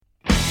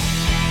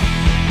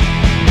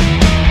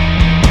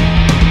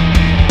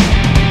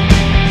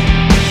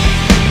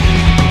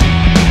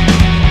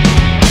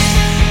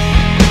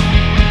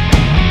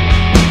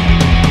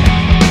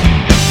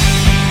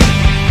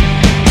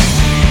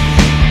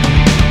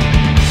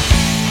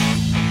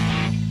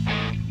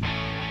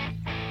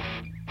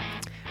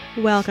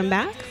Welcome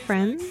back,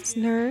 friends,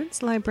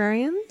 nerds,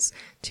 librarians,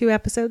 to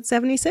episode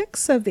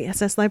 76 of the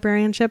SS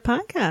Librarianship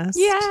Podcast.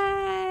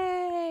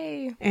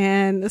 Yay!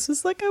 And this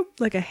was like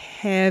a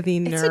heavy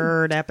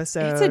nerd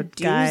episode, It's a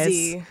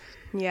doozy. guys.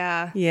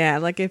 Yeah. Yeah,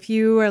 like if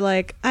you are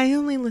like, I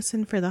only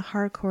listen for the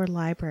hardcore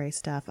library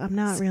stuff. I'm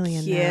not really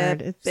a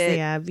nerd.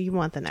 Yeah, you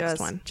want the next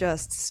one.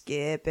 Just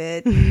skip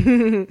it.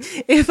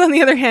 If on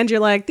the other hand, you're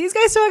like, these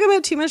guys talk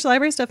about too much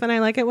library stuff and I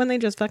like it when they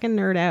just fucking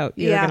nerd out,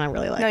 you're gonna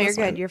really like No, you're this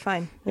good. one. You're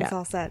fine. It's Yeah.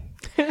 all set.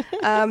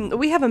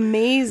 We have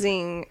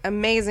amazing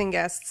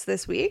guests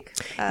this week.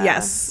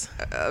 Yes.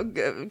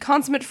 A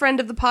consummate friend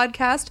of the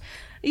podcast.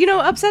 You know,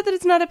 upset that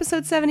it's not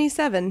episode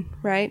 77,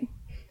 right?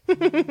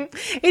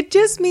 It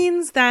just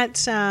means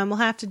that we'll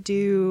have to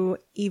do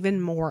even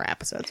more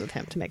episodes with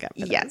him to make up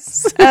for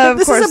Yes. this. Of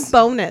This course. is a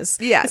bonus.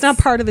 Yes. It's not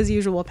part of his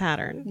usual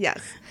pattern. Yes.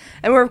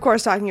 And we're, of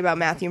course, talking about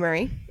Matthew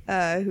Murray,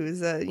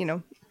 who's,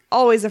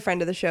 always a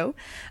friend of the show.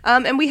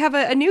 And we have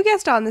a new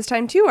guest on this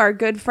time, too, our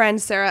good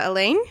friend Sarah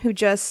Elaine, who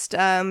just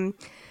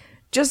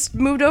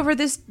moved over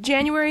this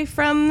January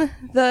from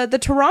the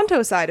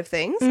Toronto side of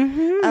things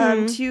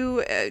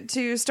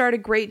to start a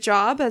great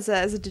job as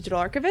a digital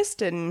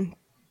archivist. And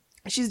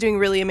she's doing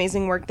really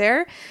amazing work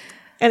there.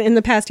 And in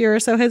the past year or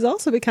so has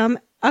also become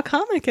a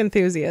comic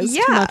enthusiast,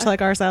 Yeah. much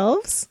like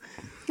ourselves.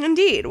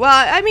 Indeed.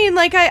 Well, I mean,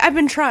 like, I've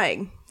been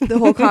trying the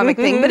whole comic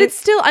thing, but I'm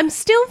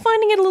still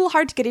finding it a little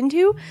hard to get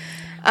into.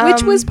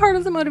 Which was part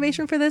of the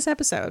motivation for this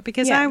episode.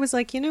 Because Yeah. I was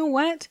like, you know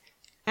what?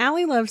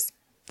 Allie loves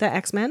the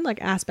X-Men,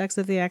 like aspects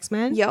of the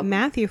X-Men. Yep.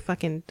 Matthew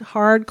fucking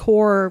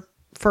hardcore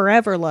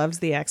forever loves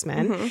the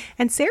X-Men.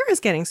 And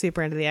Sarah's getting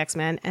super into the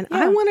X-Men. And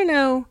I want to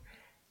know,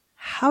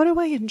 how do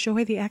I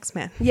enjoy the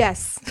X-Men?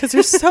 Yes. Because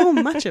there's so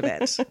much of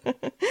it.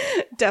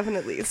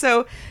 Definitely.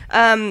 So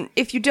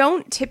if you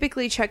don't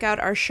typically check out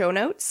our show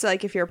notes,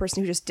 like if you're a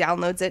person who just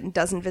downloads it and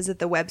doesn't visit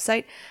the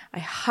website, I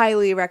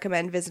highly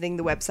recommend visiting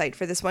the website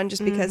for this one,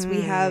 just because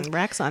we have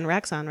Racks on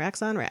racks on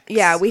racks on racks.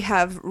 Yeah, we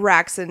have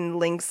racks and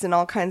links and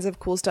all kinds of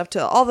cool stuff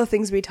to all the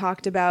things we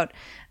talked about.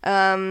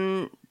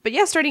 But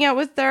yeah, starting out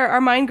with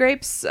our Mind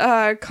Grapes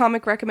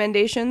comic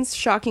recommendations,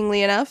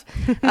 shockingly enough.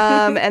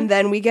 And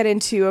then we get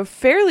into a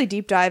fairly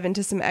deep dive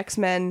into some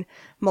X-Men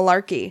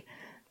malarkey.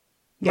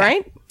 Yeah.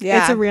 Right?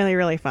 Yeah. It's a really,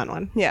 really fun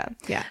one. Yeah.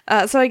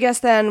 Yeah. So I guess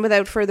then,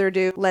 without further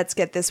ado, let's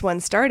get this one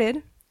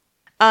started.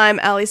 I'm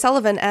Ali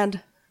Sullivan,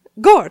 and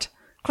Gort,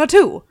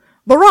 Klaatu,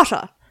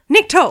 Barata,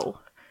 Nikto,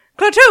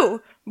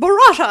 Klaatu,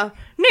 Barata,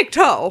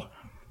 Nikto.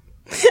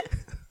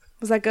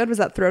 Was that good? Was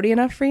that throaty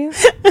enough for you?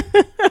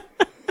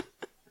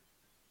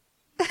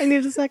 I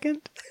need a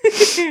second.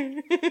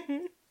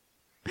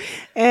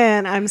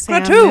 And I'm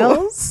Sam Klaatu.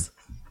 Mills.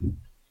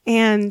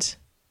 And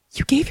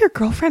you gave your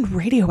girlfriend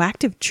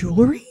radioactive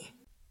jewelry?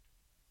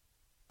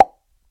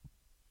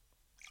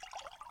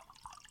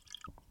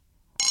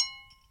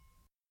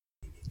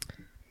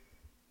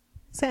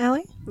 So,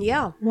 Allie,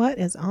 Yeah. what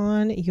is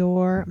on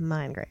your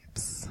Mind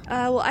Grapes?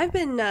 Well, I've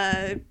been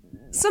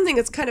something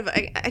that's kind of,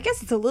 I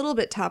guess it's a little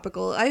bit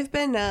topical. I've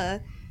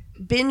been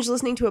binge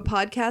listening to a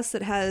podcast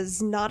that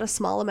has not a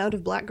small amount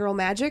of Black Girl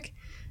magic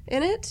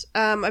in it.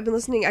 I've been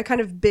listening. I kind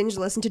of binge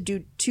listened to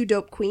Two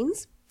Dope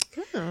Queens.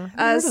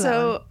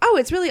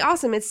 It's really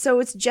awesome.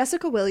 It's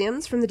Jessica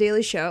Williams from The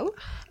Daily Show,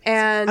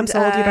 and I'm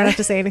sold. You don't have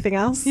to say anything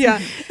else.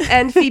 yeah,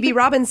 and Phoebe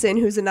Robinson,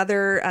 who's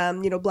another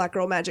Black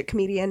Girl Magic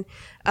comedian,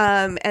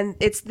 and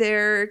it's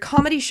their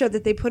comedy show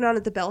that they put on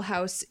at the Bell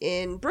House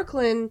in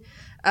Brooklyn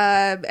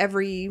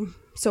every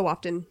so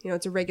often.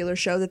 It's a regular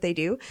show that they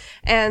do,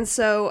 and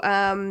so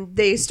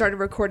they started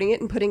recording it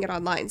and putting it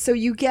online. So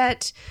you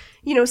get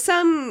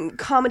some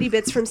comedy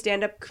bits from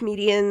stand-up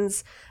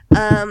comedians.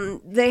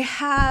 They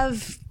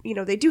have,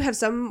 they do have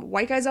some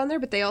white guys on there,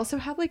 but they also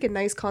have like a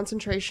nice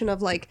concentration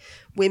of like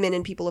women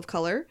and people of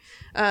color.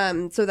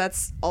 So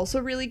that's also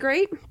really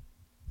great.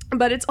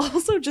 But it's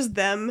also just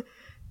them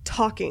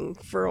talking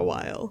for a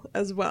while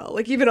as well.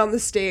 Like even on the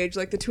stage,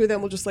 like the two of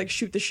them will just like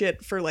shoot the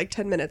shit for like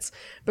 10 minutes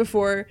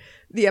before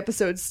the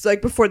episodes,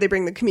 like before they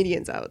bring the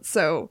comedians out.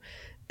 So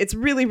it's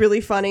really,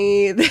 really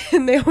funny.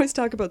 And they always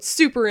talk about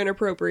super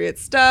inappropriate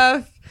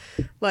stuff.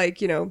 Like,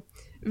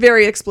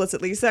 very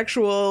explicitly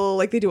sexual.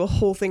 Like they do a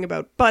whole thing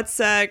about butt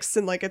sex,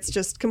 and like it's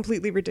just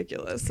completely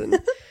ridiculous and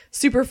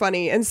super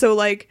funny. And so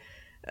like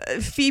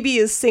Phoebe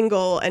is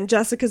single and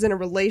Jessica's in a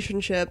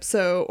relationship,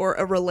 or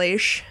a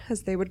relation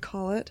as they would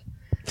call it.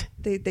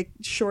 They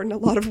shorten a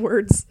lot of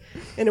words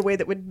in a way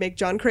that would make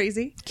John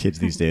crazy. Kids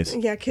these days.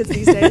 Yeah, kids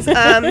these days. Did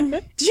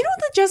you know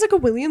that Jessica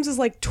Williams is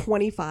like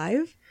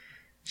 25?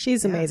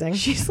 She's amazing.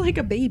 She's like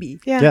a baby.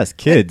 Yeah. Yes,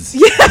 kids.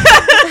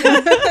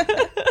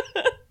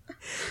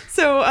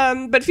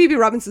 So, but Phoebe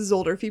Robinson's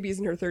older. Phoebe's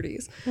in her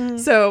 30s.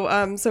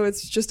 So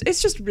it's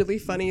just really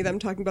funny, them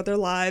talking about their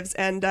lives.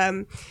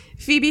 And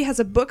Phoebe has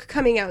a book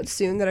coming out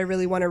soon that I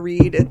really want to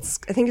read. I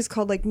think it's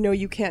called like No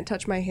You Can't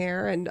Touch My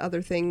Hair and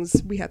Other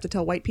Things We Have to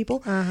Tell White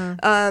People.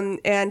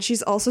 And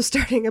she's also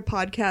starting a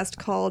podcast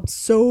called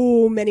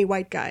So Many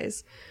White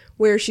Guys,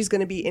 where she's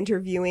going to be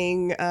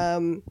interviewing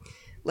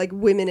like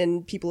women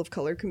and people of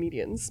color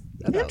comedians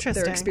about their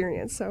Interesting.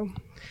 experience. So,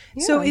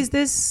 yeah. So is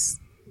this?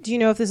 Do you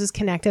know if this is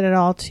connected at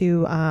all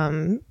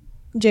to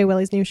Jay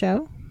Willie's new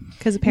show?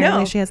 Because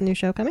apparently No. she has a new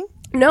show coming.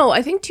 No,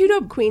 I think Two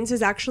Dope Queens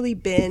has actually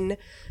been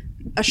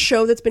a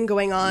show that's been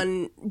going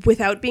on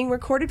without being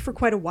recorded for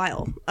quite a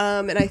while.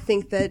 And I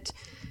think that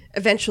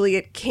eventually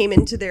it came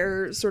into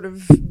their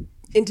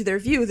into their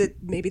view that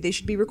maybe they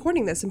should be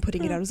recording this and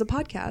putting it out as a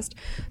podcast.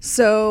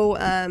 So,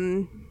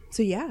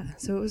 yeah,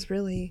 so it was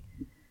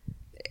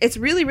it's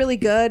really, really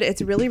good.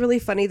 It's really, really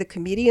funny. The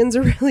comedians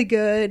are really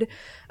good.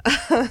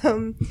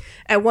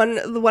 At one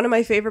of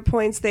my favorite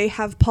points, they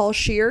have Paul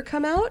Scheer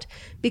come out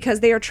because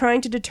they are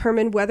trying to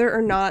determine whether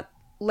or not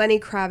Lenny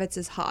Kravitz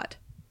is hot.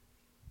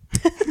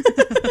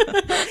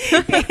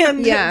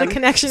 And Yeah, the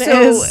connection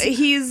so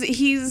is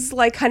he's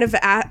like kind of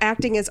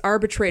acting as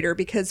arbitrator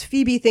because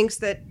Phoebe thinks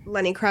that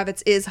Lenny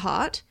Kravitz is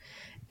hot,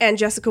 and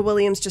Jessica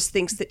Williams just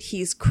thinks that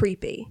he's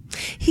creepy.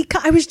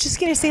 I was just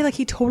gonna say, like,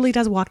 he totally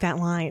does walk that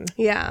line.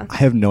 Yeah, I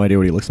have no idea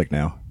what he looks like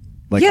now.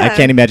 Like, Yeah. I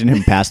can't imagine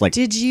him past like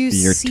Did you the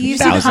year see the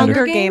 2000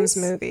 Hunger or- Games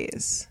Games?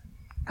 movies?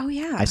 Oh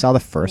yeah. I saw the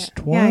first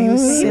one. Yeah, he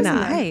was He was in Cinna.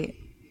 right.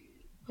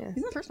 He's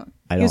in the first one.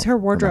 I He was don't her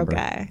wardrobe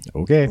remember. guy.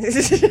 Okay.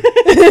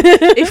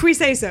 if we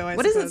say so.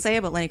 What does it say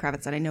about Lenny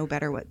Kravitz that I know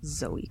better what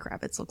Zoe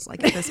Kravitz looks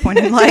like at this point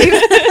in life?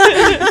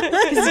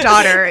 His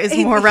daughter is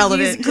more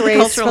relevant He's to the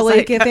cultural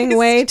gracefully giving zeitgeist.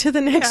 way to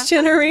the next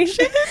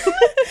generation.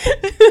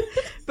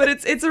 But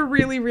it's a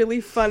really,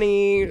 really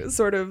funny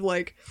sort of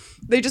like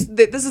this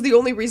is the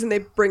only reason they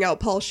bring out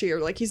Paul Scheer.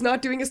 Like, he's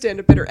not doing a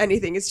stand-up bit or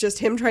anything. It's just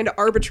him trying to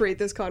arbitrate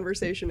this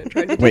conversation and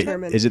trying to Wait,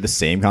 determine. is it the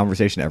same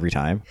conversation every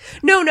time?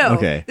 No.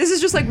 Okay. This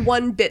is just like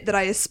one bit that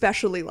I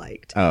especially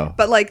liked. Oh.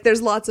 But like, there's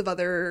lots of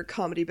other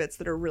comedy bits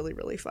that are really,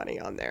 really funny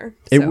on there.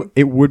 It So,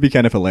 it would be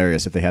kind of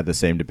hilarious if they had the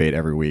same debate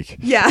every week.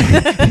 yeah.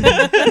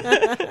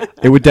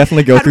 It would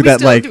definitely go How through that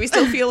do we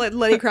still feel at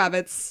Lenny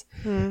Kravitz?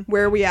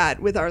 Where are we at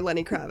with our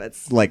Lenny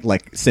Kravitz?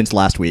 like since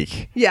last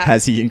week. Yeah.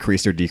 Has he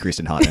increased or decreased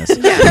in hotness?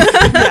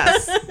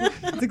 Yes.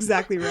 That's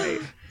exactly right.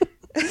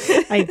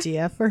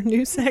 Idea for a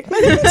new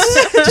segment.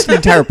 Just an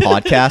entire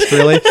podcast,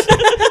 really.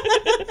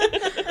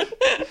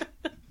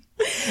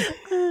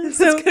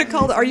 So It's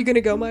called Are You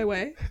Gonna Go My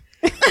Way?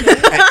 and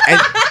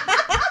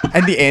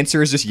the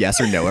answer is just yes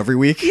or no every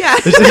week. Yeah.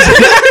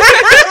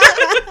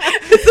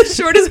 It's the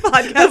shortest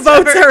podcast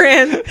votes ever. are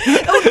in.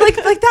 Oh,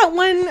 like that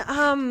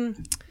one,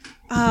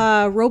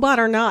 Robot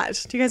or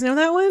Not. Do you guys know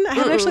that one? I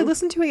haven't actually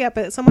listened to it yet,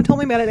 but someone told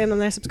me about it and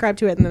then I subscribed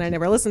to it and then I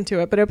never listened to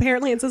it. But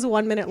apparently it's this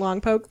 1 minute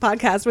long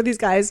podcast where these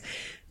guys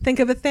think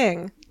of a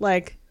thing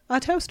like a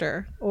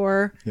toaster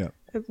or Yeah.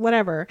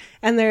 whatever.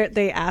 And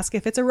they ask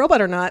if it's a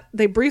robot or not.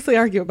 They briefly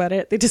argue about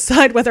it. They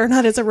decide whether or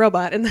not it's a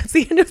robot. And that's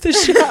the end of the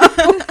show.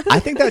 I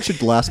think that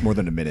should last more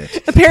than a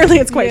minute. Apparently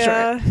it's quite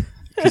short.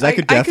 Because I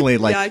could definitely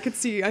I could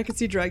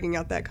see dragging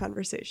out that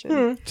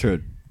conversation.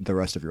 to the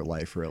rest of your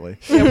life, really.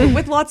 Yeah,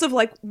 with lots of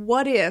like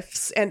what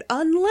ifs and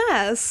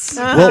unless.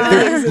 Well,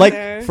 things in like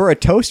there. for a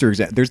toaster,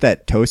 there's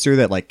that toaster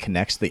that like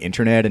connects to the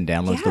internet and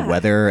downloads the Yeah.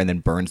 weather and then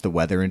burns the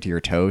weather into your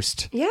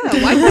toast. Yeah,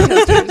 Wi-Fi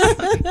toasters.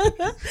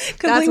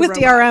 Complete a with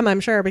robot. DRM, I'm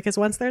sure, because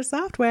once there's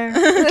software.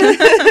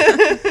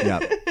 Yeah.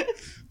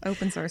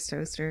 Open source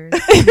toasters.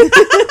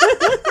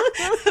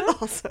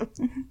 Awesome.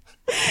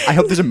 I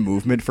hope there's a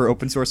movement for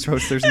open source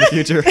toasters in the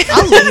future.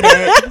 I'll lead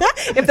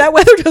it. If that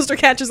weather toaster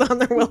catches on,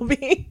 there will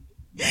be.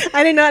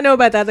 I did not know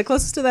about that. The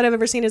closest to that I've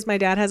ever seen is my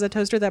dad has a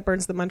toaster that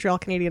burns the Montreal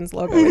Canadiens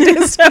logo into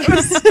his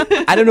toast.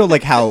 I don't know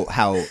like how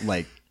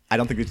like I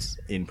don't think it's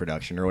in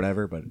production or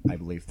whatever, but I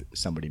believe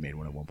somebody made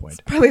one at one point.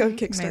 Probably on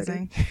Kickstarter.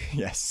 Amazing.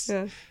 Yes.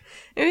 Yeah.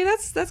 I mean,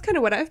 that's kind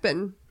of what I've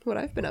been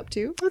up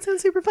to. That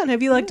sounds super fun.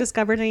 Have you like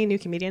discovered any new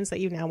comedians that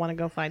you now want to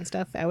go find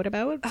stuff out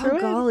about? through Oh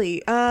it?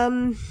 golly.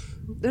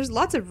 There's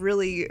lots of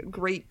really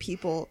great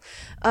people.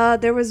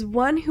 There was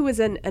one who was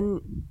an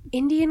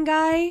Indian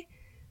guy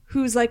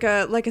who's like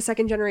a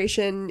second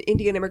generation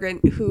Indian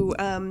immigrant who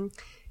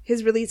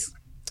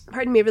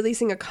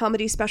releasing a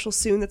comedy special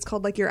soon that's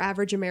called like Your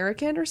Average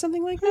American or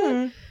something like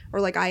that,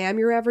 or like I Am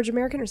Your Average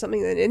American or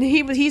something. And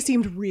he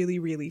seemed really,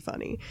 really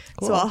funny.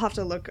 So I'll have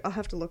to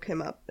look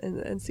him up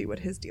and see what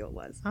his deal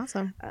was.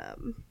 Awesome.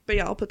 But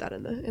yeah, I'll put that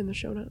in the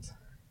show notes.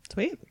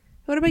 Sweet.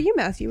 What about you,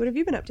 Matthew? What have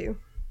you been up to?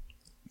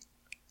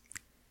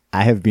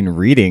 I have been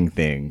reading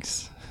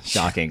things,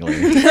 shockingly.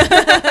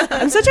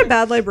 I'm such a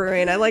bad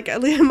librarian. I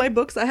my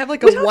books. I have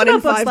like a talked 1 in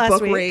about books 5 last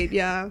book week. rate.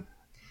 Yeah,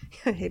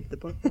 I hated the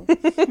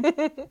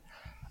book.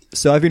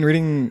 So I've been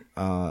reading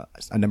a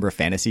number of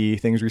fantasy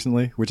things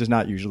recently, which is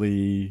not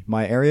usually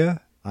my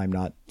area. I'm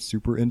not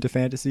super into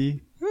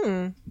fantasy.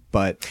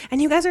 But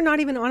And you guys are not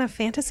even on a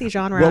fantasy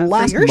genre Well, for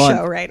last your month-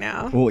 show right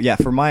now. well, yeah,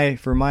 for my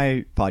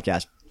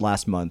podcast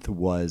last month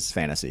was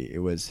fantasy. It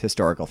was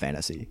historical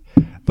fantasy.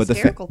 But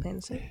Hysterical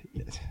fantasy.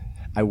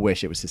 I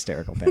wish it was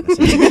hysterical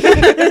fantasy.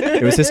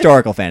 It was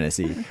historical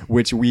fantasy,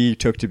 which we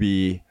took to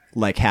be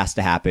like has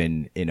to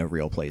happen in a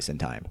real place and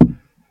time.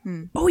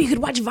 Oh, you could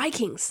watch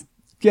Vikings.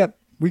 Yep,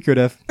 we could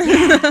have.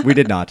 We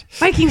did not.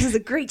 Vikings is a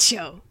great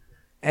show.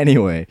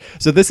 Anyway,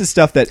 so this is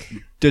stuff that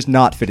does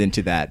not fit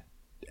into that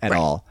at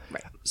all.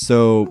 Right.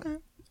 So,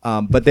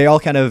 but they all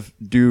kind of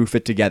do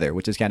fit together,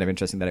 which is kind of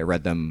interesting that I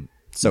read them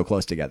so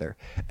close together.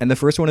 And the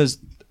first one is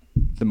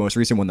the most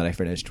recent one that I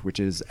finished, which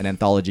is an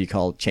anthology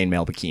called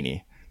Chainmail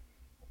Bikini.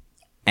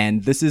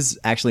 And this is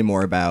actually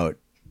more about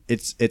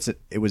it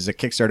was a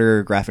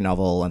Kickstarter graphic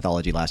novel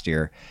anthology last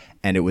year,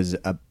 and it was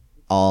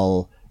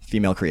all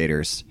female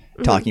creators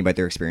talking about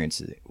their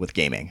experiences with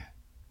gaming.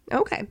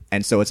 Okay.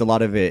 And so a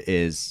lot of it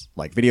is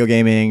like video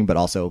gaming, but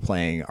also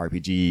playing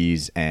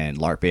RPGs and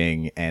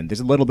LARPing, and there's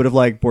a little bit of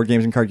like board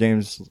games and card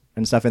games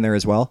and stuff in there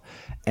as well.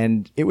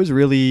 And it was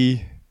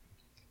really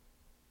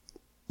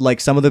like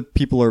some of the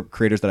people or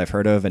creators that I've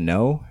heard of and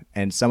know,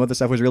 and some of the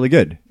stuff was really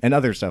good, and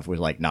other stuff was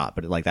like not.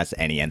 But like that's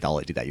any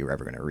anthology that you were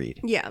ever going to read.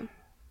 Yeah.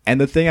 And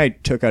the thing I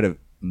took out of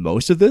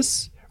most of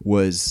this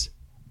was,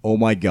 oh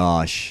my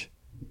gosh,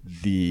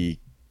 the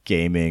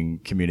gaming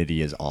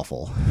community is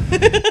awful.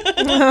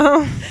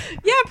 Yeah,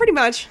 pretty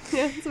much.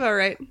 Yeah, that's about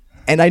right.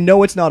 And I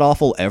know it's not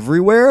awful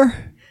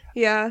everywhere.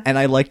 Yeah. And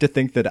I like to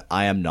think that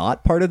I am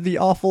not part of the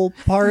awful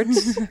part.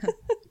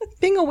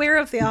 Being aware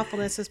of the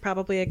awfulness is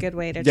probably a good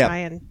way to Yeah. try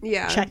and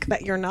Yeah. check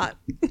that you're not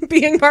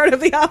being part of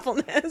the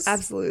awfulness.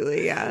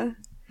 Absolutely, yeah.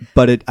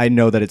 But I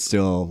know that it's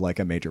still like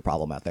a major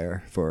problem out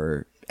there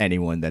for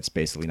anyone that's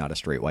basically not a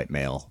straight white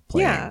male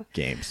playing Yeah.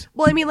 games.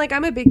 Well, I mean, like,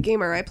 I'm a big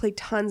gamer. I play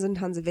tons and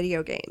tons of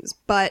video games,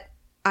 but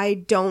I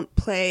don't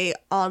play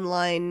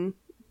online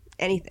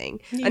anything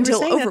You until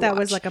were saying Overwatch. that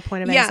was like a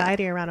point of Yeah.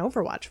 anxiety around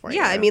Overwatch for you.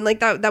 Yeah, I mean, like,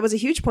 that was a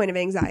huge point of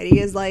anxiety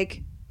is,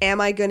 like, am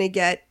I going to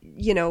get,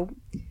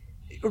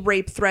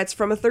 rape threats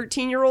from a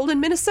 13-year-old in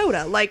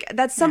Minnesota? Like,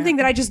 that's something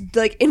that I just,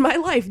 like, in my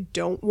life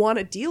don't want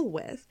to deal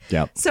with.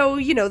 Yep. So,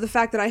 the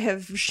fact that I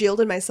have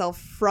shielded myself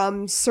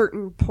from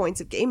certain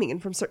points of gaming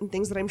and from certain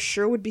things that I'm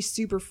sure would be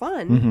super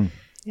fun.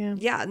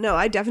 Yeah, no,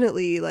 I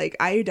definitely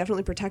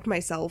protect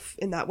myself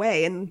in that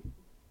way. And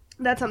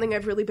that's something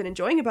I've really been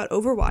enjoying about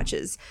Overwatch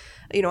is,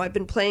 I've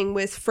been playing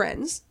with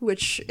friends,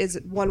 which is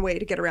one way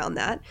to get around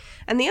that.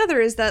 And the other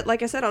is that,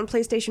 like I said, on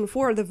PlayStation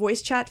 4, the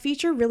voice chat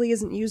feature really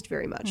isn't used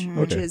very much,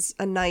 which is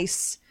a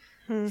nice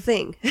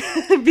thing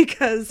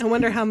because I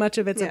wonder how much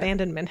of its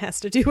abandonment has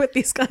to do with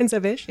these kinds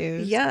of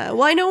issues. yeah,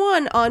 well, I know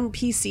on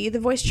PC the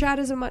voice chat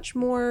is a much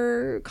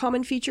more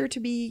common feature to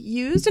be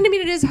used, and I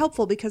mean it is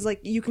helpful because like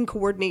you can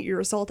coordinate your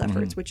assault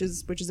efforts, which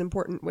is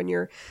important when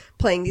you're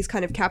playing these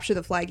kind of capture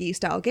the flaggy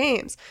style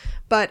games.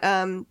 But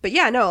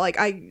yeah, no, like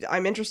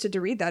I'm interested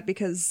to read that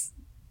because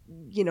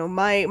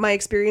my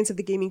experience of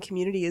the gaming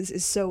community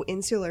is so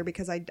insular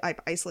because I've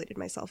isolated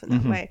myself in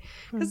that way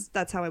because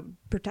that's how I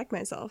protect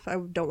myself. I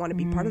don't want to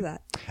be part of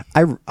that.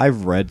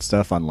 I've read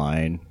stuff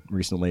online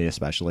recently,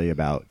 especially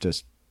about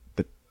just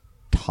the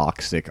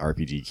toxic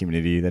RPG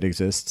community that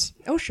exists.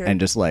 Oh, sure. And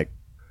just like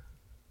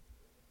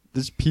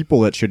there's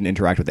people that shouldn't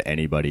interact with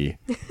anybody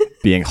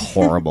being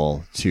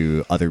horrible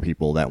to other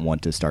people that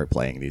want to start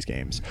playing these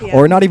games. Yeah.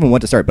 Or not even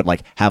want to start, but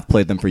like have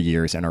played them for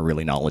years and are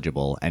really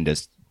knowledgeable and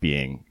just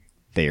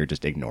they are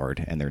just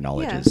ignored and their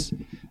knowledge is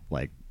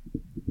like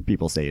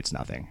people say it's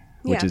nothing,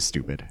 which Yeah. is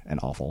stupid and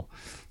awful.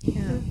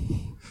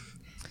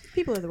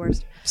 People are the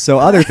worst. So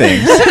other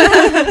things,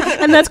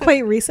 And that's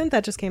quite recent.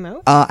 That just came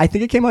out. I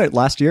think it came out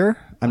last year.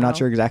 I'm not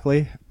sure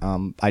exactly.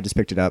 I just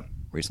picked it up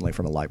recently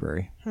from a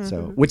library.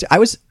 So, which I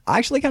was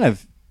actually kind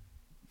of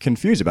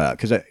confused about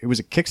because it was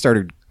a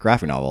Kickstarter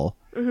graphic novel.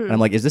 And I'm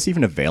like, is this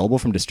even available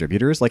from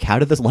distributors? Like, how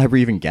did this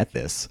library even get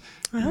this?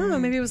 I don't know.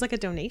 Maybe it was like a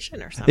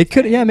donation or something. It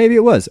could, yeah, maybe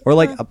it was. Or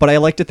like, but I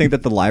like to think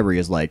that the library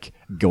is like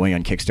going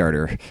on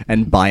Kickstarter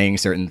and buying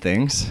certain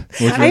things.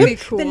 Which That'd be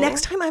cool. The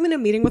next time I'm in a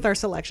meeting with our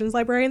selections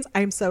librarians,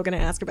 I'm so going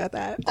to ask about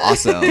that.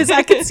 Awesome. Because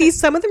I can see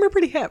some of them are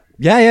pretty hip.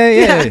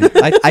 Yeah.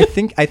 I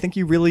think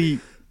you really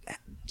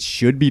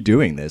should be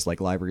doing this. Like,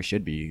 libraries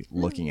should be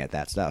looking at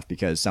that stuff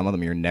because some of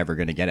them you're never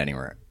going to get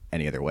anywhere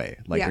any other way.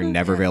 Like, Yeah. they're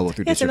never available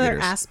through It's another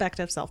distributors. aspect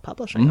of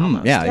self-publishing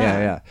almost.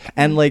 Yeah.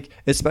 And like,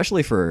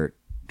 especially for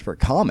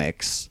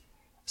comics,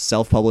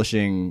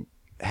 self-publishing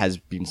has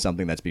been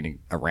something that's been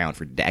around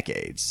for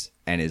decades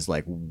and is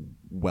like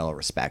well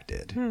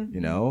respected,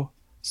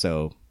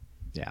 So,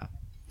 yeah.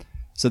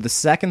 So the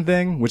second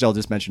thing, which I'll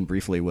just mention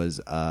briefly,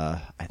 was I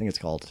think it's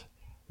called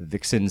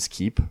Vixen's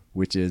Keep,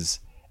 which is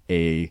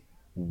a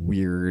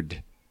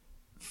weird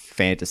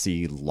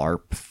fantasy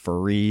LARP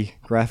furry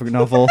graphic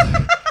novel.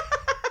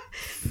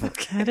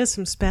 That is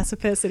some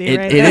specificity It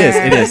right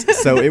there. is.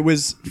 So it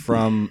was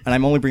from, and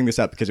I'm only bringing this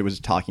up because it was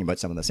talking about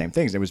some of the same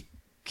things. It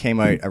came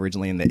out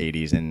originally in the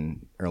 80s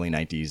and early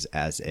 90s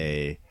as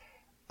in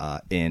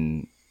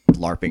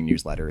LARPing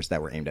newsletters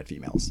that were aimed at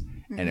females.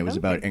 And it was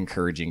about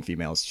encouraging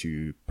females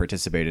to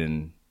participate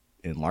in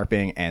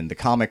LARPing. And the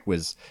comic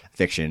was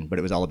fiction, but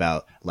it was all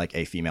about like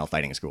a female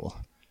fighting school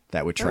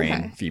that would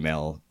train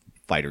female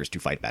fighters to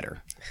fight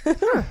better.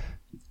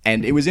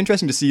 And it was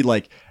interesting to see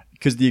like,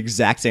 because the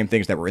exact same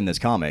things that were in this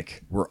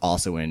comic were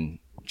also in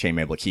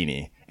Chainmail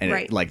Bikini, and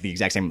Right. like the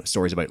exact same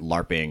stories about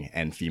LARPing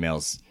and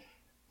females,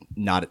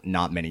 not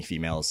many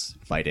females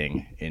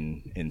fighting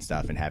in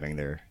stuff and having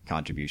their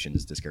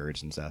contributions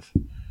discouraged and stuff.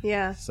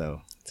 Yeah.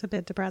 So It's a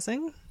bit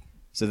depressing.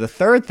 So the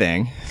third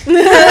thing Pick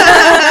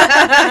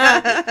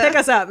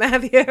us up,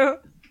 Matthew.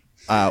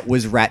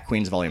 was Rat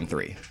Queens Volume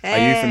 3. Are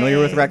you familiar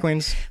with Rat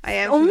Queens? I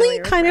am Only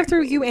familiar with kind of Rat through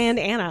Queens. you and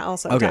Anna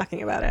also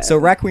talking about it. So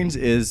Rat Queens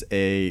is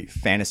a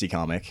fantasy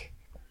comic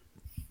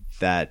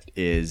that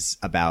is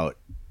about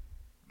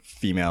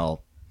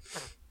female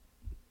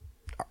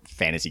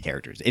fantasy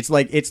characters. It's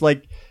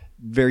like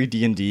very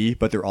D&D,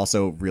 but they're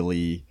also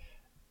really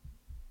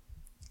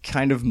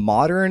kind of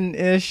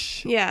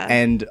modern-ish. Yeah.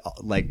 And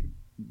like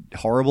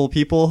horrible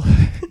people.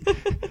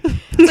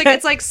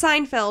 It's like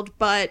Seinfeld,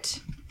 but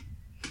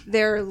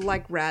they're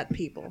like rat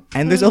people.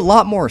 And there's a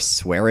lot more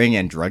swearing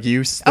and drug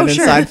use than in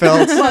sure.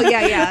 Seinfeld. Well,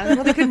 yeah.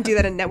 Well, they couldn't do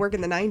that in Network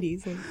in the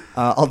 90s.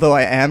 Although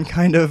I am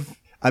kind of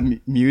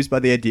amused by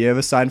the idea of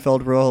a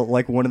Seinfeld role,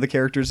 like one of the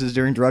characters is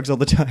doing drugs all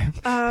the time.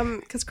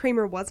 Because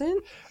Kramer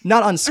wasn't.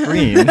 Not on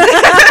screen.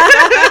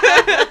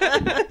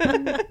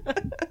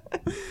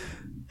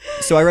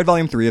 So I read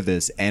Volume 3 of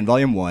this, and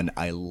Volume 1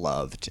 I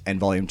loved, and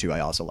Volume 2 I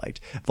also liked.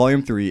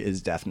 Volume 3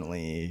 is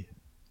definitely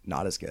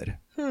not as good.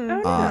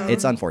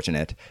 It's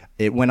unfortunate.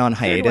 It went on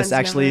hiatus, one's never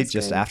actually, as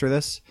just good. after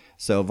this.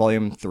 So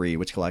Volume 3,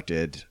 which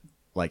collected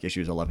like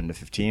issues 11 to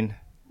 15,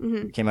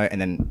 came out, and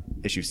then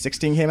issue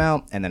 16 came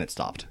out, and then it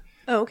stopped.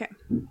 Oh, okay.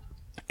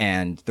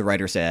 And the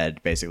writer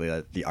said basically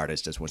that the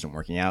artist just wasn't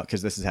working out,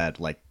 because this is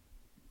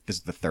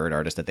the third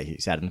artist that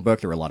he's had in the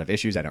book. There were a lot of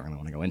issues. I don't really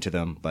want to go into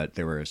them, but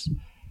there was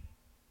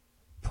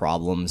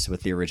problems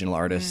with the original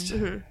artist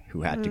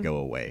who had to go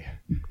away.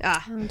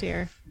 Ah. oh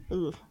dear.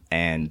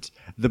 And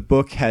the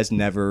book has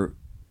never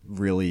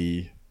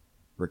really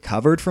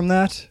recovered from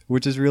that,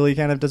 which is really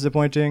kind of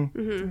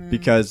disappointing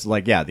because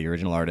the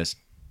original artist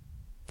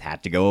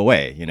had to go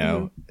away,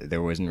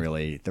 there wasn't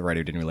really, the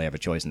writer didn't really have a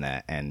choice in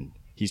that. And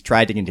he's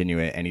tried to continue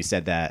it, and he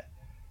said that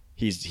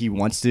he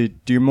wants to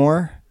do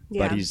more,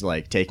 Yeah. but he's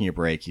like taking a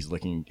break.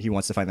 He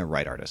wants to find the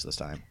right artist this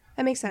time.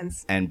 That makes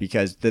sense. And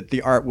because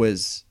the art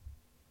was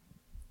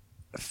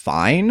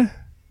fine,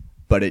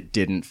 but it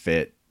didn't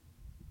fit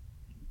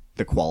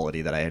the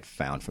quality that I had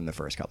found from the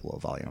first couple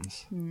of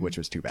volumes, which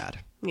was too bad.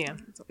 Yeah.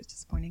 It's always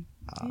disappointing.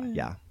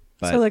 Yeah.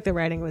 But So like the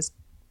writing was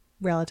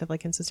relatively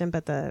consistent,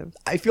 but the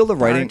I feel the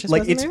writing, just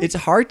like wasn't there? it's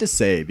hard to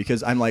say,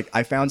 because I'm like,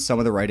 I found some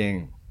of the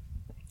writing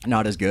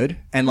not as good.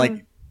 And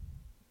like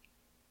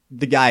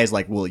the guy is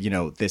like,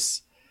 well,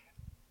 this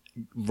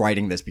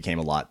writing this became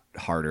a lot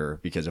harder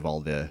because of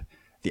all the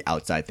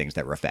outside things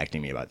that were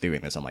affecting me about doing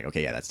this. I'm like,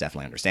 okay, yeah, that's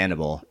definitely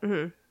understandable.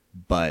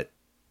 But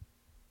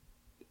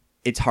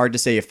it's hard to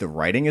say if the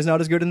writing is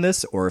not as good in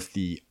this, or if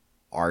the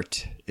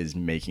art is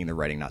making the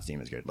writing not seem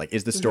as good. Like,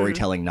 is the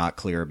storytelling not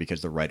clear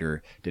because the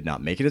writer did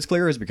not make it as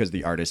clear, or is it because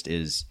the artist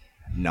is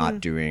not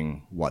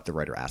doing what the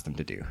writer asked them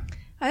to do?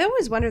 I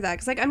always wonder that,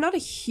 because I'm not a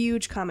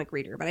huge comic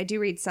reader, but I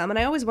do read some, and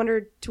I always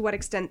wonder to what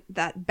extent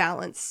that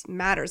balance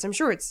matters. I'm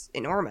sure it's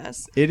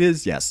enormous. It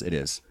is, yes, it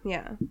is.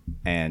 Yeah.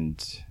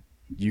 And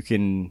you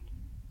can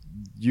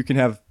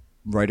have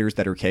writers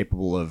that are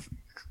capable of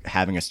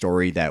having a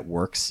story that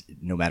works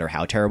no matter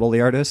how terrible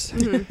the artist.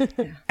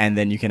 And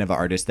then you can have an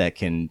artist that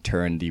can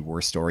turn the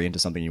worst story into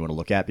something you want to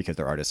look at because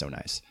their art is so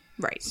nice.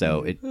 Right.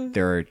 So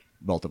there are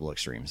multiple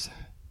extremes.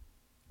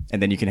 And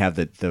then you can have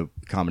the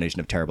combination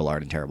of terrible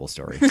art and terrible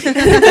story.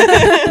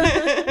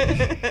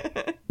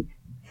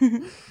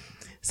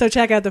 so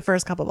check out the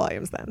first couple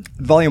volumes then.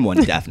 Volume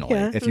 1, definitely.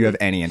 Yeah. If you have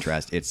any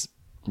interest, it's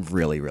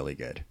really, really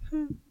good.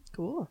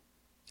 Cool.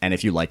 And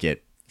if you like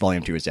it,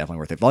 Volume 2 is definitely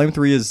worth it. Volume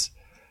 3 is...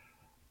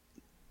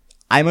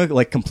 I'm a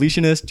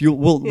completionist.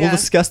 We'll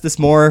discuss this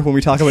more when we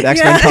talk about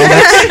X-Men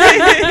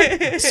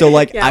comics. So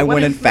I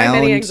one went of and my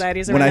many found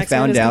anxieties when around I X-Men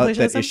found is out that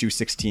completionism. issue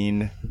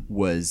 16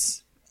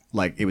 was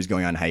it was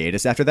going on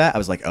hiatus after that. I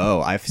was like,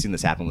 oh, I've seen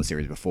this happen in the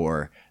series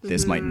before.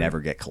 This might never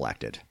get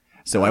collected.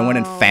 So I went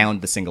and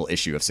found the single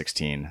issue of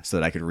 16 so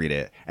that I could read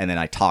it. And then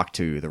I talked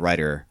to the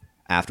writer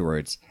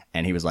afterwards,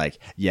 and he was like,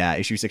 yeah,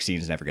 issue 16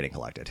 is never getting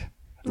collected.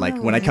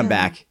 When I come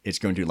back, it's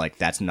going to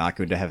that's not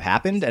going to have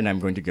happened, and I'm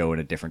going to go in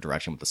a different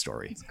direction with the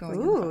story. It's going in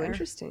the Ooh, fire.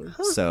 interesting.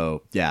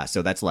 So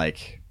so that's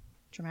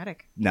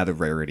Dramatic. now the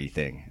rarity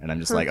thing, and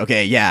I'm just like,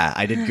 okay, yeah,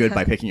 I did good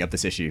by picking up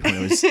this issue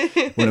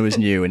when it was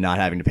new and not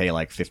having to pay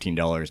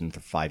 $15 in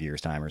 5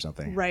 years time or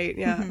something. Right,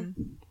 yeah.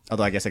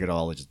 Although I guess I could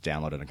all just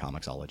download it in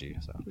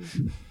Comixology. So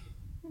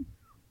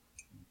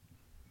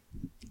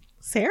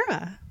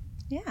Sarah,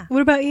 Yeah.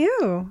 what about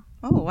you?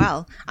 Oh,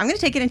 well. I'm going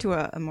to take it into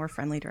a more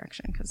friendly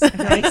direction because I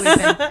feel like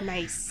we've been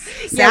Nice.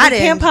 Yeah, we saddened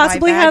can't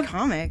possibly by bad have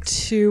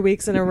comics. 2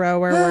 weeks in a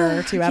row where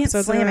we're two Can't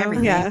episodes in a slam row.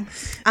 everything. Yeah.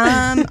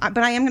 But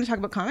I am going to talk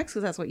about comics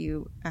because that's what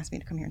you asked me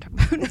to come here and talk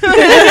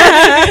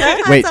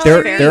about. wait, all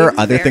there very are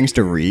other fair. things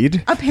to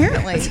read.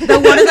 Apparently.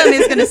 Though one of them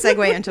is going to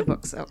segue into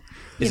books. So,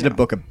 Is it a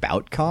book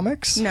about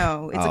comics?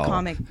 No, it's Oh. a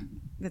comic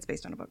that's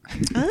based on a book.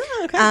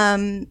 Oh,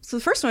 okay. So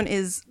the first one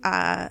is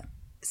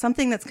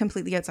something that's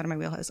completely outside of my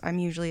wheelhouse. I'm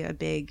usually a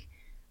big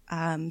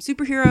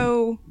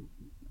superhero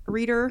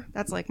reader.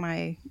 That's like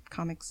my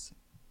comics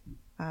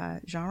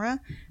genre.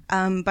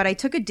 But I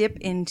took a dip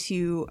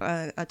into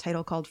a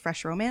title called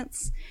Fresh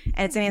Romance,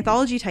 and it's an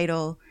anthology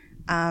title.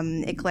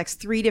 It collects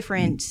 3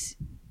 different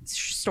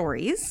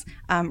stories,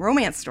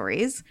 romance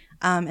stories,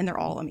 and they're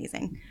all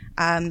amazing.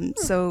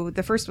 So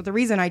the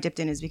reason I dipped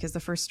in is because the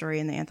first story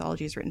in the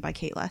anthology is written by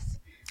Kate Leth,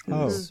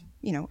 who's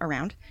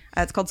around.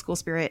 It's called School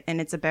Spirit,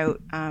 and it's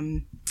about,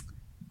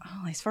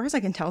 as far as I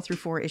can tell, through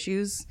 4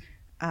 issues,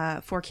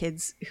 4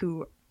 kids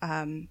who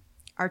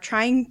are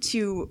trying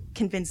to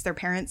convince their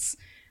parents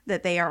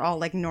that they are all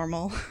like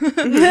normal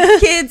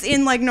kids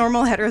in like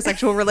normal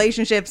heterosexual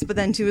relationships, but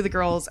then 2 of the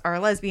girls are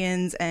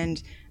lesbians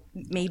and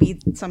maybe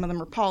some of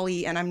them are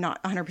poly, and I'm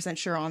not 100%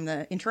 sure on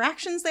the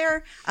interactions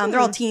there. They're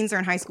all teens, they're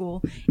in high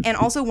school, and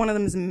also one of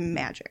them is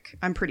magic,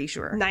 I'm pretty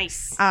sure.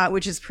 Nice.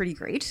 Which is pretty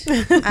great.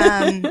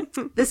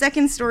 The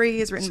second story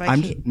is written by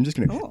Kate. I'm just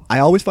gonna. I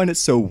always find it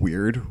so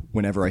weird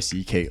whenever I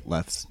see Kate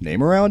Leth's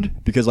name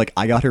around, because like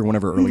I got her one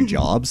of her early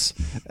jobs,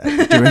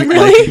 doing,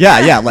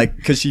 like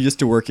because she used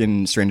to work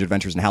in Strange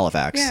Adventures in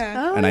Halifax,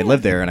 and I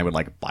lived there, and I would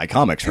like buy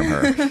comics from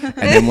her, and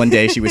then one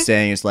day she was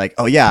saying it's like,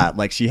 oh yeah,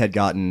 like she had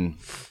gotten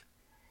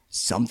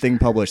something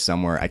published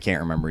somewhere, I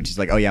can't remember, and she's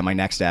like, oh yeah, my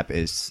next step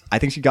is, I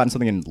think she'd gotten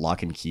something in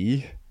Lock and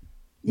Key,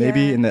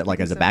 maybe in that, like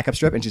as a backup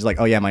strip, and she's like,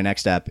 oh yeah, my next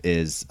step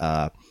is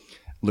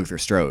Luther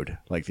Strode,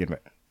 like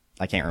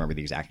I can't remember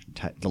the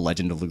exact the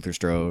Legend of Luther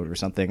Strode or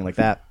something like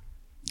that.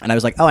 And I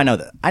was like, oh, I know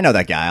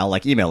that guy, I'll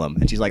like email him.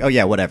 And she's like, oh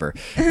yeah, whatever.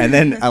 And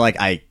then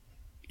I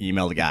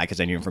emailed the guy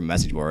because I knew him from a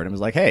message board, and was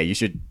like, hey,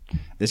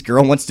 this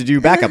girl wants to do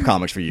backup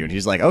comics for you. And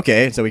he's like,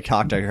 okay. And so we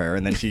talked to her,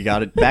 and then she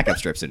got backup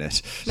strips in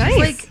it.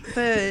 Nice. It's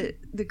like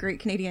the great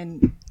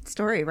Canadian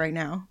story right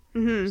now.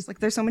 Just like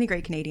there's so many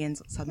great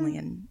Canadians suddenly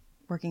and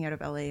working out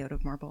of LA, out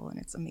of Marble, and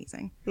it's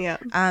amazing. Yeah.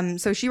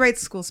 So she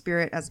writes School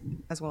Spirit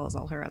as well as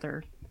all her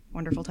other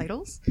wonderful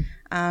titles.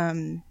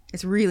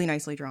 It's really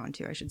nicely drawn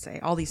too, I should say.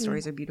 All these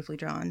stories are beautifully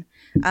drawn.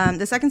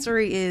 The second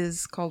story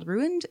is called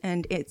Ruined,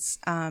 and it's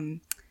a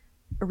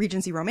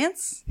Regency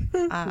romance,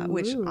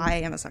 which I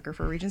am a sucker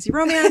for Regency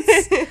romance.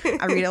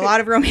 I read a lot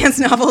of romance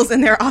novels,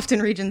 and they're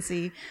often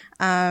Regency.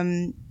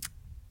 And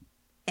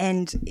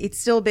it's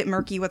still a bit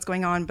murky what's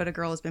going on, but a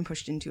girl has been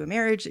pushed into a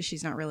marriage that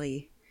she's not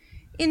really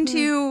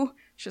into.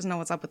 She doesn't know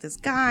what's up with this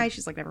guy.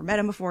 She's like never met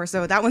him before.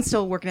 So that one's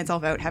still working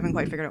itself out. Haven't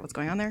quite figured out what's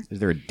going on there. Is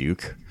there a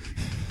duke?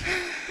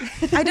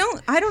 I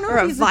don't know Or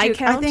if a he's a duke.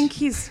 viscount? I think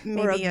he's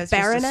maybe a just a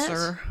baronet?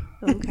 sir.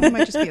 Okay. He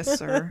might just be a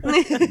sir.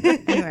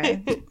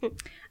 Anyway.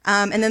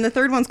 And then the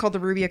third one's called The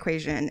Ruby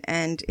Equation,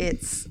 and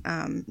it's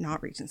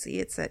not Regency.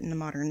 It's set in a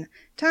modern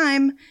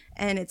time,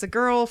 and it's a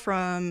girl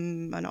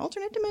from an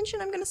alternate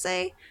dimension, I'm going to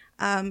say,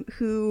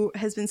 who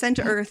has been sent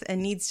to Earth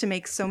and needs to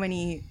make so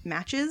many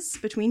matches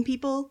between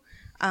people.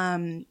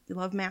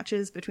 Love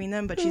matches between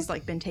them, but she's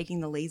like been taking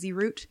the lazy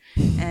route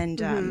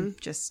and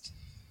just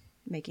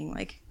making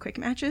like quick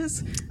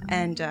matches,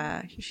 and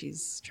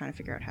she's trying to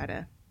figure out how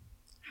to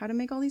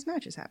make all these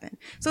matches happen.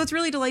 So it's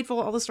really delightful.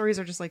 All the stories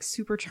are just like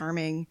super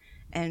charming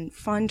and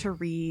fun to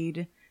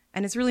read,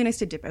 and it's really nice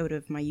to dip out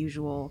of my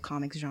usual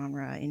comics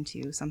genre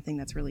into something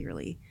that's really,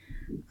 really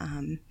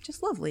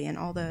just lovely. And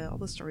all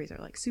the stories are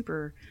like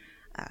super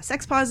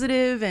sex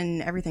positive,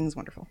 and everything's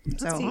wonderful.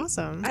 So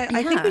Awesome.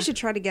 I think we should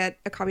try to get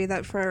a copy of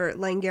that for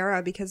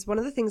Langara, because one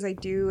of the things I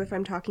do if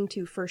I'm talking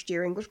to first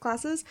year English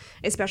classes,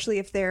 especially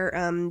if they're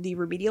the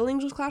remedial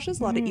English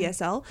classes, a lot of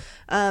ESL,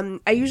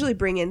 I usually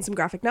bring in some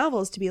graphic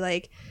novels to be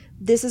like,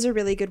 this is a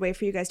really good way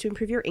for you guys to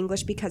improve your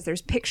English because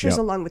there's pictures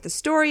along with the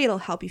story. It'll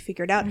help you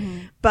figure it out.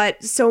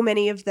 But so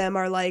many of them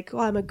are like, oh,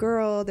 I'm a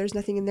girl. There's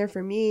nothing in there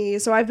for me.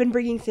 So I've been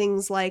bringing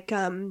things like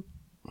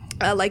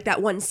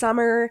That One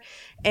Summer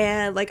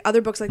and like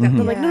other books like that. But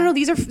I'm like, no,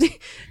 these are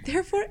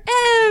they're for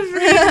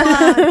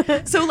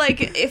everyone. So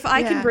like if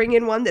I can bring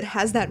in one that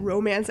has that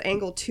romance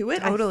angle to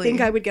it, I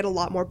think I would get a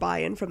lot more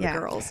buy-in from the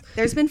girls.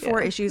 There's been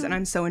 4 issues, and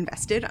I'm so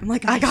invested. I'm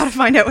like, I gotta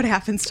find out what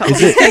happens to all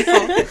these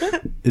people.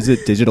 Is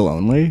it digital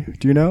only?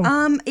 Do you know?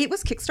 It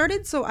was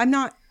kickstarted, so I'm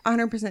not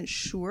 100%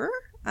 sure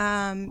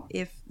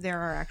if there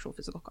are actual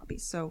physical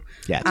copies. So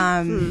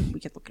we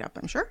could look it up,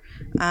 I'm sure.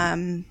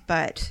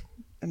 But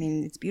I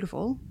mean, it's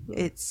beautiful.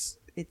 It's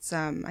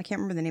I can't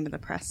remember the name of the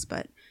press,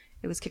 but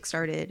it was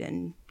kickstarted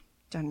and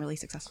done really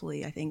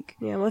successfully, I think.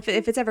 Yeah, well,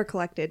 if it's ever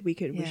collected, we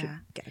should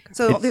get a copy.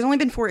 So there's only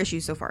been 4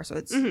 issues so far, so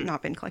it's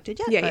not been collected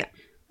yet.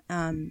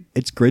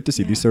 It's great to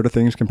see these sort of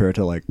things compared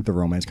to like the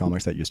romance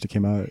comics that used to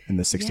come out in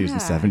the 60s and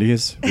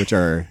 70s, which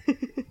are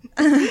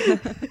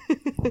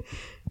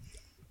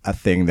a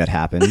thing that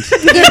happened.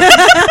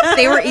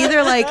 They were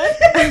either like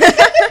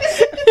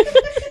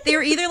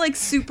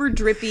super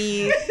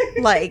drippy,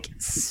 like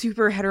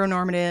super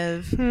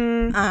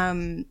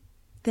heteronormative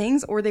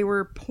things, or they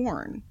were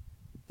porn,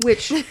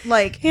 which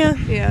like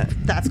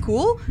that's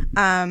cool.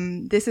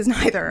 This is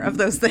neither of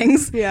those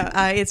things.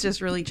 It's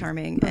just really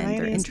charming, and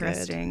they're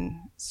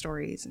interesting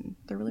stories, and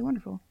they're really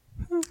wonderful.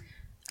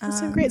 That's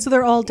so great. So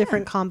they're all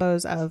different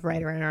combos of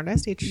writer and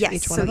artist. Each one.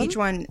 So of them? each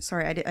one.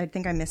 Sorry, I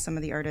think I missed some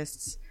of the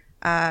artists.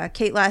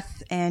 Kate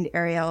Leth and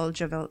Ariel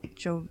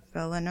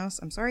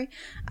Jovellanos. I'm sorry.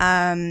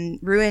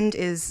 Ruined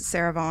is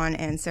Sarah Vaughn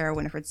and Sarah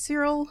Winifred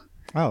Cyril.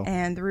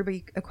 And the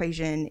Ruby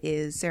Equation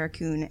is Sarah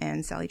Kuhn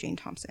and Sally Jane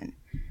Thompson.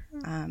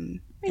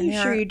 Are you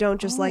sure you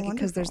don't just like it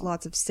because there's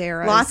lots of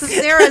Sarahs? Lots of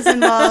Sarahs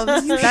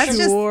involved. That's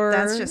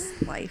Sure.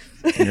 just life.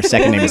 And your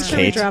second name Make is sure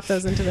we Kate. drop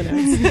those into the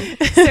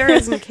notes.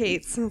 Sarahs and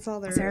Kates. That's all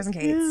there Sarahs is. and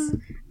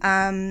Kates.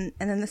 And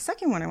then the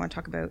second one I want to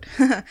talk about,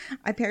 I'm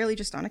apparently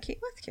just on a Kate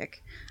Leth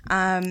kick,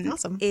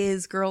 Awesome.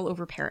 is Girl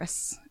Over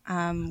Paris,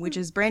 which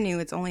is brand new.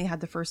 It's only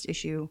had the first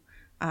issue,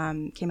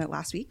 came out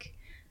last week.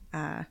 So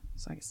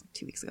I guess like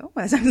 2 weeks ago,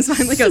 by the time this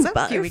finally goes up,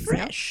 a few weeks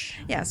ago.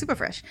 Yeah, super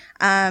fresh.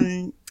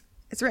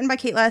 It's written by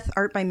Kate Leth,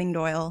 art by Ming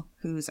Doyle,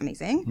 who's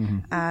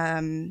amazing.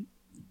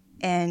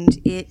 And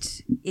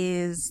it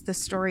is the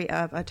story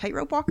of a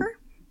tightrope walker,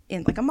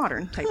 in like a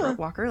modern tightrope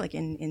walker, like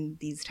in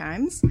these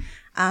times.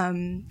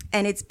 And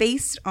it's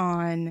based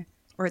on,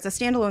 or it's a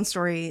standalone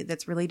story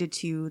that's related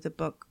to the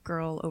book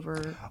Girl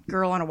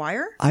on a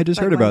Wire. I just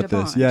by heard Gwen about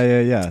this. de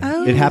Bond. Yeah.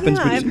 Oh, it happens.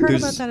 yeah, I've heard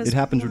about that as it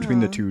happens between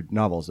the well. two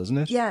novels, doesn't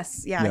it?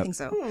 Yes, yeah, I Yep. think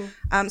so.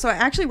 So I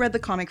actually read the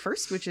comic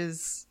first, which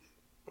is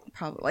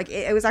probably like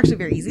it was actually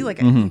very easy.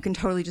 Like you can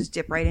totally just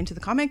dip right into the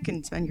comic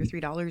and spend your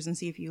 $3 and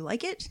see if you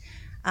like it.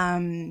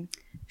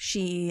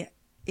 She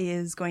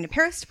is going to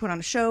Paris to put on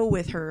a show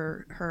with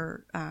her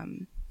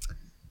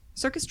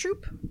circus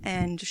troupe,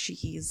 and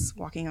she's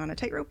walking on a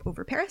tightrope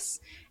over Paris,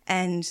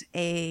 and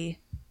a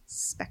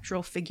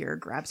spectral figure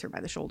grabs her by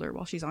the shoulder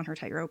while she's on her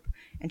tightrope,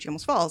 and she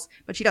almost falls,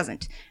 but she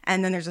doesn't.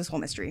 And then there's this whole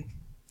mystery.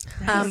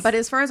 But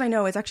as far as I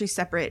know, it's actually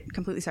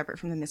completely separate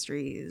from the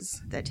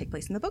mysteries that take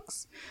place in the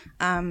books.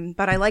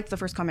 But I liked the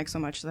first comic so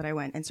much that I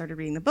went and started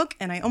reading the book,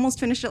 and I almost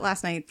finished it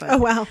last night. But, Oh,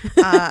 wow.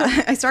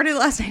 I started it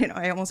last night.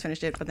 I almost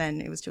finished it, but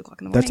then it was 2:00 in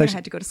the morning. That's I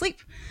had to go to sleep.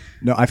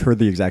 No, I've heard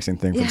the exact same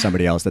thing from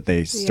somebody else that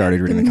they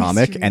started reading The the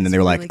comic mystery and then is they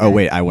were like, really "Oh good.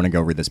 wait, I want to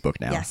go read this book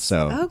now." Yes.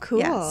 So Oh, cool.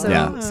 Yeah. So,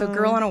 Yeah. so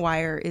Girl on a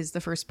Wire is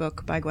the first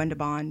book by Gwen de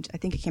Bond. I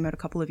think it came out a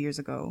couple of years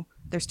ago.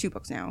 There's 2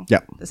 books now.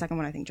 Yep. The second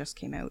one I think just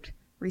came out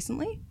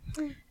recently.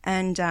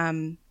 And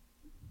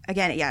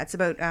again, yeah, it's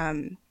about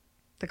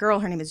the girl.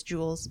 Her name is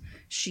Jules.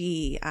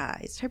 She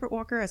is a tightrope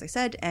walker, as I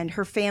said, and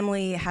her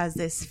family has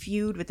this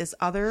feud with this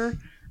other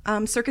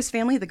circus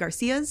family, the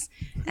Garcias,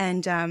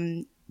 and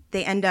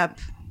they end up,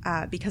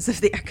 because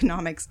of the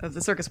economics of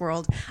the circus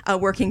world,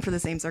 working for the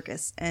same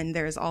circus. And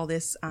there's all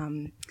this,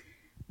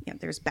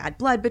 there's bad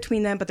blood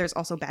between them, but there's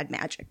also bad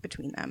magic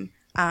between them.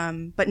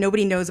 But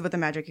nobody knows about the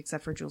magic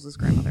except for Jules's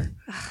grandmother.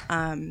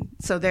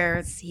 So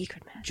there's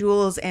secret magic.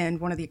 Jules and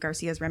one of the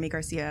Garcias, Remy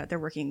Garcia, they're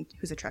working,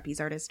 who's a trapeze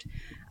artist.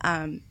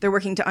 They're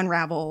working to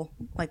unravel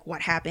like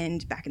what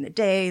happened back in the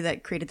day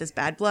that created this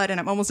bad blood. And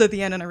I'm almost at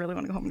the end and I really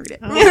want to go home and read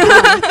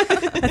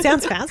it. That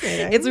sounds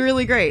fascinating. It's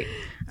really great.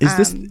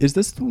 is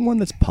this the one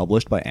that's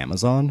published by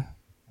Amazon?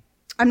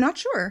 I'm not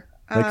sure.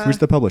 Like who's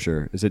the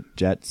publisher? Is it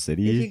Jet If you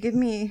City? give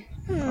me,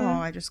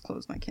 I just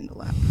closed my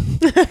Kindle app.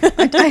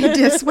 I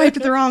just swiped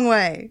it the wrong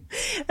way.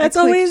 That's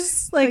I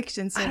always like, clicked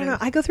instead I don't know.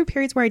 of- I go through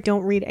periods where I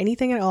don't read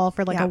anything at all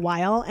for like Yeah. a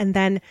while, and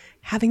then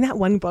having that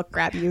one book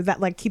grab you that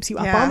like keeps you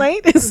up Yeah. all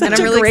night is such And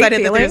I'm a really great excited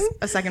feeling. that there's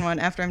a second one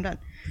after I'm done.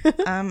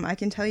 I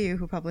can tell you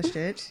who published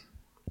it.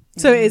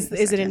 So in is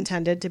a it second.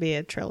 intended to be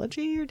a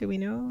trilogy, or do we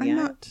know I'm yet?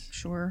 not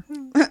sure.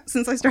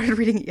 Since I started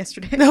reading it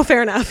yesterday, No,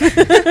 fair enough.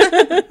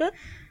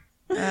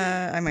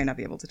 I might not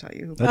be able to tell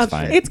you who. That's published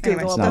fine. It's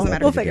Anyway, Googleable. it's not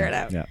that We'll big a figure deal.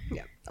 it out.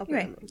 Yeah.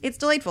 Anyway, it's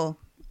delightful.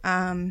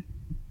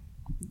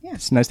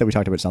 It's nice that we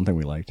talked about something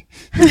we liked.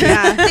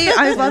 Yeah,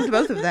 I loved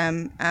both of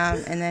them.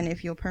 And then,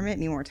 if you'll permit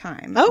me more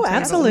time, Oh,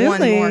 I'll tell you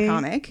about absolutely. one more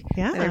comic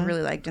Yeah. that I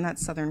really liked, and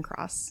that's Southern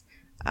Cross.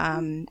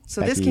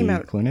 So this Becky came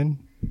out. Cloonan?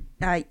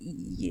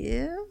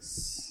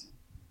 Yes.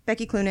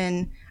 Becky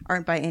Cloonan,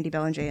 art by Andy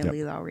Bellinger and Yep.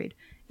 Lee Lowry.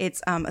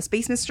 It's a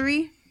space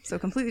mystery, so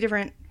completely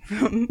different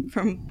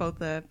from both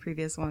the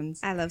previous ones.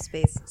 I love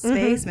space.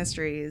 Space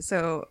mysteries.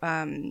 So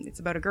it's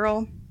about a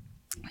girl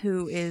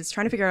who is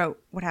trying to figure out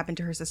what happened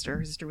to her sister.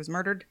 Her sister was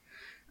murdered,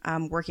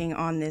 working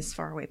on this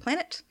faraway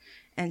planet,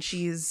 and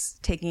she's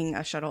taking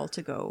a shuttle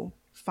to go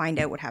find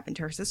out what happened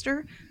to her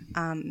sister.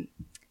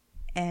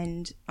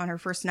 And on her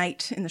first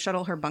night in the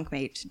shuttle, her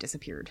bunkmate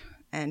disappeared.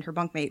 And her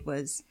bunkmate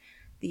was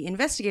the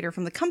investigator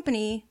from the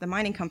company, the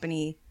mining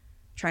company,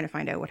 trying to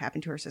find out what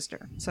happened to her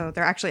sister. So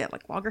they're actually at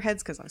like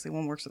loggerheads because obviously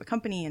one works for the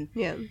company and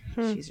Yeah.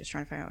 she's just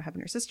trying to find out what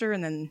happened to her sister.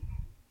 And then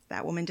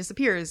that woman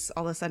disappears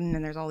all of a sudden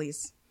and there's all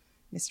these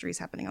mysteries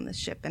happening on this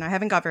ship. And I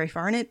haven't got very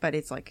far in it, but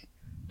it's like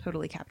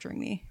totally capturing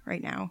me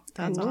right now.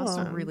 That's And it's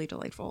awesome. really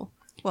delightful.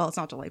 Well, it's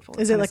not delightful.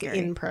 Is It's it kinda like scary.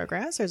 in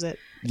progress, or is it?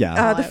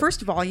 Yeah. The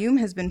first volume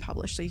has been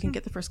published, so you can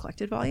get the first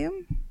collected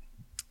volume.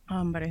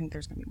 But I think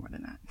there's going to be more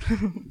than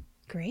that.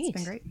 Great. It's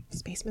been great.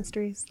 Space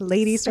mysteries,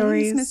 lady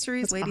stories, Space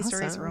mysteries, That's lady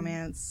stories, awesome.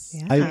 romance,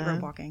 Yeah.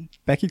 tightrope walking.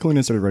 Becky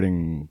Cloonan started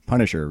writing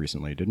Punisher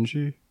recently, didn't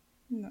she?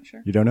 I'm not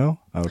sure. You don't know?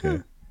 Oh,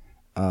 okay.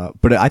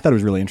 But I thought it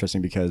was really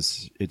interesting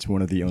because it's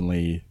one of the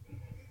only.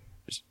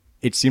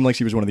 It seemed like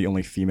she was one of the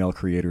only female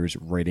creators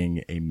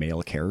writing a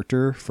male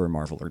character for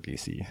Marvel or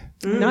DC.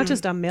 Not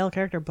just a male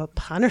character, but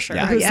Punisher.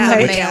 Yeah. who's Yeah,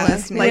 like-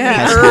 male, like Yeah.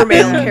 Has her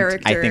male happened,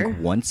 character. I think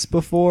once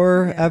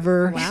before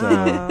ever. So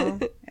Wow.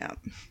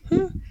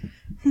 Yeah.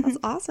 That's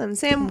awesome.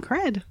 Sam,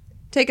 Cred.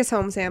 Take us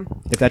home, Sam.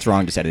 If that's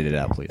wrong, just edit it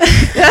out, please.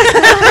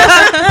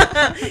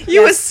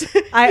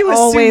 I you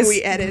always assume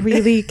we edit.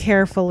 really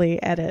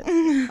carefully edit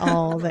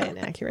all the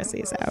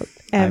inaccuracies out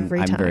every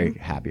I'm time. very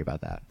happy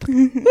about that.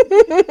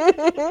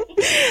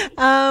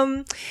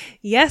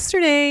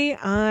 Yesterday,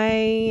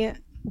 I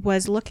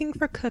was looking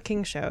for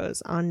cooking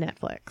shows on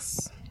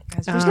Netflix.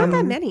 There's not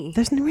that many.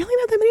 There's really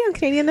not that many on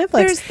Canadian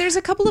Netflix. There's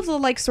a couple of the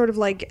like sort of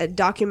like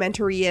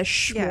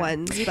documentary-ish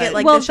ones. You but- get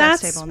like well, the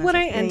Chef's that's Table on what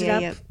I Netflix. ended Yeah,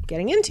 up yeah.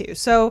 getting into.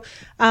 So,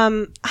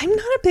 I'm not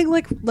a big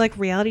like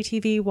reality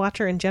TV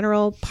watcher in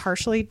general.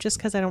 Partially just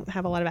because I don't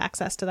have a lot of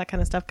access to that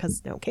kind of stuff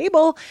because no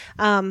cable.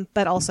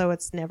 But also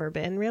it's never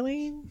been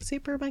really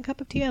super my cup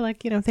of tea. I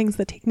like things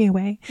that take me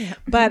away.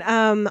 But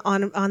on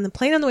the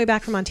plane on the way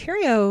back from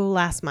Ontario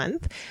last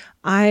month,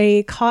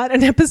 I caught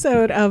an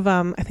episode of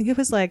I think it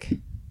was like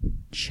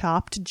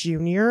Chopped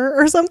Junior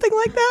or something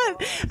like that,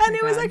 and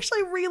it was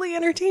actually really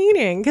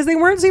entertaining because they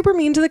weren't super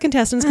mean to the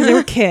contestants because they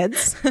were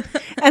kids,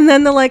 and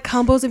then the like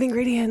combos of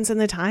ingredients and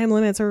the time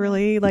limits were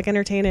really like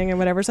entertaining and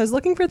whatever. So I was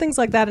looking for things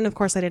like that, and of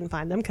course I didn't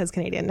find them because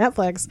Canadian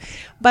Netflix,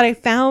 but I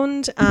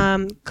found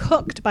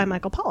Cooked by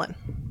Michael Pollan,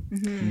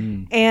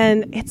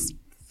 and it's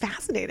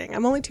fascinating.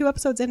 I'm only 2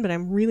 episodes in, but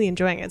I'm really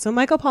enjoying it. So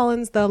Michael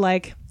Pollan's the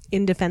like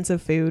in defense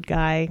of food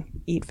guy,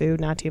 eat food,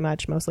 not too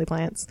much, mostly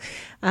plants.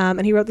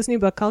 And he wrote this new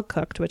book called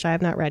Cooked, which I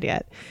have not read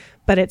yet,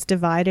 but it's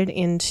divided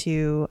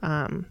into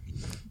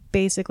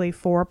basically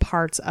 4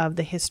 parts of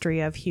the history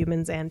of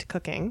humans and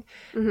cooking.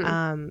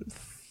 And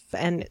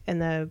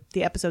the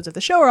episodes of the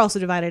show are also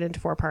divided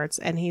into 4 parts,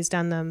 and he's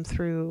done them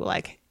through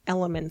like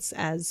elements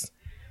as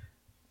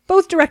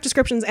both direct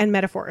descriptions and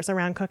metaphors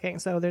around cooking.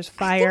 So there's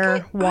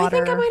fire, water, I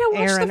think I might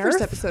have air, watched and the first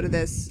earth. episode of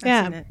this.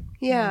 Yeah. Seen it.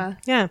 Yeah.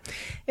 Yeah,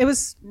 it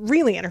was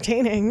really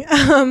entertaining.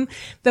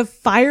 The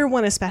fire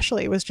one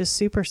especially was just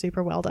super,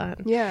 super well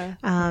done. Yeah.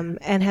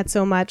 And had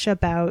so much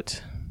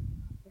about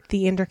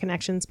the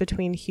interconnections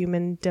between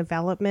human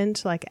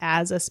development, like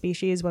as a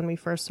species when we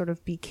first sort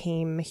of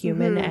became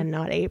human and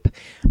not ape,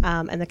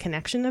 and the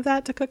connection of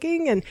that to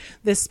cooking, and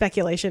this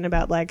speculation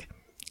about like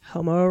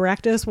Homo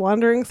erectus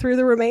wandering through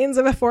the remains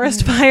of a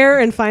forest fire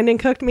and finding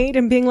cooked meat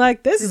and being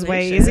like, this is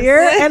way Delicious. easier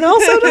and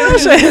also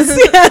delicious.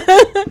 Yeah.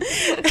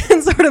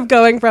 And sort of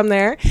going from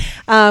there.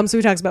 So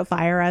he talks about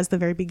fire as the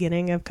very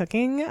beginning of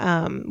cooking.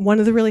 One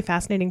of the really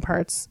fascinating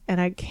parts,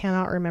 and I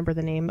cannot remember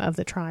the name of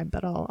the tribe,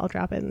 but I'll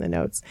drop it in the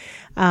notes,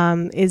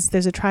 is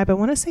there's a tribe, I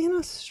want to say in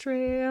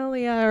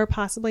Australia or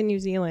possibly New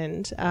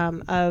Zealand,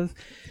 of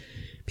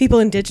people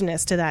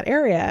indigenous to that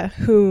area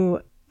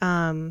who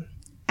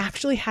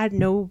actually had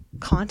no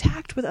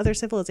contact with other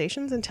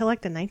civilizations until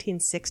like the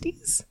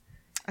 1960s.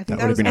 I think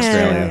That would have been And-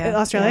 Australia.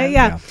 Australia,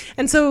 yeah.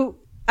 And so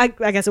I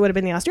guess it would have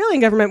been the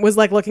Australian government was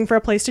like looking for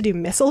a place to do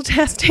missile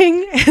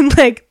testing and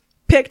like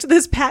picked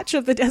this patch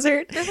of the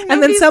desert. And then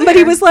nobody's somebody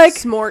there. was like,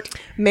 Smart.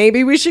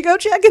 maybe we should go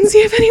check and see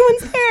if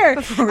anyone's there.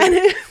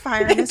 And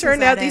fire it missiles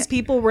turned at out these it.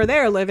 people were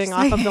there living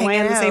off like of the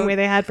land hanging the same out. way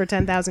they had for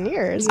 10,000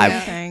 years.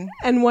 Thing.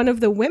 And one of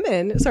the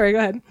women, sorry, go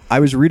ahead.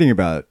 I was reading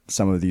about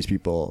some of these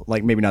people,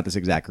 like maybe not this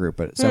exact group,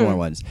 but similar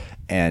ones.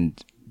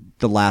 And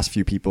the last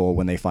few people,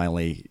 when they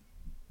finally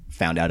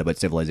found out about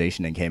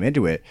civilization and came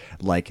into it,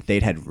 like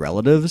they'd had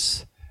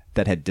relatives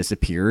that had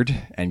disappeared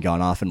and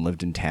gone off and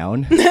lived in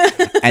town.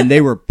 And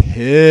they were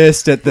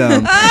pissed at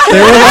them.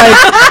 They were like,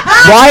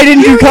 why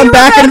didn't you come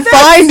back and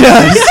find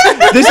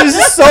us? This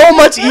is so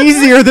much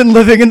easier than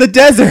living in the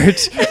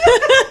desert.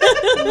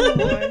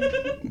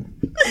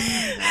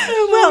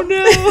 Well,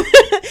 no.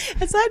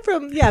 Aside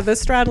from the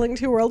straddling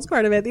 2 worlds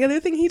part of it, the other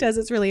thing he does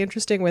that's really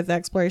interesting with the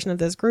exploration of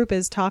this group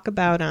is talk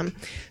about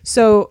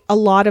so a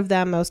lot of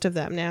them, most of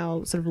them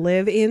now sort of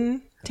live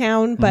in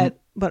town, but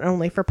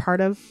only for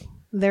part of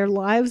their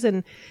lives,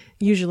 and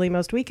usually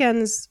most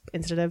weekends,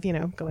 instead of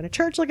going to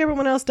church like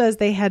everyone else does,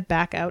 they head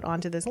back out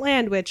onto this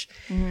land, which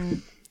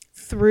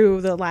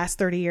through the last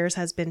 30 years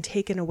has been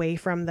taken away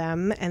from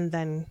them and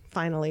then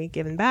finally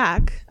given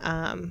back.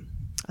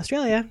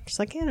 Australia, just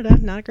like Canada,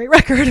 not a great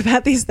record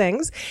about these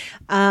things.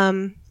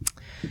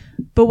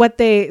 But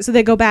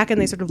they go back and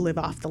they sort of live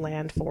off the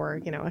land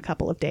for, a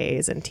couple of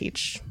days and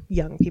teach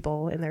young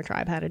people in their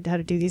tribe how to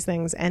do these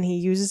things. And he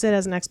uses it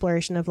as an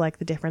exploration of like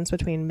the difference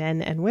between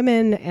men and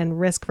women and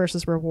risk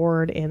versus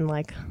reward in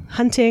like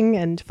hunting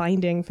and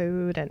finding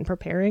food and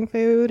preparing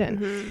food.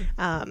 And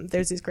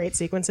there's these great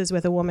sequences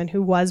with a woman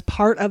who was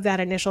part of that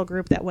initial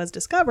group that was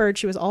discovered.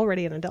 She was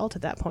already an adult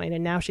at that point,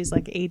 and now she's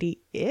like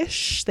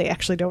 80-ish. They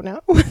actually don't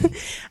know.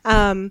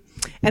 And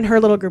her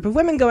little group of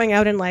women going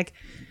out and like,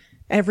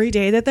 every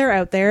day that they're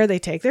out there, they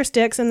take their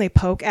sticks and they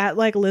poke at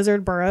like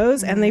lizard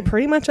burrows, and they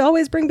pretty much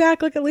always bring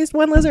back like at least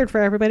one lizard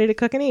for everybody to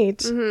cook and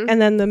eat.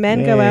 And then the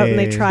men go out and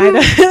they Yay. try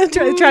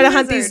to try to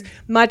hunt these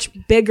much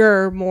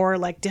bigger, more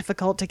like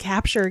difficult to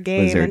capture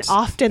game. Lizards. And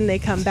often they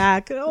come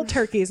back,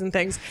 turkeys and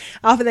things.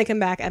 Often they come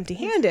back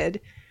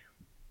empty-handed.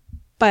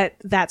 but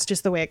that's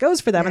just the way it goes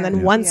for them. And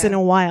then once in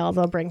a while,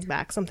 they'll bring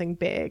back something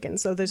big. And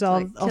so there's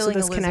also killing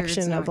this a lizard's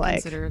connection not of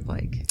like, considered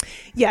like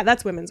yeah,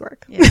 that's women's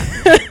work. killing,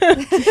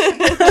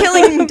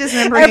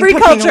 dismembering, Every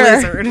and cooking culture a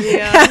lizard.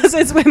 has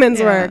its women's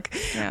Yeah. work.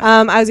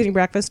 Yeah. I was eating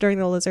breakfast during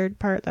the lizard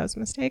part. That was a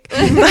mistake. But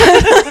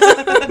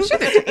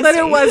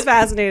it was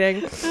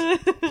fascinating.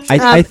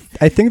 I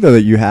think though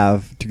that you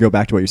have, to go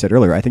back to what you said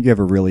earlier, I think you have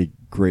a really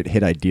great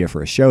hit idea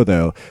for a show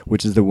though,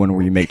 which is the one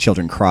where you make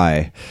children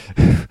cry.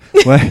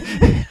 What?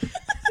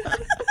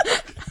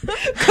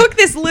 Cook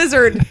this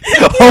lizard.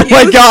 Oh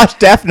my gosh,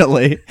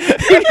 definitely.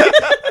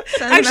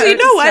 Actually, you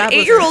know what?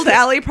 8-year-old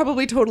Allie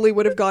probably totally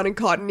would have gone and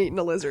caught and eaten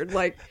a lizard.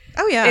 Like,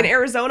 Oh yeah. in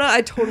Arizona,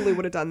 I totally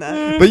would have done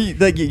that.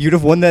 But you'd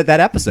have won that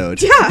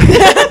episode. Yeah.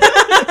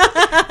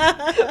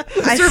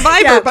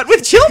 Survivor, but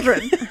with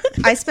children.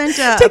 I spent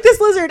Take this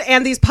lizard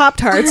and these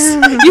Pop-Tarts.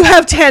 You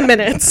have 10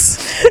 minutes.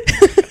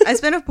 I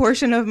spent a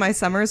portion of my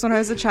summers when I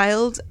was a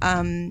child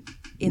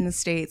in the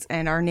States,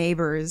 and our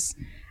neighbors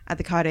at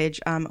the cottage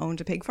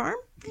owned a pig farm.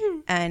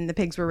 And the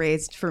pigs were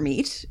raised for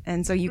meat.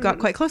 And so you got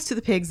quite close to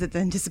the pigs that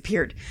then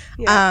disappeared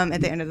at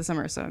the end of the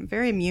summer. So I'm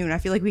very immune. I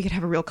feel like we could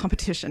have a real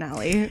competition,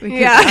 Allie. We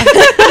could,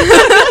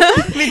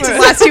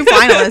 last two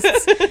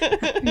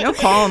finalists. No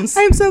qualms.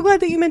 I'm so glad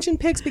that you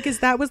mentioned pigs, because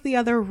that was the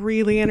other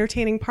really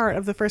entertaining part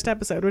of the first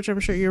episode, which I'm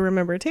sure you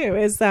remember too,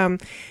 is so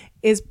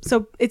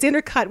it's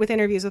intercut with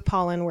interviews with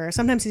Pollan, where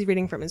sometimes he's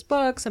reading from his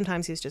book,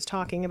 sometimes he's just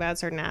talking about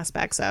certain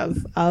aspects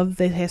of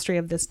the history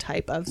of this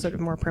type of sort of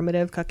more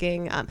primitive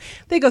cooking.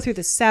 They go through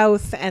the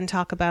South and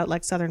talk about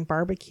like Southern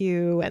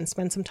barbecue and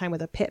spend some time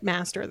with a pit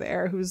master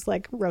there who's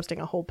like roasting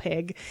a whole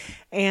pig.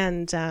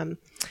 And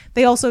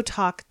they also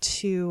talk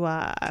to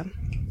I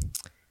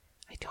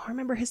don't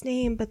remember his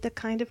name, but the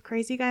kind of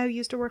crazy guy who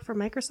used to work for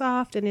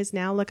Microsoft and is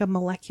now like a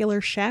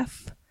molecular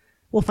chef.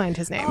 We'll find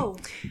his name. Oh,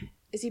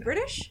 is he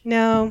British?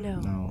 No.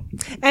 No.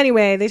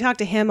 Anyway, they talked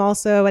to him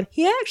also, and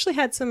he actually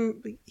had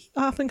he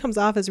often comes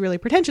off as really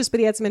pretentious, but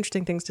he had some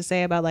interesting things to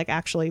say about like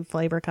actually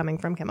flavor coming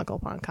from chemical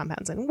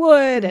compounds in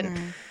wood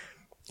and,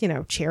 you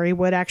know, cherry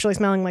wood actually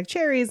smelling like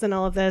cherries and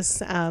all of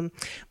this.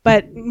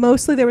 But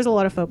mostly there was a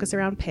lot of focus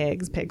around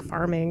pigs, pig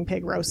farming,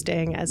 pig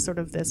roasting as sort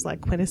of this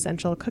like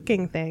quintessential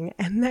cooking thing.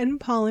 And then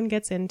Pollan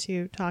gets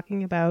into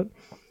talking about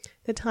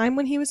the time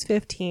when he was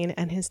 15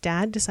 and his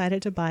dad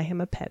decided to buy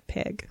him a pet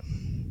pig.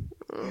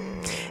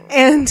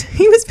 And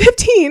he was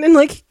 15 and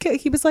like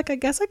he was like, I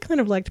guess I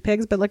kind of liked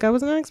pigs, but like I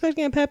was not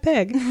expecting a pet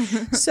pig.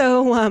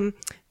 So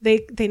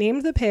they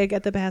named the pig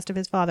at the behest of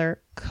his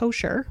father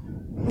Kosher.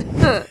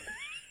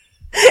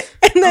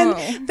 And then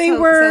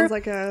sounds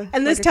like a,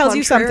 and this like a tells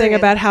you something contrarian.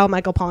 about how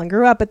Michael Pollan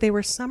grew up, but they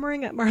were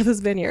summering at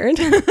Martha's Vineyard.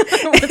 With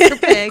the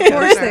pig. Of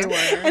course they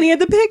were. And he had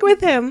the pig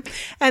with him,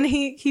 and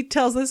he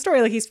tells the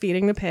story like he's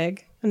feeding the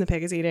pig and the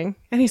pig is eating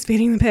and he's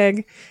feeding the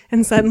pig,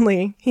 and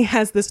suddenly he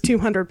has this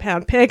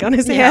 200-pound pig on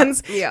his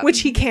hands, Yeah.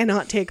 which he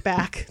cannot take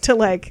back to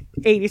like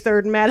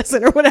 83rd and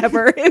Madison or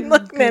whatever in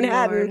like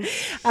Manhattan.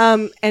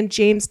 And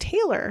James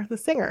Taylor, the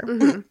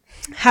singer,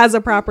 has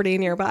a property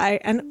nearby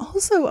and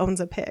also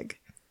owns a pig,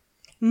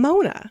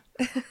 Mona.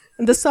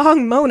 The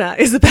song Mona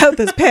is about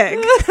this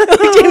pig.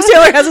 James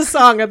Taylor has a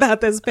song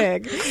about this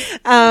pig.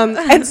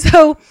 And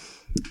so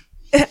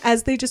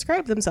as they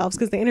describe themselves,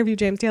 because they interview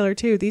James Taylor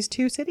too, these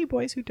two city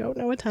boys who don't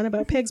know a ton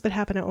about pigs but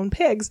happen to own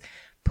pigs,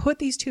 put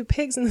these two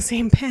pigs in the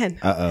same pen.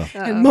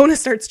 And Mona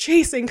starts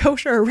chasing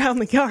Kosher around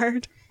the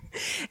yard.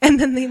 And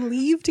then they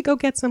leave to go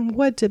get some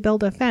wood to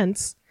build a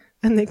fence.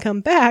 And they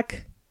come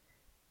back,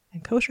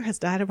 and Kosher has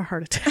died of a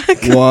heart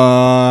attack.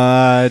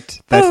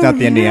 What? That's not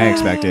the ending I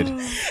expected. And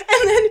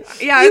then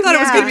Yeah, I thought it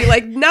was going to be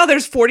like, now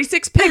there's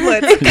 46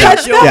 piglets.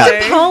 cuts Enjoy.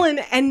 back to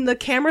Pollan, and the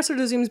camera sort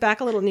of zooms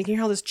back a little, and you can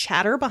hear all this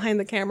chatter behind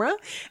the camera.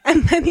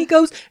 And then he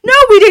goes, "No,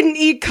 we didn't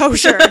eat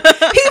Kosher. He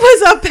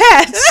was a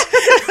pet."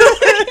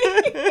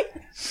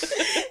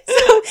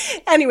 So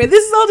anyway,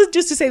 this is all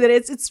just to say that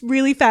it's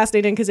really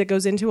fascinating because it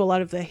goes into a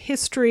lot of the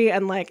history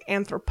and like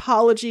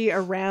anthropology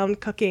around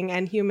cooking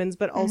and humans,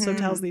 but also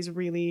tells these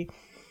really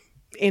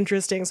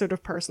interesting sort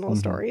of personal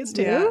stories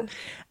too.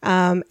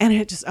 And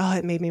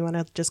it made me want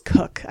to just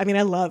cook. I mean,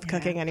 I love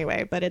cooking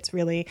anyway, but it's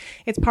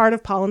part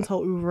of Pollan's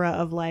whole oeuvre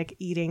of like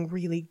eating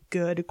really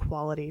good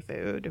quality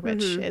food,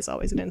 which is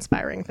always an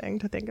inspiring thing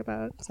to think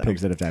about. So.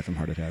 Pigs that have died from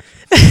heart attacks.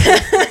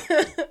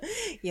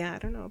 Yeah, I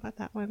don't know about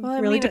that one. Well, I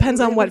really mean, depends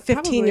on it what would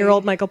probably-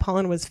 15-year-old Michael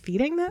Pollan was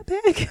feeding that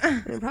pig.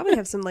 And probably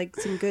have some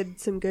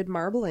good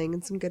marbling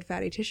and some good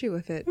fatty tissue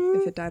if it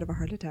died of a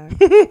heart attack.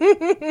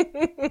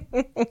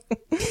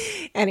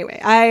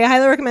 Anyway, I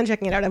highly recommend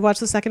checking it out. I've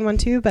watched the second one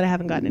too, but I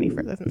haven't gotten any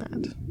further than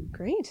that.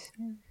 Great.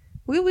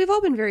 We've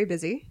all been very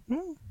busy.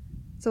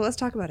 So let's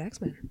talk about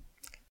X-Men.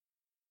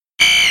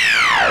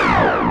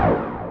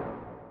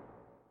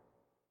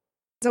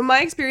 So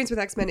my experience with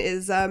X-Men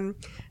is, I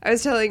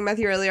was telling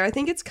Matthew earlier, I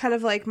think it's kind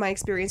of like my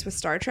experience with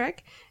Star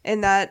Trek,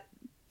 in that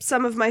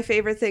some of my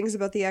favorite things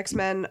about the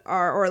X-Men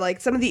are, or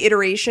like some of the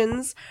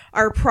iterations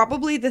are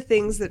probably the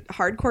things that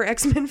hardcore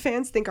X-Men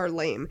fans think are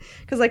lame.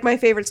 Because like my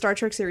favorite Star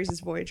Trek series is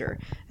Voyager,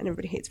 and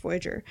everybody hates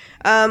Voyager.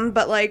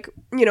 But like,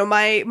 you know,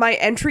 my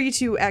entry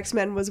to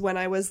X-Men was when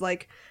I was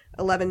like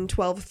 11,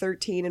 12,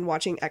 13 and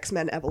watching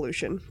X-Men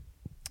Evolution.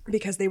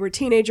 Because they were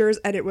teenagers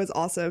and it was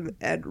awesome,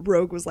 and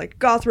Rogue was like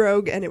goth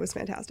Rogue and it was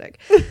fantastic.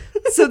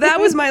 So that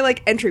was my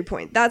like entry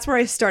point. That's where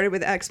I started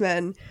with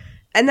X-Men.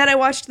 And then I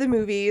watched the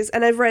movies,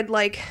 and I've read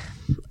like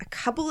a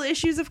couple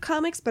issues of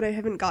comics, but I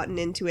haven't gotten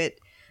into it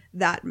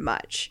that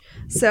much.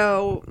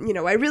 So, you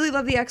know, I really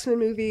love the X-Men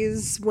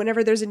movies.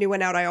 Whenever there's a new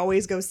one out, I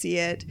always go see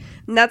it.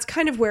 And that's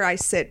kind of where I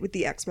sit with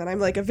the X-Men. I'm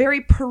like a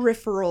very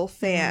peripheral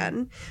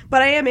fan,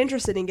 but I am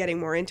interested in getting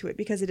more into it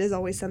because it is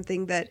always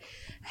something that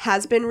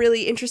has been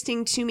really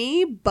interesting to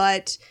me.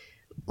 But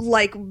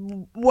like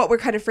what we're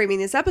kind of framing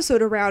this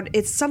episode around,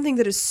 it's something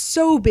that is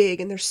so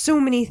big and there's so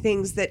many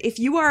things that if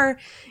you are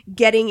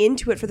getting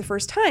into it for the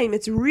first time,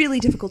 it's really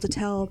difficult to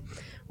tell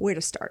where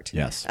to start.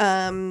 Yes.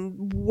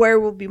 Where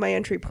will be my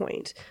entry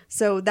point?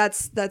 So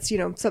that's you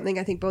know, something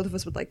I think both of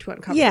us would like to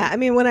uncover. Yeah, I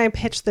mean, when I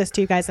pitched this to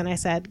you guys and I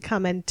said,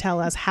 come and tell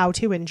us how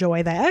to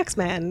enjoy the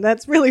X-Men,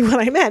 that's really what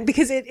I meant,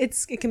 because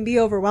it can be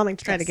overwhelming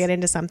to try to get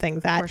into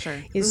something that For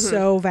sure. is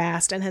so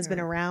vast and has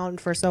been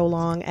around for so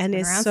long and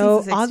is around so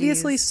since the 60s.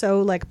 obviously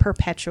so like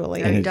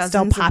perpetually And still dozens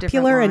of different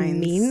popular and lines.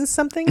 means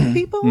something to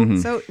people.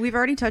 So we've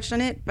already touched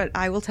on it, but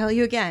I will tell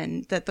you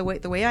again that the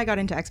way I got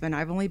into X-Men,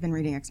 I've only been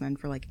reading X-Men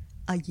for like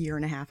a year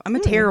and a half. I'm a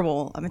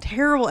terrible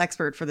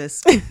expert for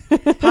this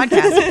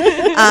podcast.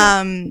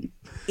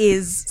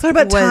 It's not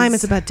about time,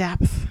 it's about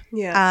depth.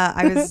 Yeah.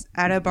 I was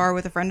at a bar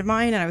with a friend of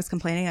mine and I was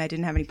complaining I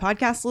didn't have any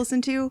podcasts to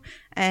listen to,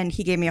 and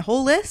he gave me a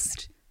whole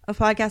list of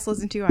podcasts to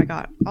listen to. I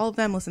got all of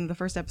them, listened to the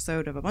first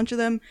episode of a bunch of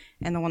them,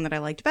 and the one that I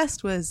liked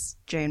best was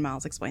Jay and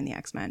Miles Explain the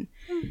X-Men.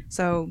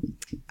 So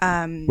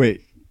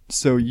Wait,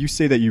 so you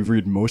say that you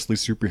read mostly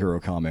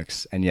superhero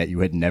comics, and yet you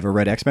had never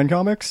read X-Men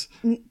comics?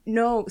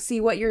 no,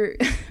 see what you're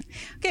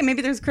okay,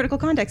 maybe there's critical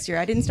context here.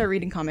 I didn't start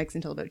reading comics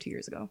until about 2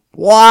 years ago.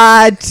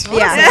 What?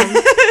 Yeah.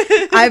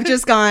 I've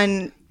just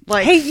gone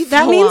like, Hey,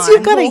 that full means on.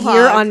 you've got a full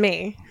year hog. on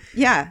me.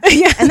 Yeah.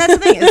 And that's the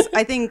thing is,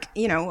 I think,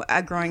 you know,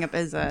 growing up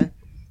as a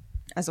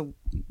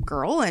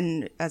girl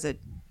and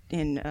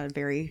in a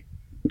very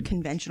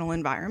conventional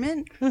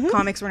environment,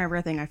 comics were never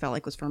a thing I felt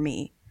like was for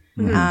me.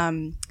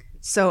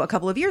 So a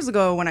couple of years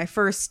ago, when I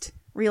first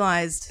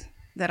realized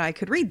that I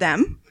could read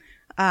them,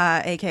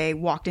 aka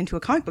walked into a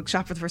comic book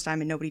shop for the first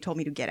time and nobody told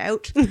me to get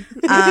out,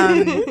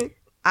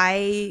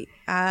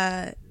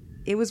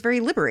 it was very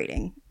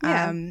liberating.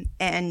 Yeah.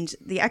 And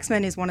the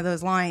X-Men is one of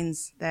those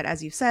lines that,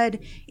 as you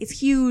said, it's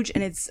huge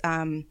and it's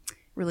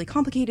really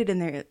complicated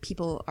and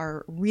people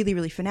are really,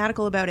 really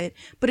fanatical about it.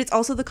 But it's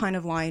also the kind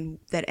of line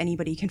that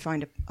anybody can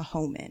find a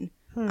home in.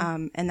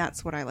 And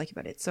that's what I like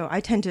about it. So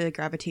I tend to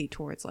gravitate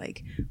towards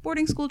like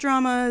boarding school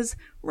dramas,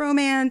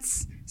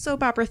 romance,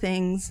 soap opera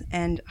things,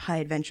 and high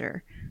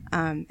adventure.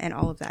 And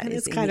all of that And is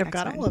it's in kind the of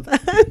got X-Men. all of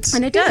that.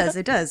 And it does,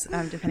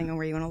 depending on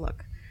where you want to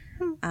look.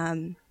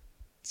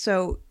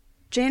 So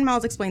Jay and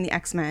Miles Explain the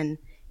X-Men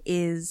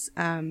is,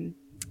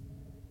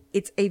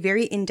 it's a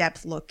very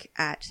in-depth look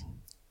at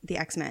the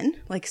X-Men,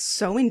 like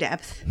so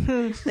in-depth.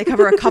 They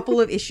cover a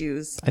couple of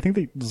issues. I think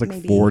there's like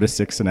Maybe. 4 to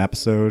 6 an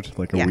episode,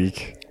 like a Yeah.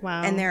 week.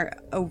 Wow. And they're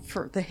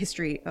for the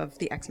history of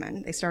the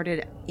X-Men. They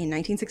started in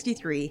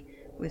 1963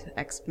 with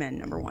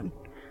X-Men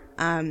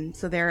 #1.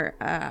 So they're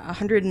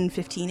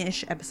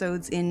 115-ish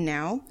episodes in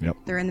now. Yep.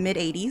 They're in the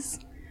mid-80s.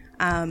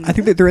 I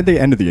think that they're at the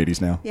end of the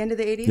 80s now. The end of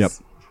the 80s. Yep.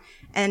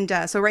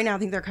 And so right now I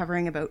think they're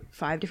covering about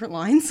 5 different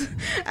lines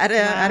at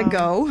a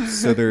go.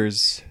 So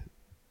there's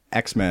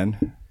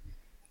X-Men,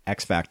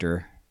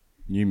 X-Factor,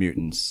 New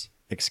Mutants,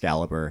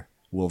 Excalibur,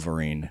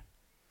 Wolverine,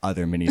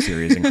 other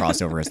miniseries and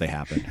crossover as they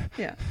happen.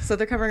 Yeah. So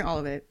they're covering all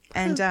of it.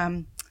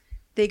 And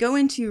they go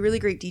into really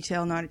great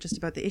detail, not just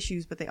about the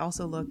issues, but they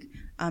also look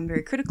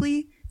very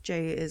critically.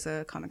 Jay is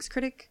a comics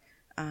critic,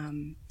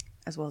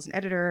 as well as an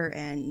editor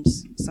and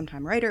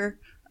sometime writer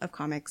of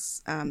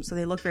comics. So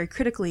they look very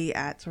critically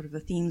at sort of the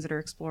themes that are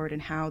explored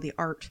and how the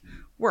art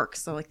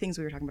works. So like things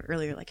we were talking about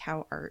earlier, like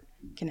how art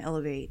can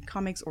elevate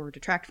comics or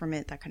detract from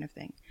it, that kind of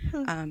thing.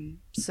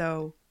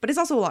 But it's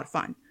also a lot of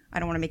fun. I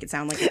don't want to make it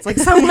sound like it's like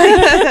some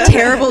like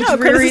terrible,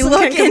 dreary criticism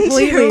look can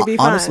completely into. be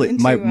fun. Honestly,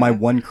 my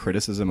one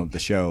criticism of the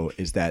show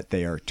is that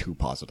they are too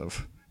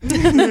positive.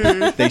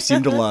 They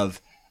seem to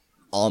love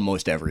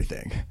almost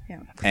everything.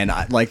 Yeah. And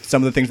like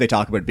some of the things they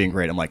talk about being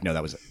great, I'm like, no,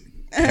 that was a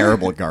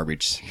terrible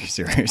garbage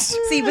series.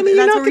 See, but I mean,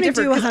 you're that's not where we going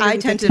to differ do because I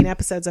tend 115 to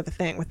episodes of a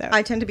thing without.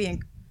 I tend to be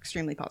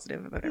extremely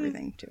positive about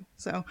everything too.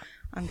 So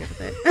I'm good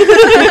with it.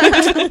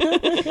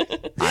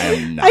 I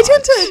am not. I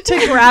tend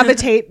to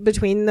gravitate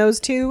between those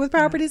two with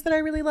properties that I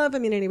really love. I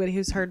mean, anybody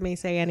who's heard me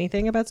say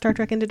anything about Star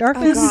Trek Into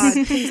Darkness,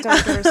 God, please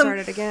don't get her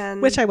started again.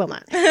 which I will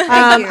not. you.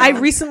 I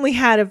recently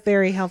had a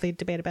very healthy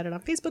debate about it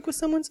on Facebook with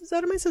someone who's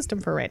out of my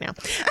system for right now.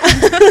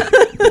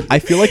 I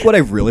feel like what I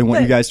really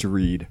want you guys to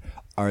read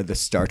are the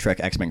Star Trek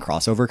X-Men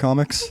crossover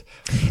comics.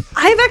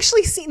 I've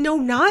actually seen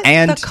not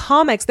And- the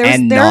comics. There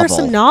and are novel.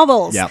 some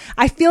novels. Yep.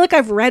 I feel like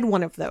I've read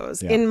one of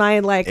those in my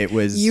It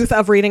was- youth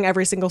of reading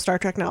every single Star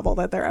Trek novel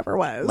that there ever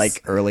was.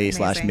 Like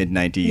early/mid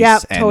 90s yeah,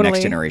 and totally,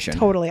 Next Generation.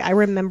 Totally, I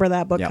remember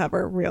that book Yep.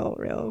 cover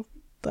real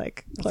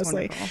like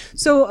closely.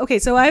 wonderful.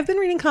 So I've been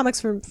reading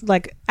comics for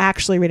like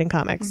actually reading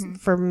comics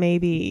for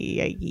maybe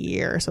a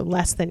year, so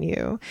less than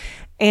you,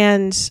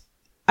 and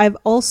I've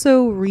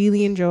also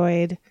really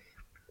enjoyed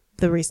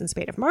the recent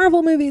spate of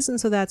Marvel movies, and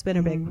so that's been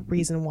a big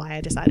reason why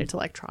I decided to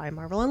like try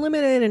Marvel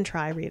Unlimited and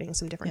try reading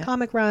some different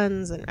comic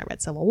runs, and I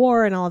read Civil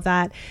War and all of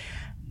that.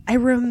 I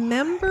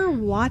remember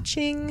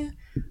watching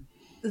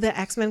the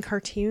X-Men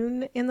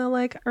cartoon in the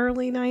like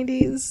early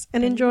 90s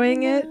and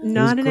enjoying it,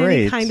 not in any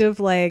great. kind of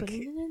like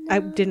I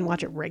didn't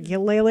watch it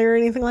regularly or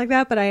anything like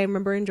that, but I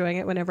remember enjoying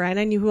it whenever, and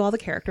I knew who all the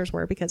characters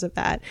were because of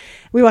that.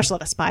 We watched a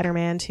lot of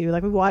Spider-Man too.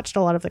 Like we watched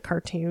a lot of the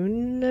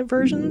cartoon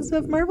versions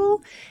of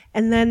Marvel,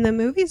 and then the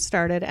movies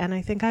started, and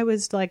I think I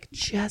was like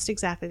just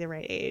exactly the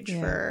right age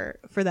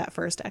for that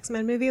first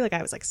X-Men movie. Like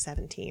I was like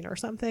 17 or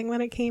something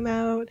when it came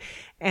out,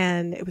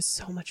 and it was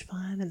so much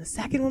fun. And the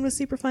second one was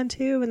super fun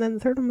too, and then the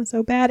third one was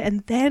so bad,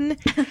 and then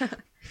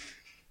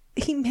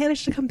he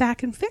managed to come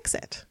back and fix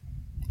it.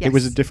 It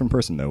was a different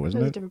person though,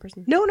 wasn't It was a it? different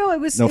person. No, it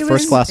was No, it First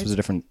was, Class was a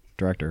different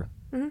director.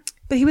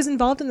 but he was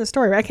involved in the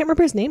story. I can't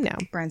remember his name now.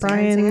 Bryan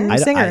Singer.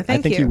 Singer. I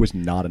Thank think you. he was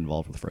not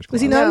involved with First Class.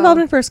 Was he not No.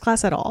 involved in First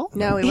Class at all?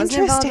 No, he wasn't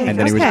involved in Interesting. And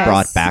then he was Okay.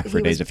 brought back for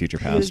He Days was- of Future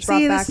he was Past. brought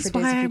See, back this for is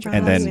Days why of I Future brought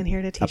And him Past. then in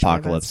here to teach me about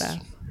Apocalypse. stuff.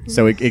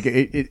 So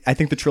I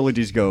think the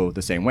trilogies go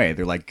the same way.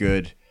 They're like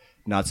good,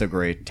 not so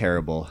great,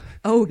 terrible.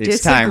 Oh,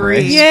 It's time, disagree.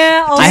 right?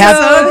 Yeah, also, I have-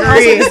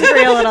 also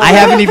disagree a little. I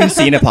haven't even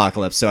seen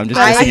Apocalypse, so I'm just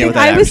I basing it think with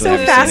that. I was so actually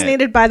never seen it.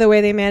 fascinated by the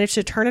way they managed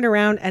to turn it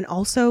around and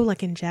also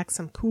like inject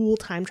some cool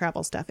time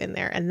travel stuff in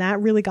there, and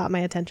that really got my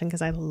attention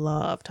because I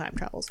love time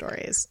travel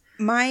stories.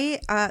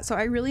 So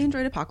I really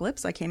enjoyed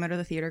Apocalypse. I came out of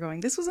the theater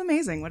going, this was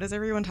amazing. What is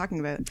everyone talking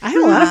about? I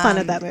had a lot of fun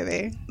at that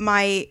movie.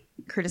 My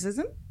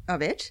criticism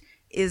of it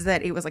is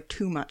that it was like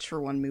too much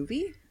for one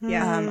movie.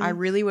 Yeah. I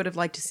really would have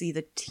liked to see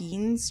the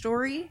teen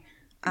story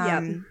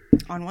on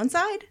one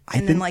side,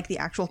 and then think- like the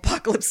actual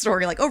apocalypse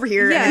story like over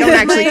here. Yeah, and I don't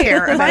actually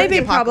care about my the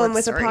big problem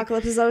with story.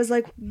 Apocalypse is I was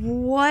like,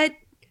 what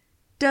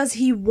does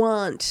he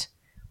want?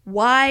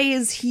 Why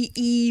is he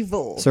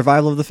evil?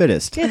 Survival of the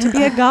fittest. Yeah, to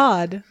be a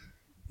god.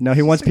 No,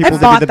 he wants people I to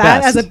be bought the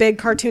that best. as a big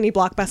cartoony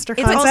blockbuster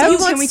It's concept. also-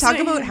 Can we wants talk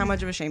to- about how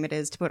much of a shame it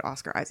is to put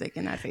Oscar Isaac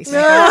in that face?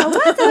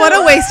 What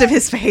a waste of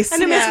his face.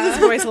 and it messes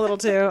his voice a little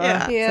too.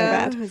 Yeah. So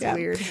yeah, bad. it's Yeah.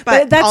 weird.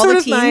 But that's all sort the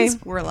of my- teens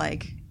were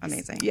like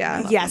amazing. Yeah. I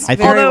loved Yes,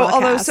 them all. very well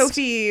Although cast.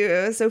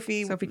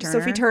 Sophie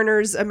Turner.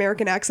 Turner's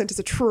American accent is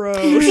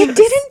atrocious. It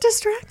didn't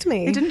distract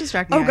me. It didn't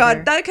distract me. Oh god,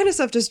 either. that kind of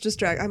stuff just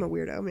distract. I'm a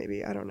weirdo,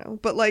 maybe I don't know,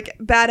 but like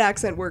bad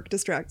accent work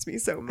distracts me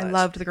so much. I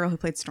loved the girl who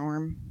played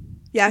Storm.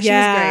 Yeah, she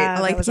Yeah, was great. I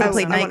like was who awesome.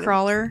 played I wanna-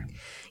 Nightcrawler.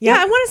 Yeah,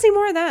 I want to see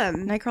more of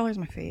them. Nightcrawler's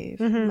my fave.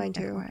 Mine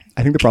too.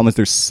 I think the problem is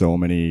there's so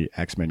many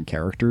X-Men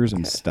characters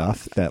and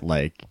stuff that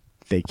like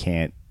they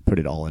can't put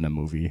it all in a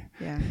movie.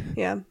 Yeah,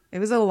 Yeah. it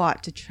was a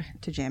lot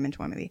to jam into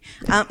one movie.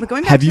 But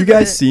going back Have to you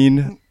guys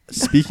seen?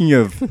 Speaking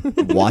of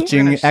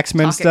watching We're gonna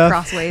X-Men talk it stuff,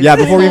 crossways yeah.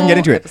 Before we this even get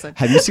into whole it, episode.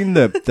 have you seen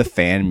the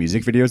fan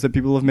music videos that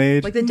people have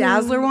made? like the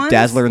Dazzler ones?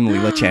 Dazzler and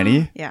Leela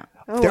Cheney. Yeah.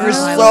 They're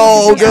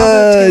wow. so Taylor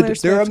good.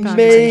 Swift They're conversation.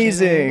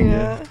 amazing.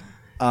 Yeah.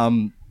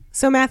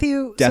 So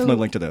Matthew, Definitely so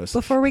link to those.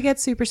 Before we get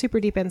super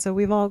deep in, so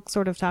we've all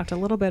sort of talked a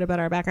little bit about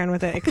our background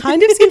with it. It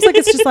kind of seems like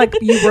it's just like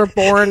you were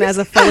born as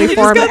a fully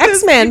formed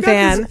X-Men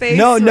fan.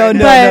 No,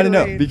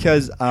 But-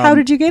 because How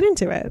did you get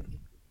into it?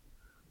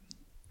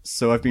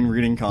 so I've been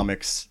reading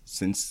comics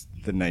since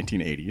the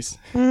 1980s,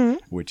 Mm-hmm.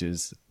 which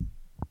is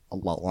a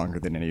lot longer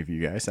than any of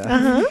you guys have.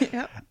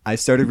 Uh-huh. I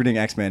started reading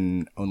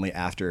X-Men only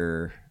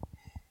after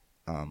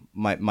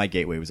my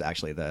gateway was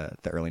actually the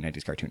early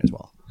 90s cartoon as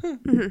well.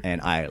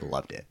 And I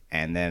loved it.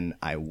 And then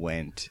I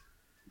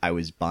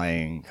was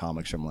buying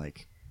comics from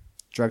like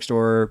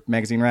drugstore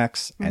magazine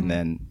racks, and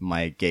then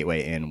my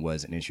gateway in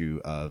was an issue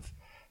of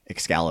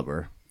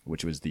Excalibur,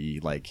 which was the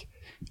like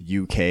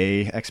UK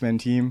X-Men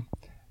team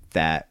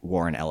that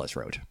Warren Ellis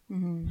wrote.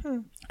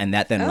 And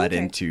that then led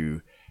okay.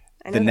 into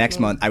know the that next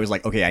name. month. I was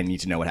like, okay, I need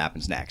to know what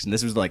happens next. And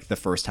this was like the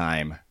first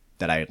time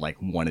that I like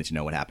wanted to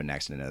know what happened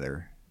next in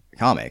another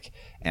comic.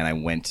 And I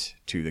went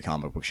to the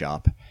comic book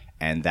shop,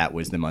 and that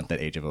was the month that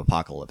Age of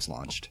Apocalypse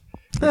launched,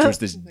 which was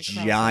this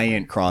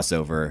giant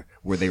crossover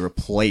where they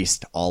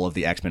replaced all of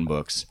the X-Men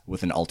books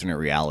with an alternate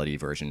reality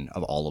version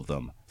of all of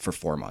them for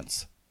 4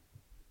 months.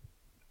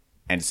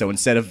 And so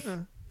instead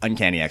of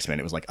Uncanny X-Men,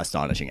 it was like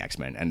Astonishing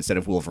X-Men. And instead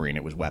of Wolverine,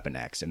 it was Weapon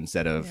X. And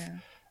instead of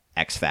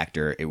X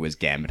Factor, it was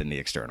Gambit and the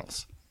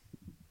Externals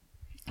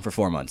for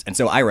 4 months. And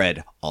so I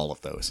read all of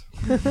those.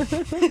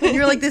 And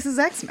you're like, this is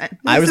X-Men.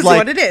 I was is like,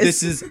 what it is.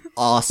 this is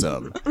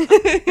awesome. And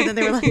then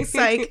they were like,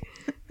 psych.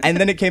 And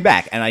then it came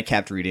back, and I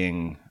kept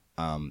reading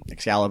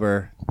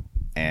Excalibur,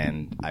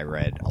 and I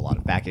read a lot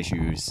of back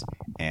issues,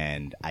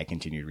 and I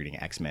continued reading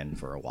X-Men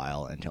for a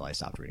while until I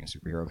stopped reading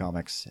superhero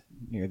comics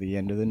near the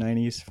end of the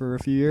 90s for a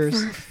few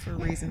years. For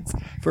reasons.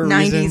 For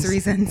 90s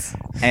reasons.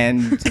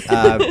 And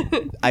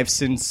I've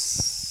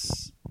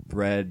since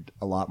read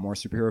a lot more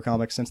superhero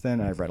comics since then.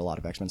 I've read a lot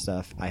of X-Men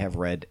stuff. I have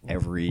read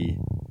every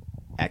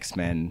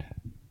X-Men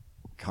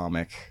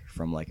comic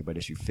from like about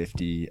issue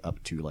 50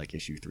 up to like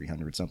issue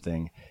 300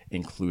 something,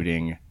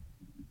 including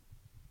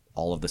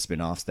all of the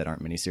spin-offs that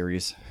aren't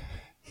miniseries,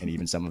 and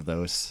even some of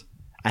those.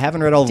 I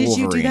haven't read all of Did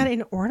Wolverine. you do that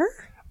in order?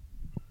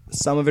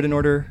 Some of it in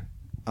order,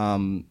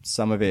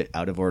 some of it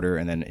out of order,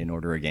 and then in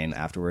order again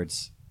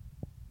afterwards.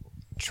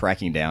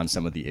 Tracking down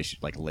some of the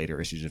like later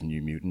issues of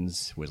New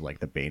Mutants was like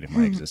the bane of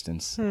my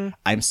existence.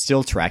 I'm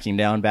still tracking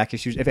down back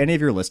issues. If any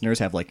of your listeners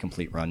have like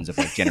complete runs of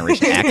like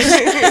Generation X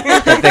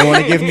that they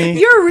want to give me,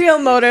 Your real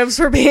motives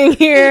for being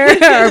here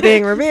are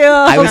being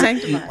revealed.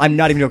 I'm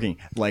not even joking.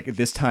 Like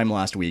this time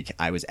last week,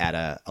 I was at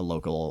a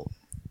local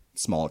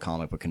small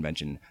comic book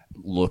convention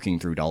looking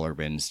through dollar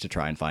bins to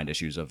try and find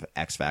issues of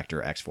X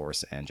Factor, X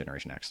Force, and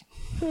Generation X.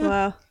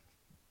 Wow.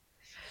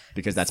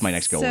 Because that's my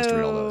next goal is to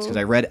read all those. Because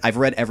I've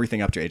read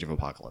everything up to Age of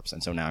Apocalypse,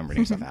 and so now I'm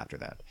reading stuff after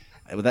that.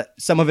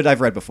 Some of it I've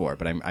read before,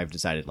 but I've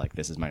decided like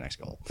this is my next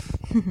goal.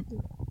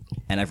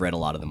 And I've read a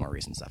lot of the more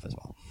recent stuff as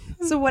well.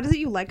 So what is it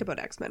you like about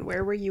X-Men?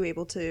 Where were you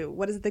able to,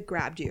 what is it that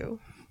grabbed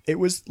you? It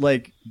was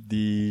like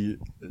the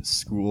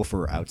school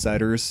for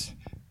outsiders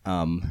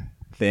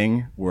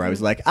thing where I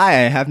was like, I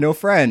have no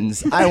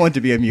friends. I want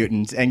to be a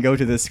mutant and go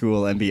to this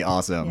school and be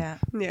awesome. Yeah.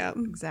 Yeah.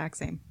 Exact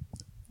same.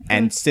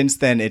 And since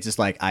then, it's just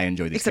like I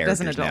enjoy these Except as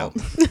characters an adult.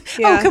 now.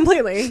 Yeah. Oh,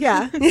 completely.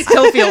 Yeah.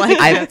 Still feel like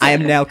I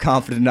am now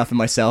confident enough in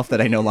myself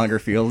that I no longer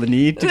feel the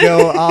need to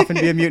go off and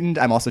be a mutant.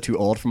 I'm also too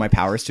old for my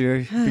powers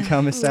to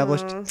become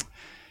established.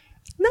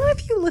 Now,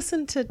 if you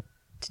listen to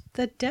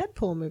the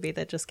Deadpool movie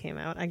that just came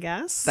out, I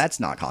guess. That's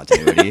not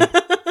continuity.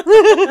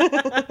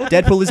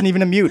 Deadpool isn't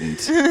even a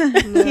mutant.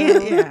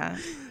 yeah.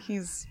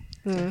 He's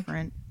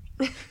different.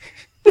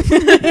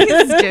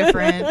 He's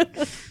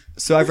different.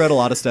 So I've read a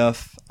lot of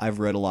stuff. I've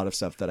read a lot of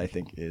stuff that I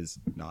think is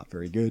not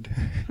very good.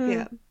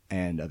 Yeah.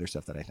 And other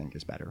stuff that I think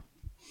is better.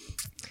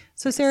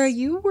 So, Sarah,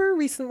 you were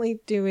recently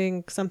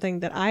doing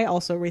something that I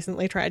also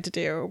recently tried to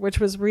do, which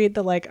was read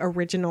the like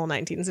original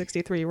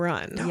 1963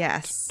 run.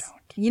 Yes.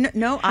 You know,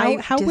 no,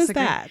 How was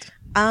disagree. that?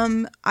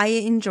 I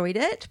enjoyed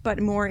it, but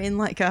more in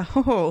like a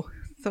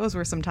those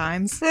were some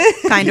times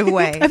kind of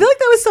way. I feel like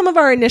that was some of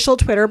our initial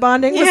Twitter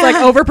bonding was like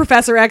over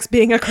Professor X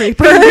being a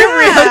creeper.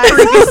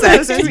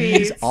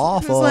 He's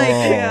awful.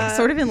 Like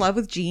sort of in love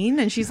with Jean,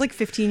 and she's like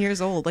 15 years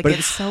old. Like But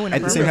it's so at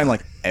inappropriate. the same time,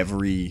 like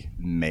every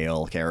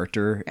male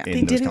character in They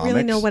those didn't comics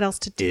really know what else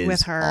to do is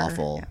with her.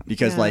 awful.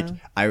 Because like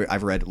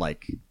I've read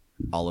like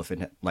all of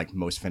like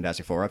most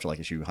Fantastic Four up to like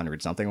issue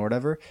 100 something or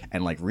whatever,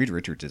 and like Reed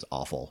Richards is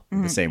awful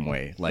the same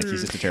way. Like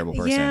he's just a terrible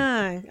person.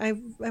 Yeah, I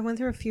went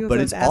through a few of But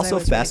those. it's as I also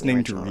was reading the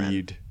fascinating to original run.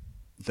 read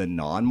the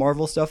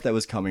non-Marvel stuff that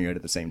was coming out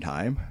at the same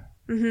time.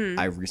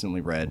 I recently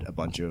read a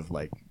bunch of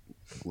like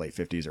late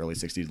 50s, early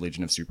 60s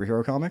Legion of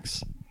Superhero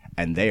comics,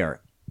 and they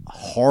are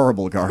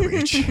horrible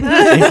garbage in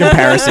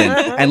comparison.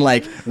 And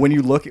like when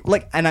you look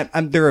like, and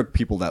I'm there are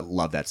people that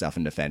love that stuff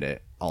and defend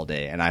it all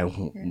day, and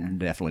I'm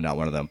definitely not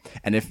one of them.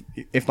 And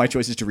if my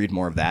choice is to read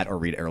more of that or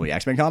read early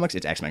X-Men comics,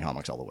 it's X-Men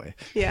comics all the way.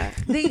 Yeah.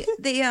 they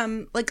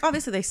like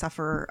obviously they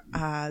suffer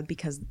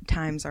because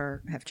times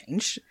have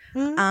changed.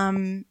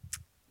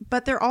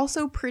 But they're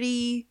also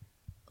pretty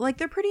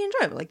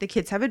enjoyable. Like the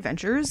kids have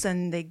adventures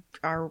and they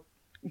are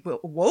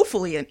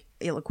woefully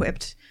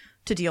ill-equipped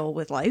to deal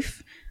with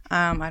life.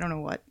 I don't know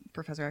what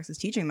Professor X is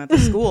teaching them at the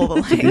school, but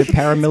like The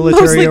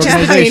paramilitary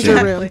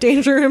organization.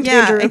 Danger room,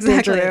 yeah, danger room, exactly.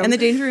 danger room. And the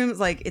danger room is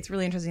like it's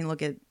really interesting to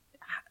look at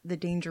the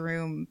danger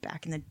room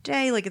back in the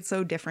day. Like it's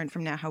so different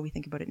from now how we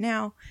think about it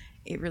now.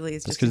 It really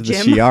is Just just because a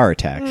of the gym. CR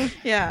attack.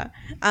 Yeah.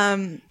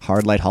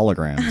 Hard light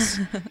holograms.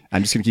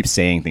 I'm just going to keep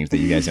saying things that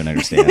you guys don't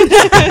understand.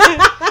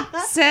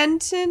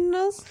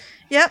 Sentinels?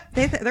 Yep,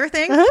 they're a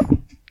thing.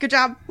 Good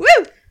job. Woo!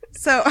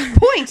 So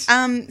Point.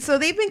 So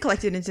they've been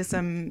collected into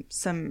some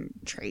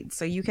trades.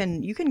 So you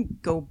can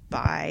go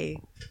buy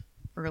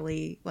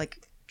early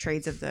like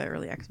trades of the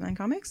early X-Men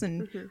comics,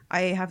 and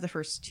I have the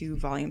first 2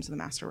 volumes of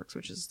the Masterworks,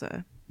 which is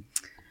the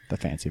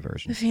fancy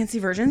version. fancy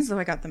versions. So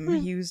I got them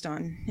used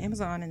on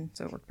Amazon, and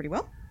so it worked pretty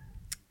well.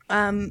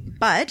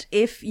 But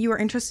if you are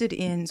interested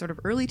in sort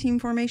of early team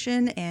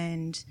formation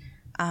and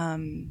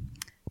the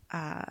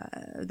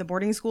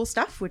boarding school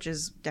stuff, which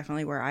is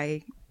definitely where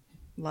I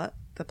love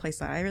the place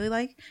that I really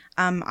like,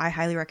 I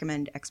highly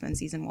recommend X-Men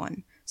Season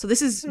 1. So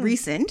this is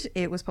recent.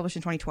 It was published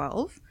in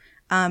 2012.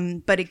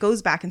 But it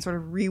goes back and sort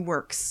of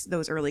reworks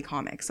those early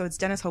comics. So it's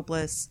Dennis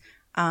Hopeless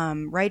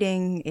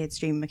writing, it's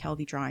Jamie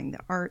McKelvey drawing the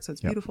art, so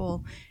it's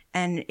beautiful.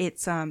 And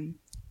it's kind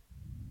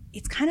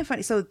of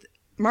funny. So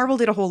Marvel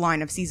did a whole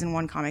line of Season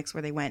 1 comics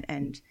where they went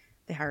and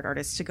they hired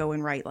artists to go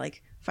and write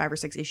like 5 or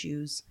 6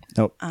 issues.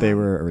 Nope, they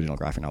were original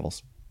graphic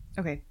novels.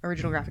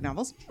 original graphic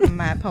novels.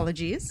 My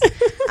apologies.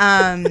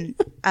 okay.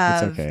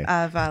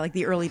 Of like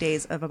the early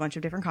days of a bunch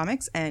of different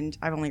comics, and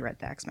I've only read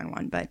the X-Men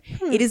one, but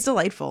it is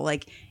delightful.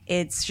 Like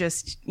it's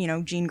just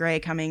Jean Grey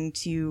coming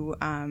to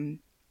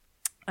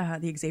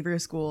the Xavier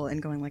School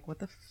and going like, what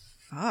the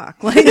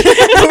fuck? Like,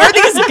 who are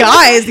these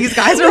guys? These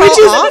guys are Which all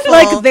is awful.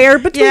 like there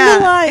between the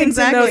lines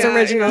exactly. in those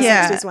original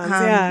 60s ones.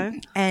 Yeah.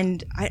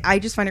 And I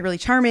just find it really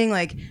charming.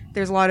 Like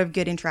there's a lot of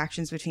good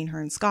interactions between her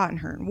and Scott and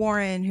her and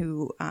Warren,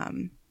 who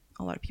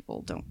a lot of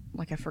people don't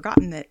like. Have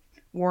forgotten that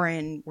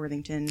Warren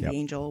Worthington, the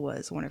Angel,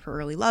 was one of her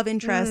early love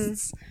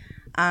interests.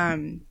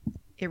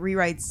 It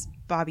rewrites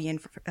Bobby and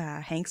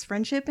Hank's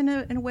friendship in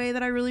a way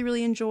that I really,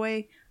 really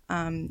enjoy.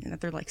 And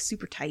that they're like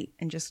super tight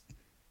and just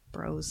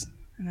bros.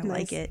 And I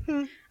like it.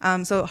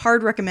 So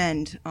hard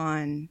recommend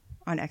on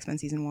X-Men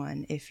season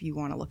 1 if you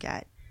want to look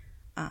at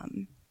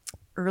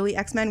early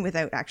X-Men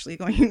without actually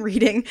going and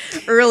reading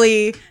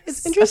early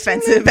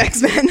offensive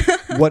X-Men.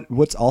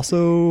 What's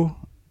also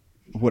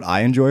what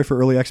I enjoy for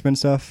early X-Men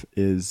stuff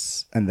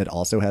is, and that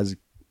also has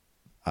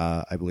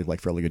I believe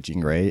like fairly good Jean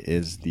Grey,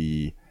 is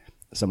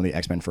some of the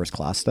X-Men First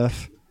Class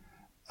stuff,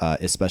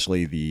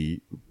 especially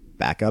the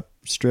backup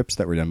strips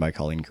that were done by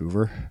Colleen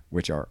Coover,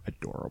 which are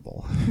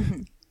adorable.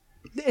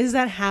 Does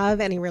that have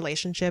any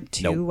relationship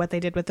to Nope. what they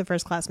did with the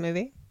First Class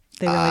movie?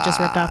 They really just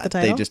ripped off the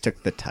title? They just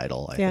took the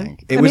title, I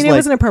think. It was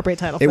an appropriate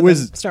title for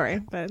was- the story.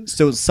 But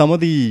So some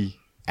of the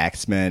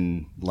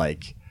X-Men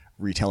like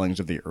retellings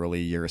of the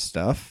early year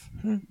stuff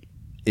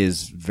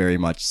is very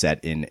much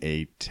set in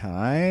a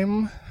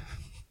time,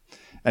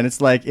 and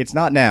it's like it's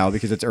not now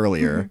because it's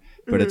earlier,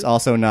 but it's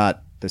also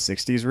not the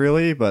 60s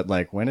really. But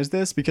like, when is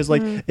this? Because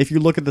like if you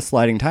look at the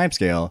sliding time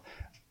scale,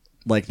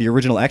 like the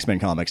original X-Men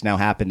comics now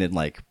happened in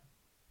like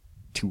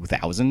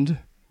 2000.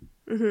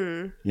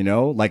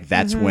 Like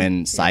that's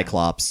when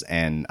Cyclops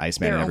and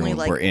Iceman They're and only, everyone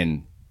like, were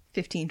in.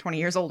 15, 20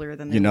 years older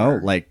than they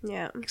were. Like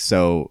Yeah.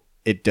 so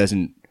it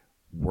doesn't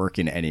work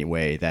in any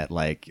way that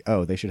like,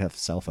 oh, they should have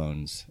cell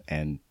phones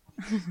and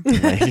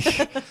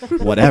like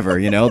whatever,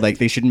 like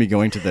they shouldn't be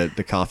going to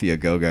the Coffee a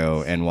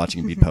Go-Go and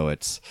watching Beat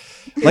Poets.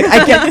 Like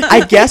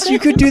I guess you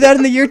could do that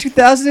in the year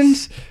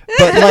 2000,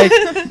 but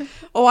like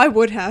Oh, I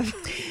would have.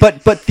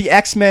 but the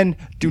X-Men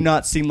do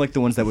not seem like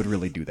the ones that would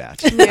really do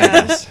that. I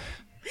guess.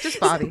 Just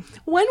Bobby.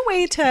 one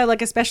way to,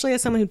 like, especially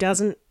as someone who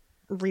doesn't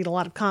read a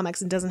lot of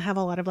comics and doesn't have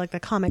a lot of like the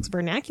comics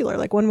vernacular,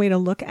 like one way to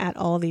look at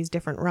all these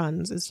different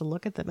runs is to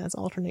look at them as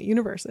alternate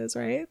universes,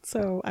 right?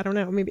 So I don't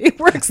know, maybe it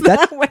works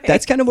that way.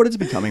 That's kind of what it's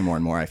becoming more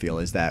and more, I feel,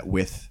 is that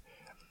with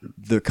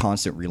the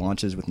constant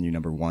relaunches with new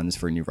number ones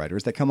for new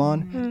writers that come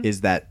on,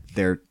 is that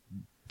they're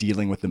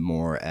dealing with them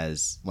more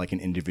as like an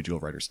individual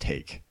writer's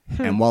take.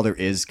 And while there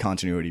is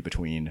continuity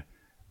between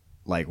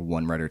like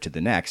one writer to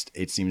the next,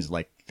 it seems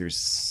like there's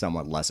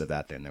somewhat less of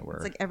that than there were.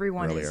 It's like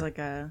everyone earlier. is like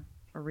a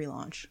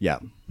relaunch, Yeah.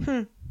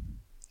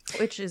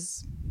 which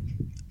is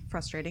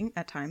frustrating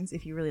at times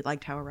if you really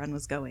liked how a run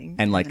was going.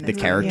 And like then the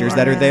it's characters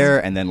that are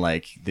there, and then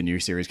like the new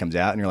series comes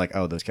out and you're like,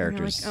 oh, those you're like,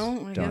 characters oh,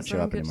 I don't guess show I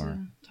don't up get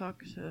anymore. to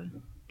talk to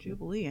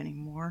Jubilee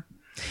anymore.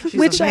 She's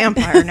Which a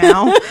vampire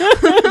now.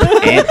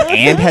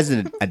 and has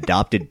an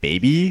adopted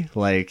baby.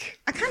 Like,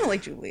 I kind of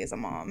like Jubilee as a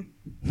mom.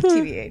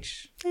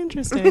 TBH.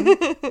 Interesting.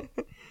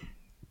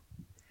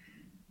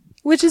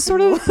 Which is sort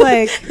of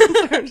like,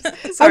 I'm just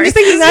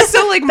thinking This is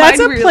so, like, that's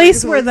a mind-reeling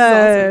place because where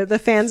this is the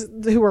fans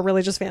who are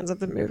really just fans of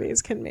the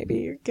movies can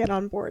maybe get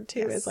on board too.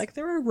 Is like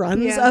there are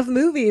runs Yeah. of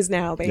movies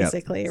now,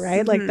 basically,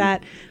 right? Like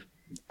that.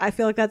 I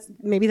feel like that's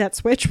maybe that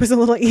switch was a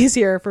little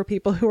easier for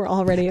people who are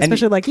already,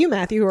 especially like you,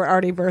 Matthew, who are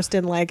already versed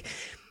in like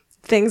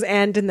things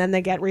end and then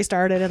they get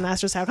restarted, and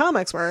that's just how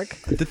comics work.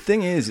 the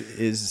thing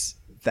is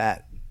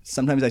that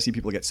sometimes I see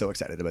people get so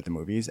excited about the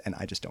movies, and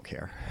I just don't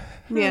care.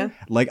 Yeah.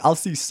 Like, I'll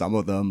see some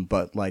of them,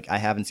 but like I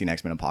haven't seen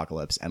X-Men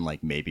Apocalypse, and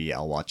like maybe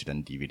I'll watch it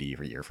on DVD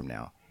for a year from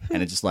now,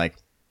 and it's just like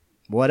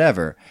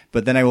whatever.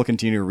 But then I will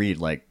continue to read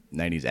like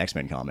 90s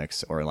X-Men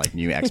comics or like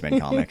new X-Men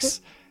comics,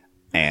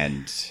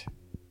 and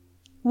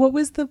What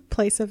was the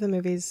place of the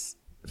movies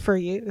for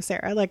you,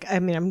 Sarah? Like, I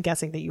mean, I'm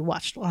guessing that you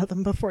watched a lot of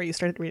them before you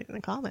started reading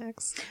the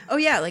comics. Oh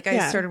yeah, like I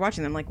Yeah. started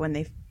watching them like when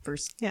they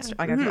first. Yeah.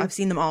 Like I've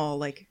seen them all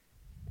like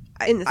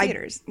In the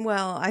theaters.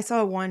 Well, I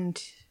saw one,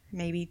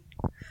 maybe.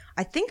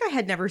 I think I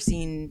had never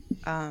seen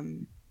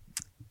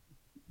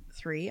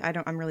 3.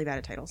 I'm really bad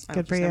at titles. I Good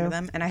don't for just remember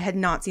you. them, and I had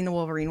not seen the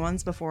Wolverine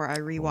ones before I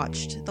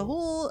rewatched the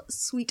whole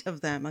suite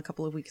of them a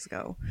couple of weeks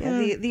ago.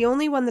 Yeah, the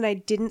only one that I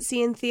didn't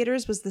see in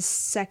theaters was the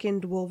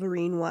second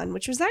Wolverine one,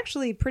 which was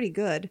actually pretty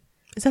good.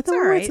 Is that the It's one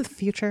where alright. it's the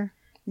future?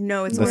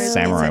 No, it's The one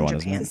samurai in one, isn't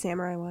Japan. it? The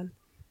samurai one.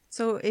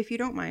 So if you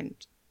don't mind,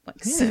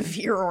 like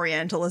severe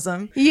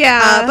Orientalism,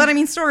 Yeah. but I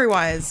mean story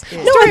wise, I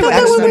thought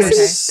that X-Men was are okay.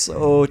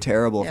 so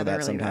terrible Yeah, for they're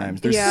that really bad.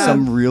 sometimes. There's Yeah.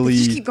 some they really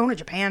just keep going to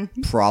Japan.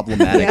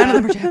 problematic None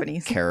of them are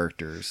Japanese.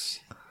 characters.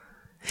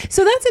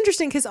 So that's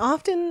interesting because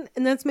often,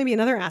 and that's maybe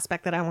another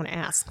aspect that I want to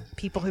ask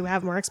people who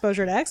have more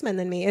exposure to X-Men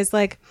than me, is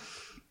like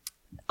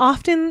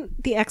often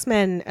the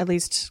X-Men, at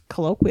least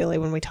colloquially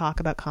when we talk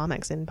about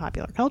comics in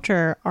popular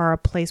culture, are a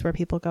place where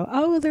people go,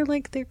 oh, they're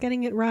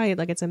getting it right.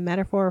 Like it's a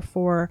metaphor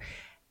for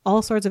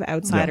all sorts of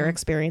outsider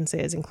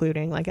experiences,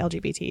 including like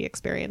LGBT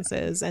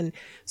experiences. And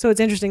so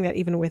it's interesting that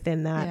even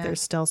within that, there's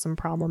still some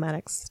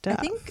problematic stuff.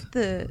 I think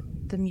the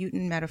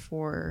mutant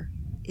metaphor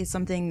is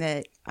something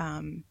that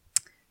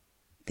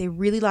they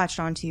really latched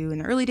onto in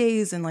the early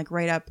days and like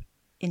right up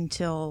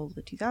until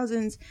the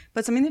 2000s,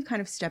 but something they've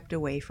kind of stepped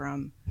away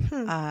from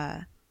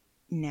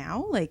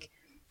now. Like,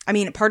 I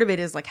mean, part of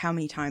it is like how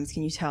many times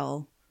can you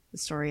tell the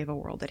story of a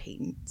world that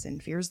hates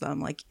and fears them?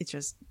 Like, it's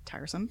just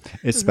tiresome.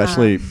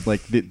 Especially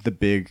like the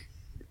big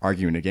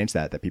argument against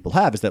that people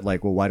have is that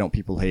like, well, why don't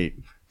people hate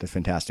the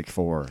Fantastic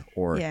Four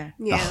or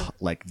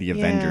like the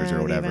Avengers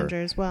or whatever? The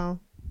Avengers. Well,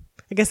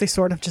 I guess they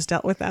sort of just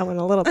dealt with that one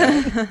a little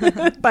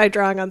bit by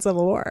drawing on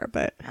Civil War,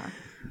 but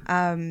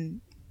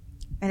and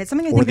it's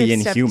something I or think the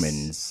they've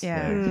Inhumans.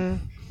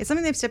 Stepped, it's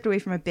something they've stepped away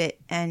from a bit,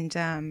 and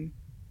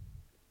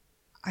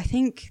I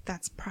think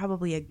that's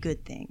probably a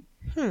good thing.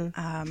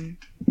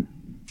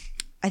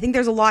 I think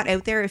there's a lot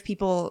out there if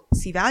people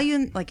see value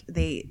in, like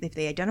if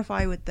they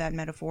identify with that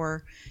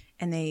metaphor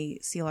and they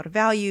see a lot of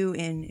value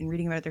in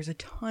reading about it. There's a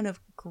ton of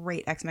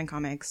great X-Men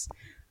comics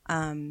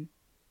that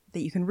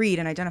you can read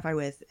and identify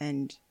with,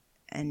 and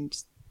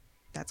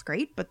that's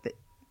great. But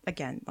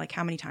again, like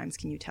how many times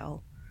can you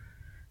tell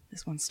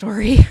this one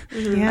story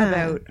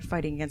about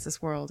fighting against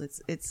this world?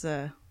 There's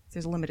a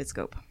limited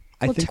scope.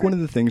 I think one of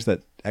the things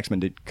that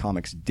X-Men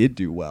comics did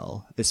do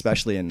well,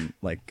 especially in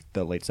like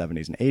the late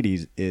 70s and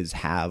 80s, is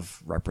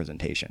have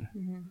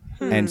representation.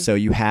 And so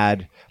you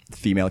had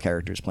female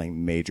characters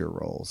playing major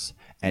roles,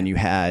 and you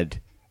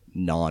had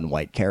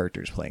non-white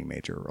characters playing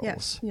major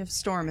roles. You have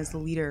Storm as the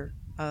leader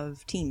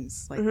of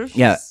teams. Like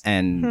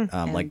and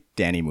like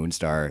Danny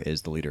Moonstar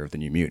is the leader of the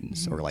New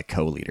Mutants, or like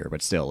co-leader,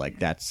 but still like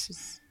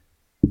that's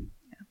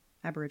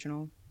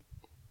Aboriginal,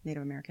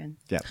 Native American.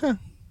 Yeah.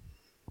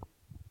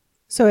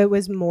 So it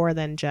was more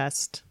than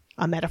just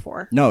a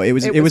metaphor. No, it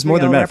was more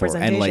than a real metaphor.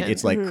 And like representation.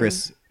 it's like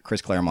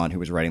Chris Claremont, who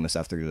was writing the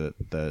stuff through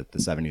the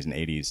 70s and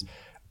 80s,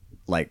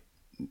 like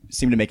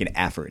seemed to make an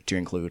effort to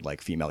include like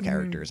female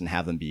characters and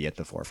have them be at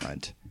the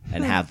forefront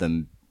and have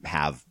them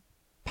have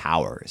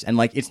powers. And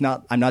like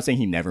I'm not saying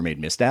he never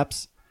made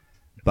missteps,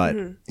 but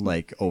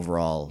like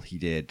overall he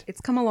did.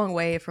 It's come a long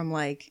way from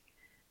like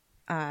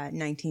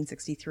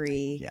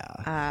 1963.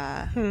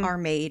 Our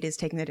maid is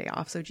taking the day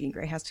off, so Jean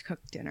Grey has to cook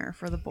dinner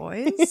for the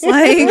boys.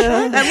 Like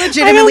that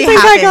legitimately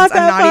think I happens. got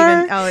that I'm not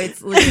far. even. Oh, it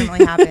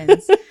legitimately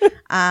happens.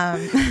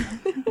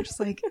 I'm just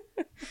like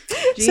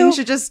Jean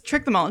should just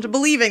trick them all into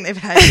believing they've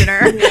had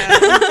dinner.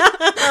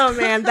 Oh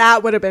man,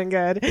 that would have been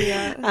good. Would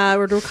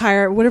have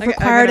required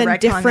a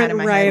different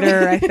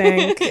writer, I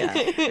think.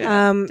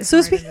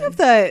 So speaking of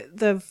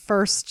the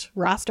first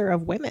roster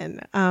of women,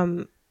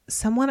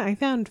 someone I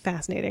found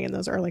fascinating in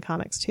those early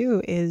comics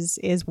too is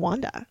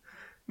Wanda.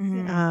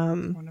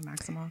 Wanda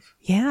Maximoff.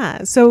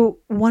 Yeah. So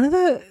one of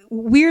the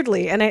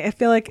weirdly, and I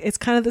feel like it's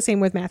kind of the same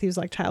with Matthew's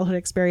like childhood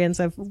experience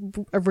of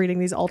reading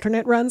these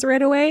alternate runs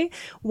right away.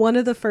 One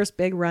of the first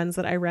big runs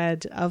that I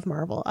read of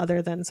Marvel,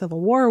 other than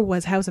Civil War,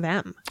 was House of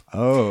M.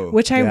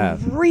 Which I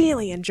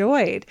really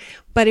enjoyed,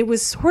 but it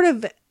was sort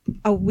of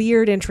a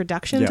weird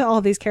introduction to all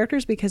of these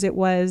characters because it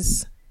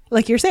was,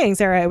 like you're saying,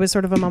 Sarah, it was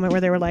sort of a moment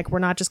where they were like, we're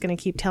not just going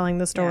to keep telling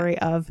the story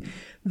of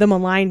the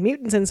maligned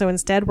mutants. And so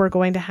instead we're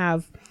going to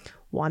have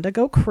Wanda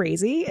go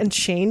crazy and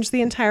change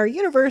the entire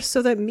universe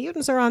so that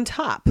mutants are on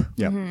top.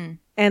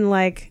 And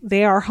like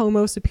they are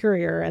homo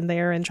superior and they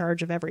are in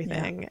charge of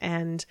everything.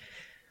 And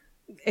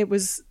it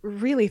was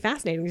really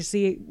fascinating to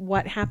see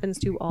what happens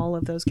to all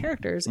of those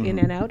characters in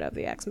and out of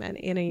the X-Men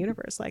in a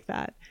universe like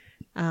that.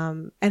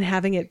 And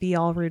having it be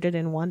all rooted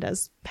in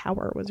Wanda's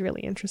power was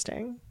really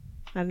interesting.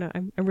 I don't know.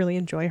 I really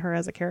enjoy her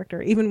as a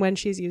character, even when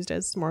she's used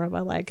as more of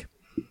a like,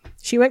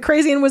 she went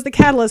crazy and was the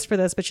catalyst for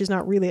this, but she's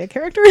not really a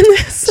character in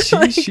this.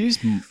 She's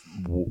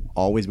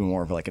always been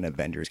more of like an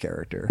Avengers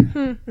character.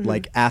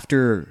 Like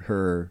after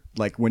her,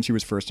 like when she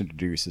was first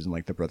introduced as in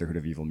like the Brotherhood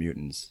of Evil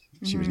Mutants,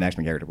 she was an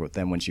X-Men character. But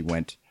then when she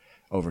went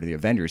over to the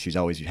Avengers, she's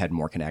always had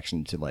more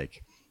connection to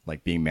like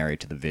being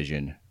married to the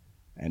Vision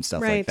and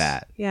stuff like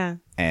that. Yeah.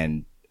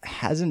 And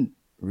hasn't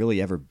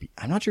really ever.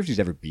 I'm not sure if she's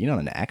ever been on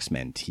an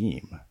X-Men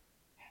team.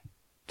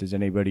 Does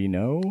anybody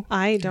know?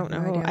 I don't No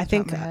know. idea off I the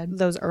think top of my head.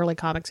 those early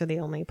comics are the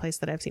only place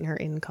that I've seen her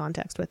in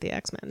context with the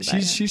X-Men.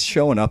 She's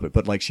showing up,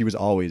 but like she was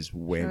always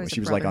Always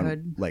she a was like on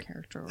Brotherhood like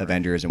character, or-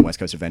 Avengers and West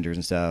Coast Avengers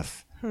and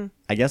stuff.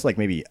 I guess like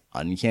maybe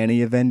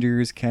Uncanny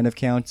Avengers kind of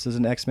counts as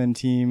an X-Men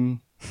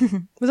team.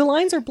 But the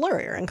lines are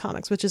blurrier in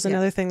comics, which is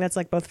another thing that's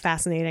like both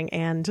fascinating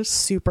and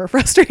super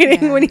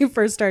frustrating when you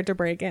first start to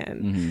break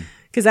in.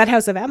 Because that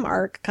House of M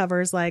arc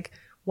covers like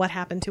what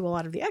happened to a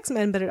lot of the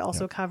X-Men, but it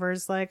also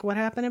covers like what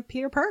happened to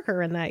Peter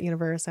Parker in that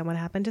universe and what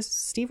happened to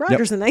Steve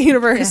Rogers in that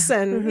universe.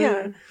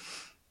 And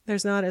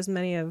there's not as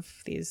many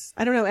of these.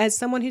 I don't know. As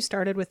someone who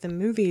started with the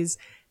movies,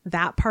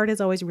 that part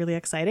is always really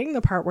exciting.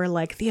 The part where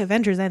like the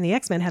Avengers and the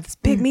X-Men have this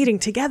big meeting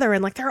together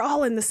and like they're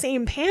all in the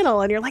same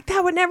panel and you're like,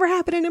 that would never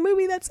happen in a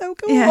movie. That's so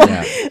cool.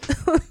 Yeah.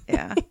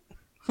 Yeah.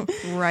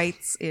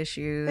 Rights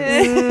issues.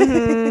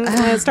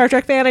 Star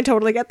Trek fan, I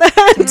totally get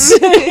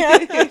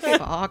that.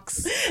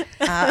 Fox.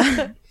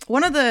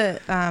 One of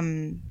the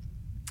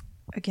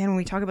again, when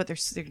we talk about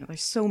there's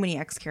so many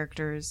X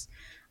characters,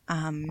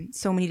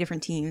 so many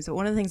different teams. But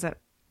one of the things that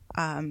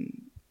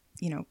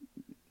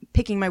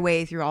picking my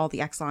way through all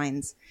the X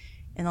lines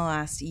in the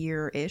last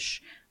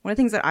year-ish, one of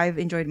the things that I've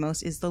enjoyed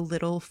most is the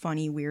little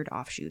funny weird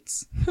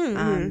offshoots.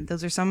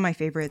 Those are some of my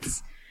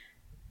favorites.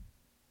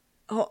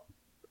 Oh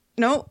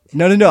no.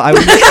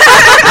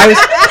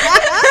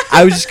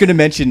 I was just going to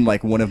mention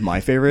like one of my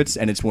favorites,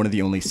 and it's one of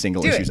the only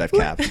single issues I've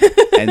capped.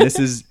 And this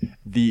is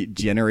the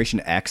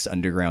Generation X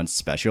Underground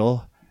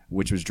Special,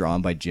 which was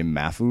drawn by Jim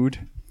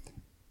Mahfood.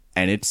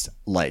 And it's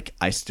like,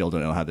 I still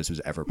don't know how this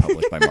was ever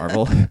published by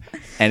Marvel.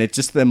 And it's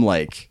just them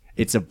like,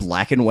 it's a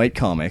black and white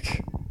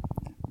comic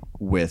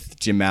with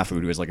Jim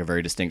Mahfood, who has like a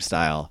very distinct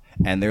style.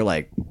 And they're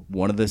like,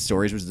 one of the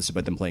stories was this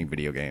about them playing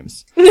video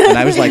games. And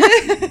I was like,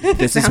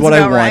 this is what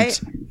I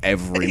want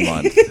every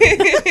month.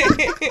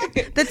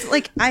 That's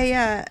like,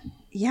 I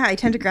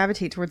tend to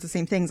gravitate towards the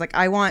same things. Like,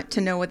 I want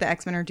to know what the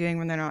X-Men are doing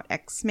when they're not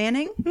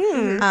X-Manning.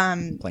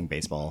 Playing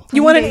baseball.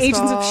 You want an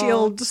Agents of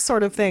S.H.I.E.L.D.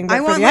 sort of thing, but I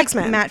for want the like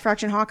X-Men. Matt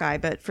Fraction Hawkeye,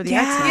 but for the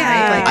X-Men.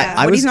 Yeah. Right? Like, I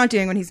what was he's not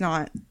doing when he's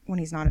not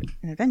an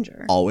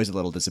Avenger. always a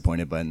little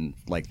disappointed when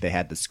like they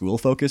had the school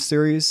focus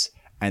series.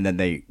 And then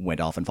they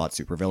went off and fought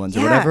supervillains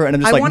or whatever. And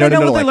I'm just I like, wanna no,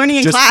 know what like, they're learning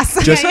in just,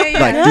 class. Just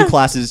like do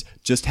classes,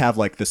 just have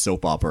like the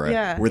soap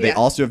opera where they Yeah.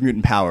 also have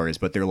mutant powers,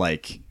 but they're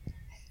like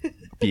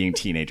being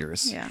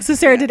teenagers. Yeah. So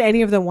Sarah, did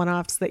any of the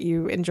one-offs that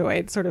you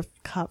enjoyed sort of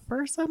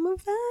cover some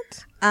of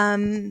that?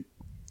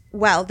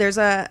 Well, there's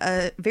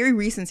a very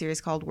recent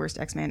series called Worst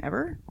X-Man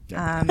Ever.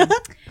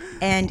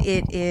 And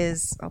it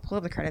is, I'll pull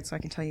up the credits so I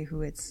can tell you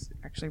who it's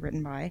actually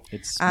written by.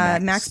 It's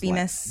Max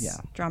Bemis, Yeah.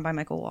 drawn by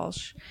Michael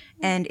Walsh.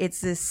 And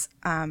it's this,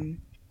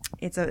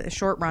 it's a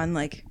short run,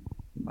 like,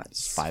 what,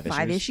 It's five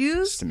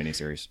issues? Just a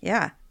miniseries.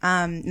 Yeah.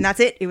 And that's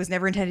it. It was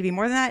never intended to be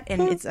more than that.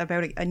 And it's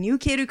about a new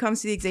kid who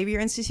comes to the Xavier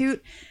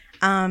Institute.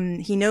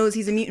 He knows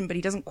he's a mutant, but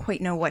he doesn't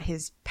quite know what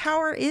his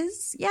power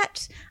is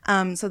yet.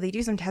 So they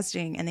do some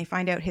testing and they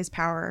find out his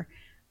power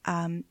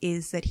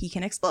is that he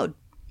can explode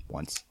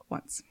Once.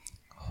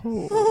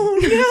 That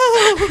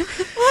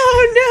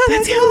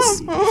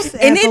sounds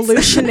And it's-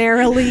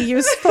 evolutionarily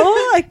useful,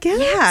 I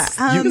guess.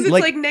 Yeah. Because it's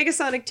Like- like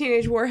Negasonic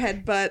Teenage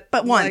Warhead, but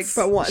once.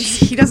 Like, but once.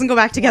 He doesn't go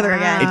back together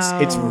again.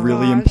 It's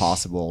really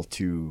impossible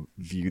to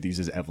view these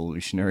as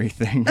evolutionary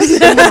things.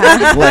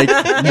 Like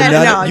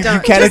no, you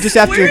don't. kind of just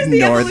have to Where's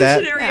the ignore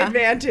that. evolutionary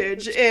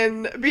advantage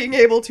in being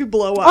able to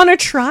blow up? On a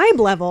tribe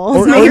level.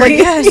 Or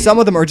maybe. like, some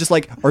of them are just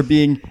like are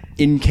being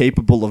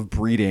incapable of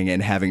breeding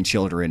and having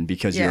children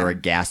because Yeah. you're a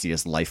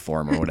gaseous life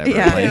form or whatever.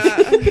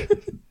 Yeah.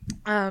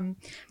 Like,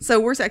 So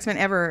Worst X-Men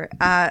Ever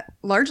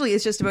largely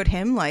is just about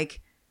him.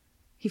 Like,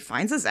 he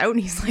finds this out and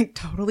he's like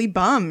totally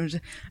bummed.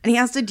 And he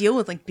has to deal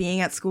with like being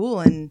at school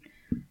and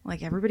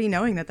like everybody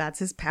knowing that that's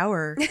his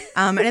power.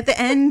 And at the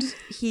end,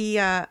 he,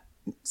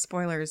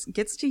 spoilers,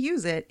 gets to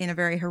use it in a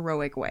very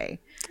heroic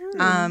way,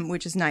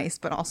 which is nice,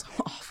 but also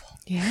awful.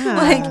 Yeah.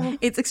 Like,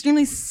 it's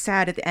extremely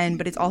sad at the end,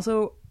 but it's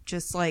also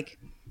just like,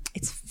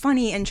 it's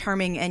funny and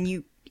charming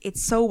and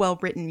it's so well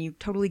written. You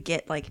totally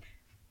get like,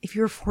 if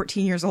you're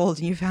 14 years old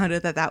and you found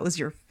out that that was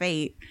your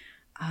fate,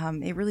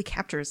 it really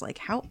captures like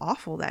how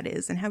awful that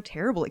is and how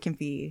terrible it can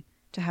be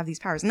to have these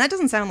powers. And that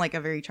doesn't sound like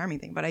a very charming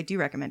thing, but I do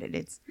recommend it.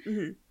 It's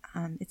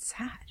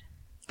sad,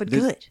 but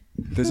good.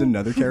 there's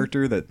another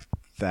character that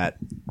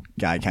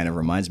guy kind of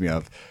reminds me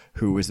of,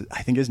 who was,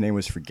 I think his name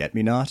was Forget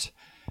Me Not,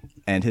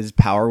 and his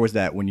power was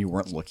that when you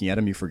weren't looking at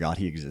him, you forgot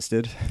he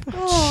existed.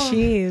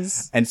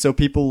 Jeez. And so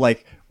people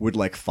like would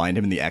like find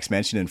him in the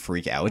X-Mansion and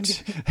freak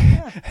out.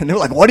 And they're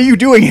like, "What are you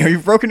doing here?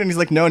 You've broken it." And he's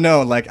like, No,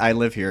 like I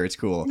live here. It's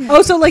cool.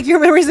 Oh, so like your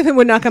memories of him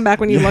would not come back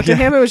when you looked at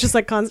him. It was just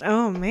like constant.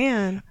 Oh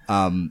man.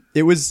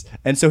 It was,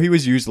 and so he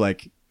was used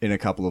like in a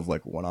couple of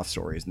like one-off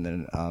stories, and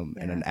then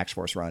in an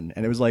X-Force run,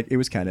 and it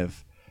was kind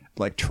of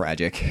like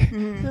tragic,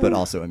 but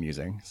also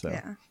amusing. So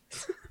Yeah.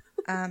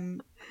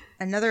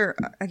 Another,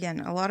 again,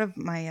 a lot of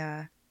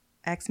my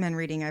X-Men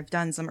reading, I've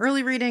done some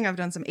early reading, I've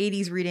done some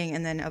 80s reading,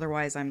 and then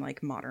otherwise I'm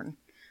like modern.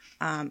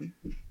 A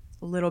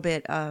little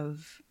bit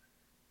of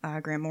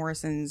Grant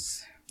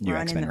Morrison's New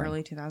run X-Men in the run.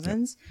 early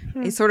 2000s.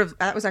 It's sort of,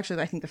 that was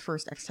actually, I think, the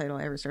first X title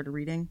I ever started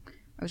reading.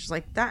 I was just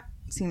like, that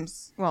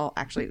seems, well,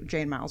 actually,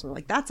 Jay and Miles were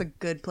like, that's a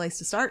good place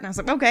to start. And I was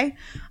like, okay.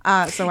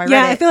 So I read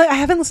Yeah, it. I feel like I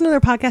haven't listened to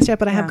their podcast yet,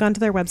 but I have gone to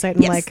their website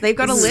and Yes, like they've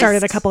got a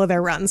started list. a couple of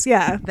their runs.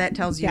 Yeah. That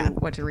tells you Yeah.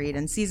 what to read.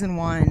 And season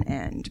 1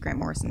 and Grant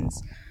Morrison's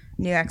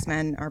New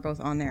X-Men are both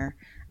on there.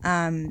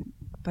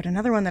 But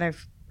another one that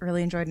I've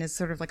really enjoyed and is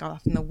sort of like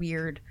often the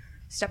weird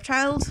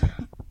stepchild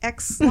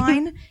X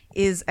line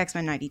is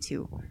X-Men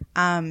 92.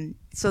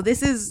 So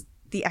this is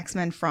the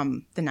X-Men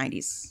from the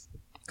 90s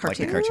like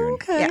the cartoon. cartoon.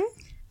 Okay. Yeah.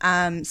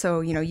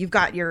 So, you know, you've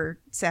got your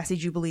sassy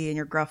Jubilee and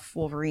your gruff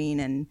Wolverine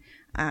and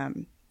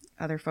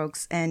other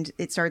folks, and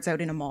it starts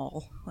out in a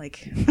mall,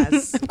 like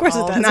as Of course it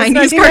all does. It's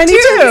 90s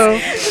 1992.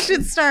 cartoons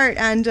should start,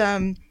 and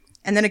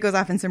then it goes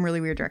off in some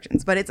really weird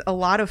directions. But it's a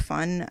lot of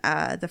fun.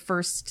 The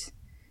first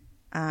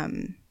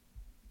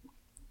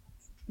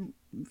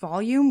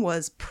volume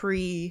was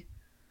pre.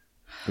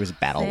 It was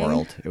Battle thing.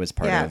 World. It was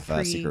part of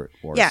pre- Secret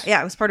Wars.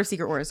 Yeah, it was part of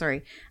Secret Wars. Sorry,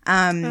 okay.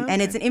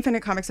 and it's an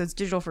Infinite comic, so it's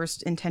digital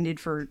first, intended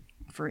for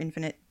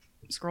infinite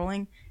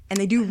scrolling, and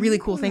they do really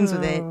cool things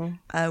with it,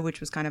 which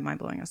was kind of mind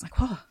blowing. I was like,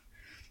 whoa,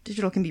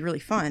 digital can be really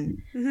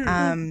fun.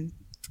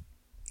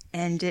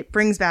 And it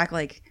brings back,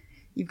 like,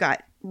 you've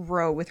got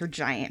Ro with her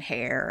giant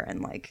hair and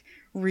like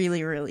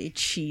really, really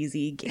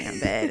cheesy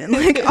Gambit and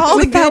like all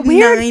With the that good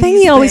weird 90s thing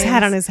he always things.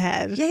 had on his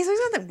head. Yeah, he's always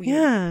got that weird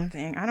Yeah.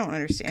 thing. I don't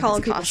understand.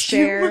 Calling his people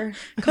costume.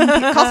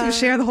 Cher. Calls him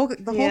Cher, the whole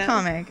Yeah.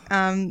 comic.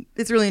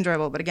 It's really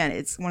enjoyable, but again,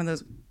 it's one of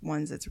those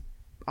ones that's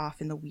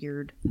off in the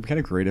weird. It'd be kind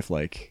of great if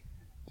like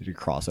did you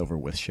crossover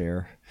with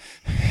Cher?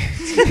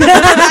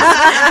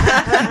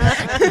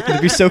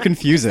 It'd be so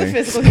confusing.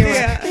 Physical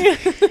humor.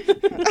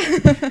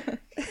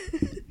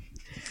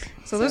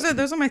 So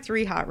those are my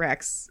 3 hot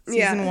recs.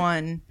 Yeah. Season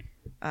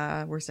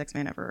 1, Worst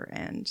X-Men Ever,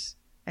 and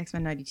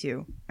X-Men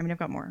 92. I mean, I've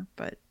got more,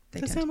 but they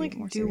Those tend sound to like be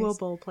more serious.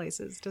 doable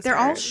places. To They're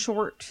all start.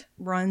 short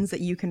runs that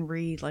you can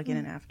read like in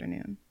an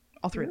afternoon.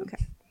 All 3 of them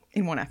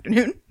in one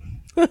afternoon.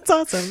 That's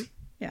awesome.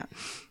 Yeah.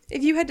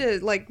 If you had to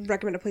like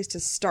recommend a place to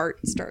start,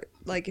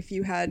 like if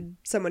you had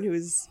someone who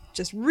is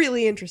just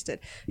really interested,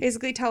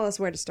 basically tell us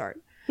where to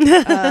start.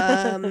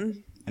 I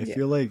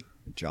feel like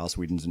Joss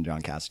Whedon's and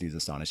John Cassidy's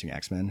Astonishing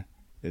X-Men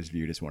is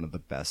viewed as one of the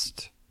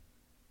best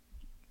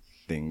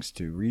things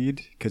to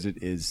read because it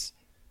is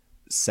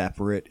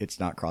separate. It's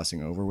not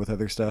crossing over with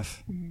other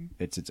stuff.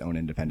 It's its own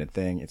independent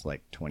thing. It's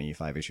like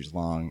 25 issues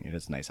long. It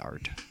has nice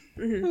art,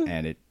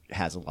 and it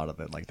has a lot of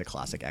the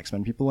classic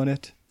X-Men people in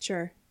it.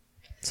 Sure.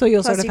 So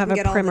you'll Plus sort of you have can a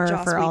get all the primer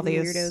Joss for all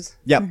Whedon these. weirdos.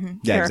 Yep.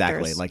 Yeah, exactly.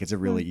 Characters. Like it's a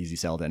really easy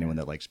sell to anyone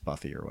that likes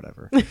Buffy or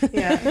whatever.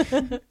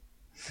 Yeah.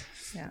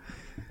 Yeah.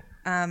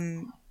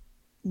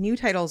 New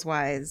titles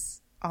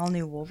wise, All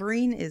New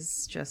Wolverine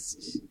is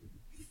just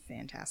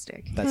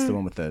fantastic. That's the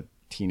one with the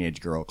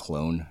teenage girl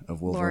clone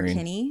of Wolverine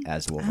Kinney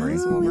as Wolverine.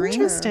 Oh, Wolverine.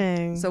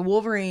 interesting. So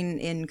Wolverine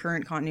in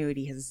current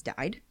continuity has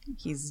died.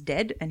 He's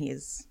dead, and he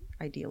is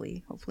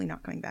ideally, hopefully,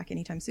 not coming back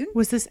anytime soon.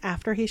 Was this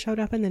after he showed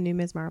up in the new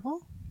Ms.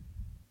 Marvel?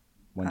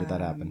 When did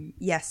that happen?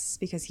 Yes,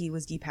 because he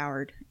was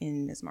depowered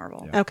in Ms.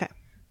 Marvel, Okay.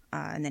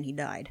 and then he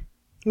died.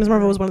 Ms.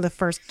 Marvel was one of the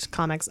first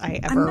comics I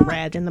ever not-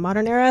 read in the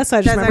modern era, so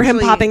I just That's remember him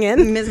actually- popping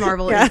in. Ms.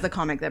 Marvel Yeah. is the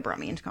comic that brought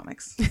me into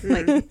comics.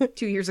 Like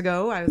 2 years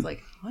ago, I was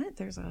like, "What?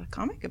 There's a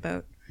comic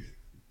about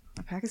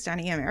a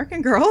Pakistani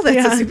American girl that's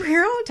Yeah. a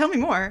superhero? Tell me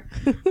more."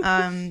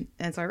 And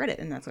so I read it,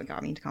 and that's what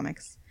got me into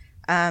comics.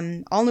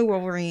 All New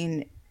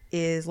Wolverine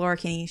is Laura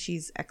Kinney.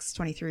 She's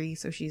X-23,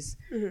 so she's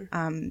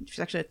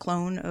actually a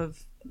clone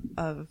of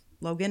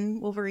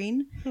Logan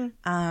Wolverine,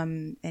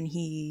 and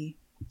he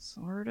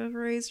sort of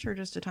raised her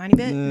just a tiny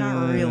bit.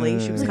 Not really.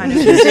 She was kind of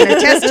just in a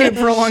test tube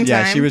for a long time.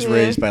 Yeah, she was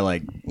raised by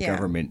like Yeah.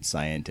 government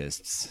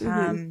scientists.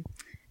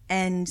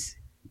 And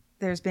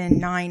there's been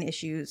 9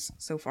 issues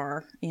so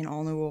far in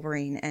All New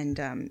Wolverine,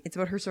 and it's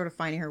about her sort of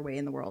finding her way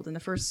in the world. And the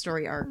first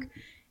story arc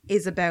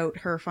is about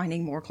her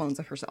finding more clones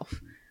of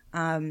herself,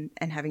 and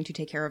having to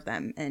take care of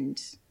them,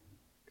 and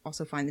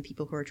also find the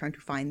people who are trying to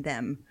find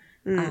them.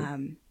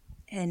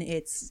 And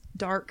it's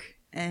dark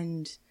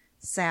and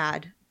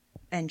sad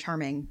and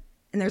charming.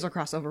 And there's a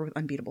crossover with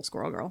Unbeatable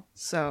Squirrel Girl,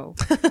 so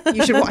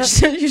you should watch.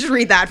 You should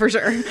read that for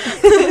sure.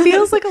 It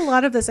feels like a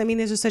lot of this. I mean,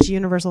 there's just such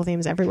universal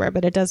themes everywhere,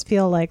 but it does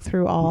feel like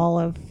through all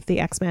of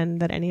the X-Men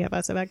that any of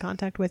us have had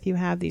contact with, you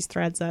have these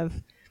threads of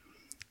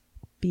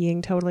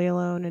being totally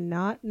alone and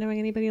not knowing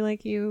anybody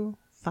like you,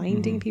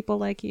 finding people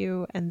like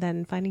you, and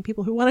then finding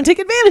people who want to take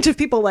advantage of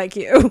people like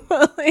you.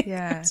 Like,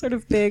 Yeah. sort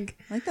of big.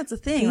 Like that's the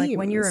thing. Like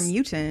when you're a Themes.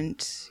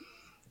 mutant,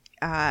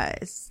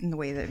 it's in the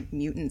way that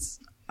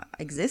mutants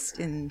exist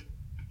in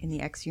the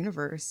X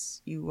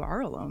universe, you are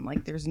alone.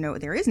 Like there is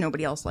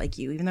nobody else like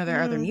you, even though there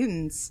are other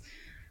mutants.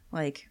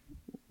 Like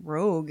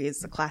Rogue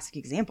is a classic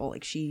example.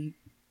 Like she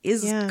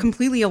is Yeah.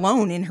 completely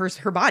alone in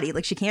her body.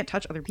 Like she can't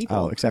touch other people.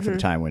 Oh, except for the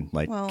time when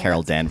Well,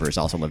 Carol Danvers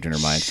also lived in her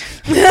mind.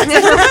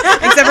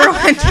 Except for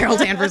when Carol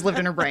Danvers lived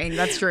in her brain.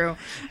 That's true.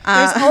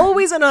 There's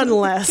always an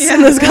unless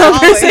in this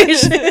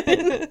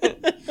conversation.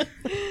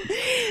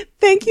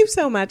 Thank you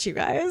so much, you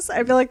guys.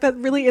 I feel like that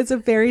really is a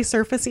very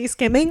surfacey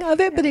skimming of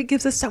it, but it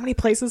gives us so many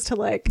places to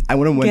like. I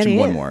want to get mention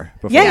one in. more.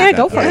 Before Yeah, we yeah, wrap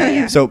go up. for it.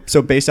 Yeah.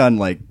 So based on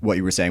like what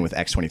you were saying with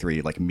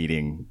X-23, like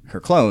meeting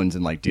her clones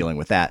and like dealing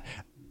with that,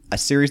 a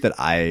series that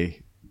I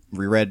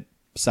reread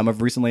some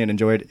of recently and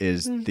enjoyed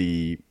is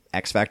the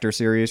X Factor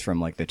series from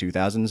like the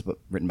 2000s, but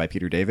written by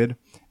Peter David.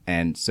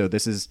 And so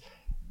this is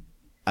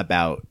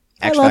about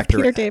X I love Factor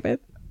Peter David.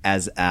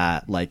 as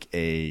like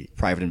a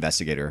private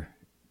investigator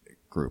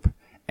group.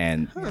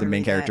 And the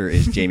main character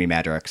is Jamie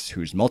Madrox,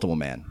 who's Multiple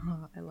Man.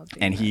 I love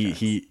And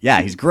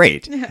he's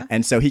great.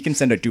 And so he can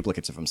send out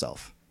duplicates of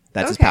himself.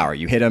 That's his Okay. power.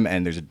 You hit him,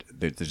 and there's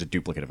a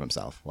duplicate of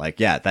himself. Like,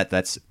 yeah,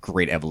 that's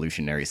great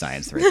evolutionary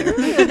science right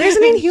there. There's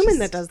an Inhuman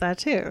that does that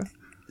too.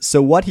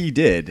 So what he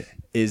did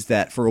is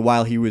that for a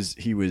while he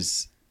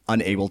was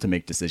unable to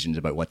make decisions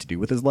about what to do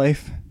with his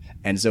life,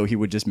 and so he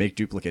would just make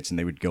duplicates, and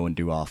they would go and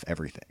do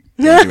everything.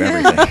 Go and do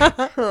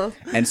everything.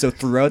 And so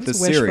throughout the It's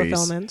wish series,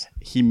 fulfillment.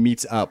 he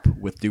meets up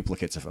with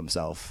duplicates of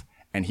himself,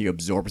 and he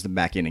absorbs them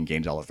back in and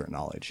gains all of their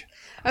knowledge.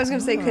 I was going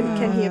to say,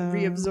 can he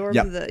reabsorb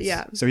Yep. the?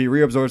 Yeah. So he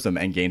reabsorbs them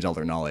and gains all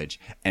their knowledge,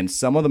 and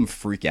some of them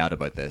freak out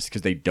about this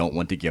because they don't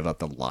want to give up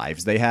the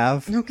lives they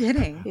have. No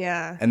kidding.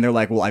 Yeah. And they're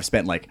like, well, I've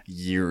spent like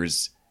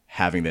years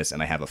having this,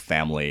 and I have a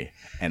family,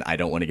 and I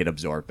don't want to get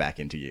absorbed back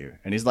into you.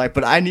 And he's like,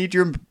 but I need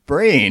your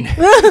brain.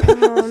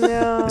 Oh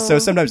no. So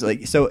sometimes,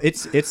 like, so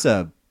it's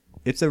a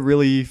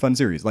really fun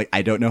series. Like,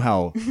 I don't know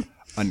how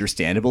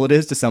understandable it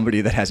is to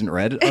somebody that hasn't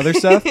read other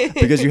stuff,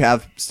 because you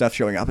have stuff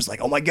showing up. It's like,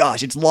 oh my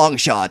gosh, it's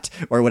Longshot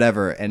or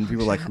whatever, and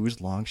people are like, who's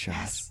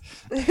Longshot?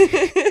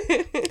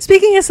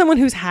 Speaking as someone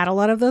who's had a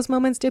lot of those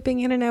moments dipping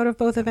in and out of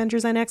both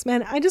Avengers and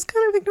X-Men, I just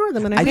kind of ignore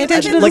them and I pay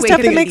attention to the like, stuff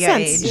that thinking- makes yeah,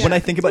 sense. yeah. When I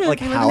think about like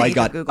how I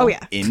got Google. Oh,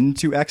 yeah.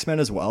 into X-Men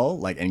as well,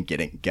 like, and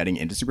getting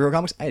into superhero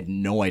comics, I had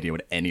no idea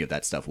what any of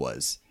that stuff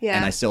was. Yeah.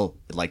 And I still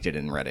liked it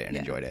and read it and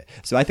enjoyed it.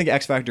 So I think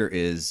X Factor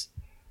is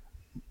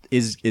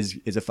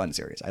a fun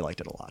series. I liked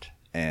it a lot.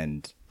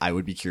 And I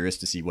would be curious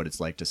to see what it's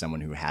like to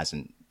someone who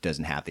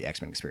doesn't have the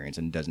X-Men experience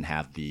and doesn't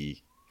have the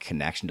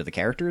connection to the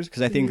characters.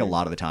 Because I think a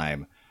lot of the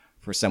time,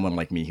 for someone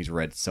like me who's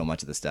read so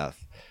much of the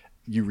stuff,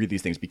 you read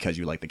these things because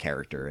you like the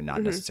character and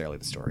not necessarily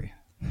the story.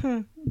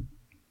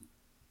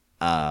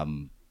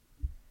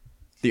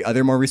 The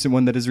other more recent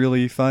one that is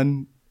really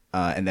fun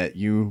and that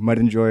you might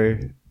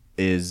enjoy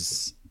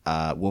is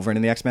Wolverine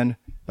and the X-Men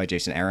by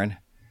Jason Aaron,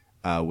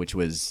 which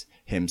was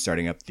him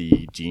starting up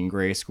the Jean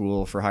Grey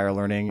School for Higher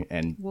Learning,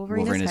 and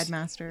Wolverine is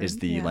headmaster. is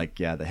the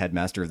Yeah. the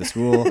headmaster of the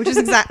school. Which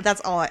is that's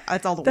all the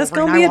That's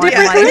Wolverine going to be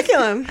I a want in different life.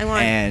 curriculum. I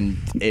want And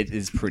it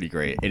is pretty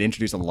great. It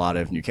introduced a lot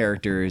of new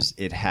characters.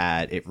 It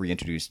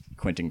reintroduced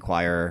Quentin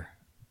Quire,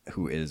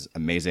 who is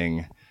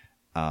amazing.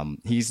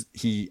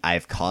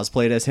 I've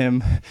cosplayed as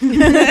him,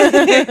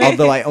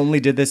 although I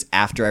only did this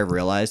after I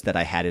realized that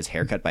I had his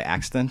haircut by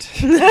accident.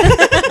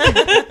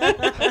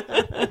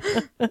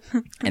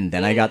 And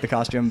then I got the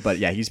costume. But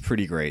yeah, he's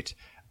pretty great.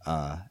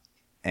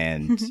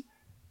 And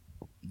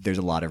there's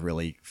a lot of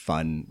really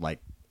fun, like,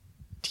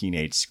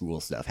 teenage school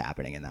stuff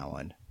happening in that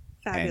one.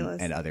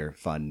 Fabulous. And other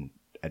fun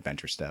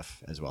adventure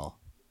stuff as well.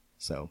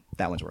 So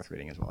that one's worth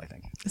reading as well, I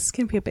think. This is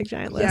going to be a big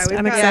giant Yeah, list. we've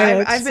I'm got-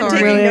 excited. I've been I'm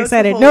taking really notes the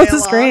excited. whole Notes way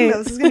is along. great.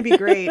 This is going to be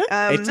great.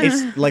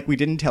 It's like we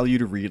didn't tell you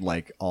to read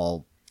like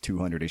all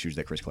 200 issues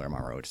that Chris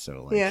Claremont wrote,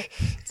 so like, Yeah.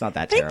 it's not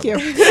that Thank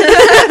terrible.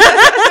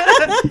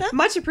 you.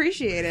 much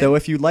appreciated. Though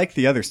if you like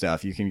the other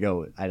stuff, you can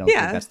go. I don't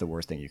Yeah. think that's the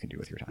worst thing you can do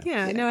with your time.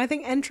 Yeah, no, I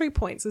think entry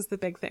points is the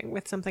big thing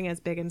with something as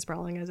big and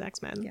sprawling as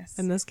X-Men. Yes.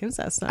 And this gives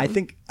us some. I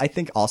think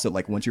also,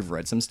 like, once you've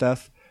read some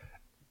stuff,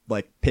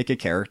 like, pick a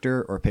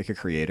character or pick a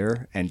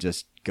creator and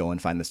just go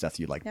and find the stuff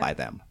you like by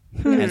them.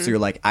 And so you're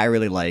like, I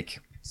really like,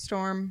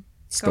 Storm.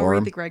 Go Storm.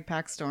 read the Greg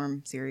Pak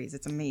Storm series.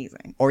 It's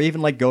amazing. or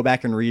even like go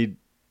back and read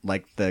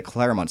like the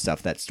Claremont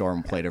stuff that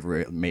Storm played a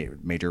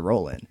major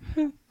role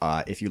in.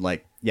 If you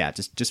like,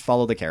 just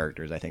follow the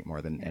characters, I think,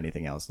 more than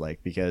anything else,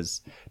 like,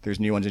 because there's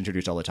new ones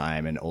introduced all the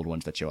time and old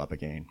ones that show up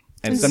again.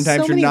 And There's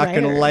sometimes so you're many not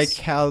going to layers. like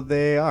how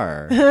they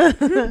are.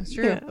 It's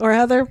true. Yeah, or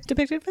how they're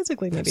depicted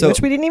physically, maybe, So-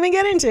 which we didn't even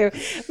get into.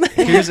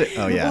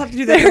 Oh We'll yeah. have to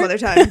do that some other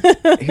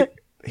time.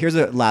 Here's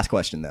a last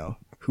question though.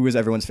 Who is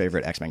everyone's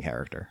favorite X-Men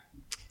character?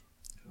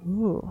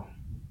 Ooh.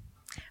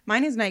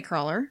 Mine is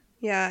Nightcrawler.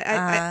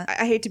 Yeah,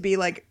 I hate to be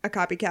like a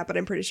copycat, but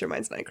I'm pretty sure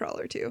mine's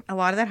Nightcrawler too. A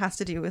lot of that has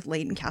to do with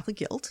latent Catholic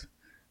guilt.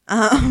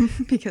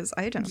 Because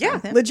I identify Yeah,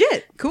 with him.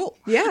 legit. Cool.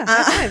 Yeah,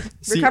 high five.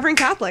 See- Recovering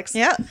Catholics.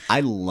 Yeah.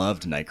 I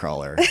loved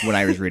Nightcrawler when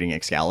I was reading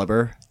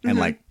Excalibur and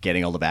like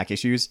getting all the back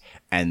issues,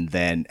 and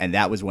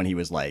that was when he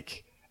was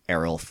like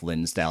Errol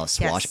Flynn style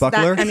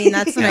swashbuckler.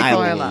 that's the and I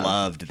Nightcrawler I love.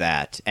 loved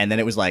that. And then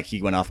it was like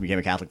he went off and became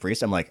a Catholic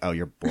priest. I'm like, oh,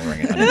 you're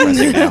boring and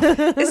uninteresting now.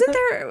 Isn't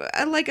there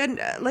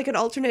like an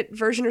alternate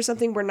version or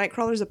something where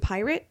Nightcrawler's a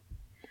pirate?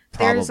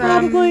 There's,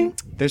 Probably.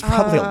 There's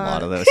probably a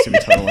lot of those, to be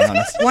totally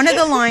honest. one of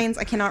the lines,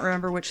 I cannot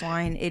remember which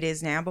line it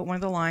is now, but one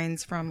of the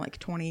lines from like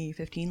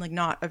 2015, like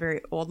not a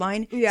very old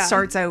line, Yeah.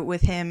 starts out with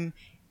him.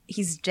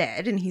 He's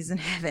dead and he's in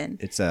heaven.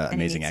 It's And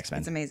Amazing he's- X-Men.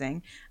 It's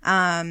amazing.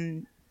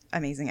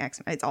 Amazing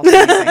X-Men. It's also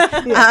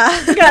amazing.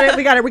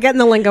 We got it. We're getting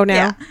the lingo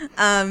now.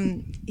 Yeah.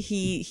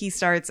 He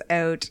starts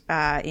out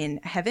in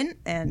heaven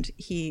and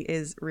he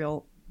is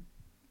real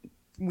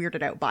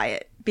weirded out by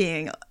it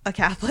being a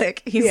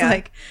Catholic. He's Yeah.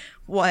 like,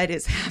 what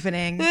is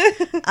happening?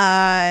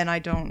 And I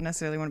don't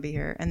necessarily want to be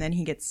here. And then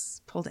he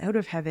gets pulled out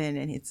of heaven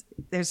and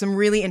there's some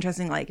really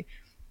interesting like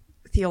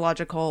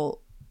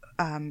theological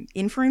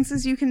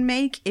inferences you can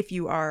make if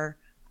you are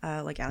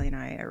like Allie and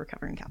I, a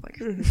recovering Catholic.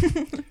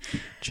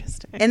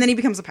 Interesting. And then he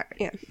becomes a pirate.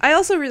 Yeah, I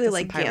also really That's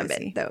like some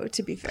piracy. Gambit, though.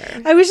 To be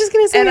fair, I was just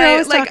gonna say, and we're I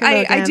always like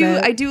talking about I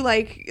Gambit. do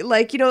like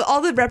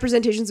all the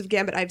representations of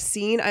Gambit I've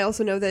seen. I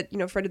also know that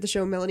friend of the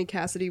show Melanie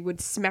Cassidy would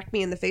smack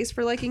me in the face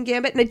for liking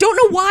Gambit, and I don't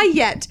know why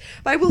yet,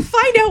 but I will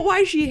find out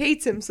why she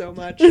hates him so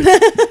much.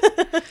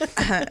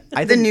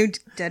 The new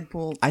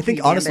Deadpool. I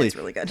think, Gambit's honestly-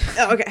 really good.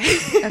 Oh, okay.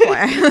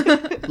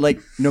 FYI. Like,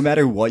 no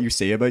matter what you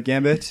say about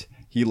Gambit,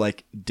 he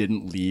like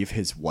didn't leave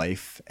his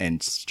wife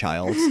and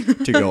child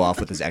to go off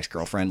with his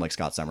ex-girlfriend like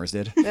Scott Summers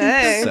did.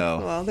 Hey, So-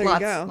 well, there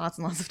lots, you go. lots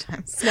and lots of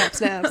times.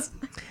 Snaps.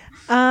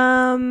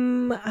 I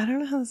don't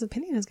know how this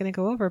opinion is going to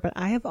go over, but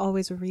I have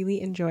always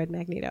really enjoyed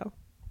Magneto.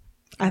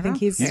 I think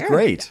he's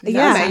great.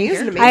 Yeah,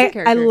 he's an amazing I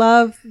character.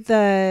 love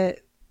the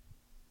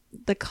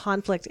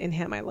conflict in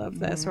him. I love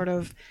the sort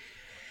of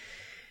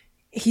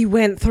he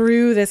went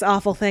through this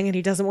awful thing and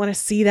he doesn't want to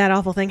see that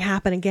awful thing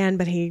happen again,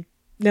 but he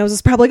knows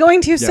it's probably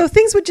going to. So Yeah.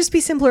 things would just be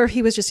simpler if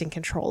he was just in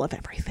control of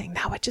everything.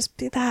 That would just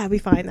be that. We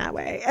find that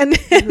way, and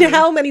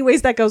how many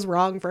ways that goes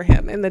wrong for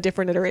him in the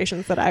different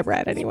iterations that I've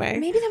read. Anyway,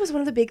 Maybe that was one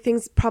of the big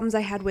problems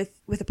I had with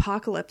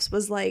Apocalypse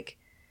was like,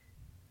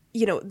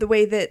 the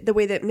way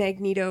that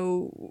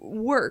Magneto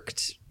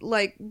worked,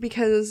 like,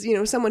 because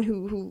someone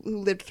who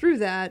lived through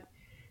that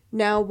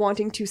now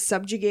wanting to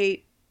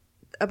subjugate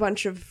a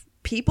bunch of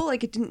people,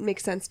 like, it didn't make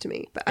sense to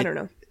me. But I don't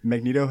know.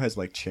 Magneto has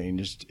like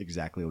changed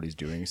exactly what he's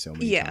doing so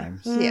many Yeah.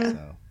 times. Yeah.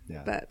 So,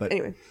 yeah. But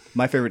anyway.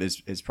 my favorite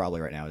is probably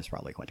right now is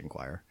probably Quentin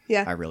Quire.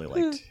 Yeah. I really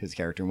liked his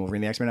character in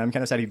Wolverine the X-Men. I'm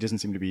kind of sad he doesn't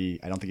seem to be.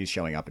 I don't think he's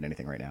showing up in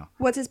anything right now.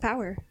 What's his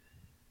power?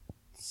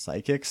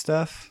 Psychic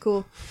stuff.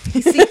 Cool.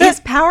 See, his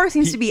power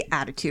seems to be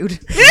attitude.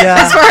 Yeah.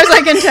 As far as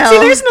I can tell. see,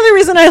 there's another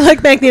reason I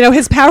like Magneto.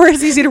 His power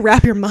is easy to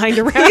wrap your mind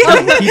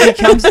around. He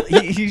becomes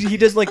he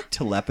does like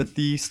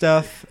telepathy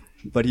stuff,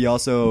 but he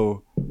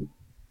also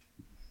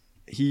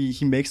he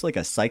makes like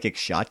a psychic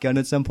shotgun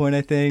at some point,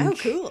 I think. Oh,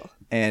 cool.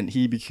 And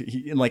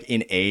he like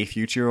in a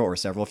future or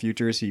several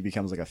futures, he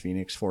becomes like a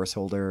Phoenix Force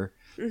holder.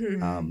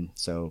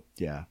 So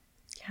yeah.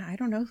 Yeah, I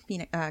don't know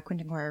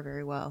Quentin Quire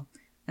very well,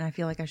 and I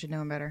feel like I should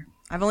know him better.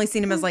 I've only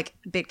seen him as like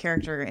a big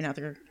character in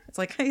other. It's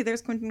like, hey,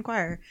 there's Quentin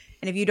Quire,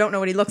 and if you don't know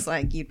what he looks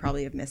like, you'd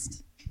probably have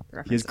missed the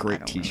reference. He has so I great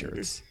don't know.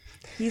 T-shirts.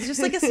 He's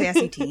just like a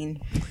sassy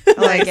teen. I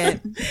like it.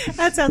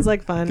 That sounds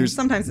like fun.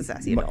 Sometimes a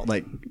sassy adult.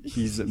 Like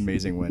he's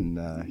amazing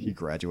when he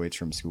graduates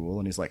from school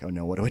and he's like, oh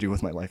no, what do I do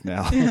with my life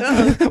now?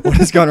 What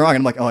is going wrong? And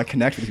I'm like, oh, I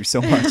connect with you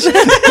so much.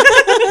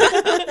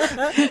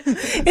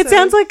 It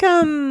sounds like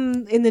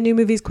in the new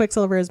movies,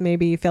 Quicksilver is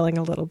maybe filling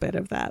a little bit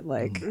of that.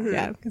 Like,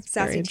 yeah, it's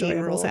Sassy very teen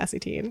enjoyable, role. sassy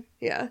teen.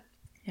 Yeah.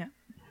 Yeah.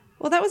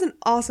 Well, that was an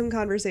awesome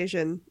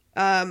conversation.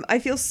 I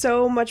feel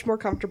so much more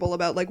comfortable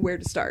about like where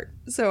to start.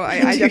 So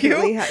I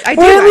definitely I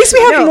do. Or at least we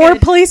actually. have No. more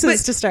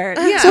places to start.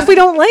 yeah. So if we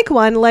don't like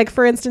one, like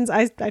for instance,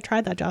 I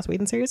tried that Joss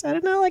Whedon series. I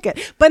did not like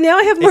it, but now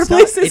I have more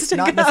places It's to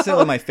not go.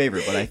 necessarily my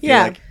favorite, but I feel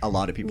Yeah. like a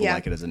lot of people Yeah.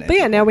 like it as an But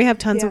yeah, entry now point. we have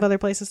tons Yeah. of other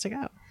places to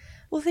go.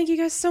 Well, thank you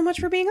guys so much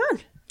for being on.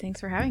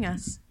 Thanks for having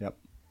us. Yep.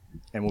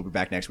 And we'll be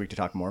back next week to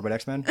talk more about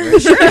X-Men.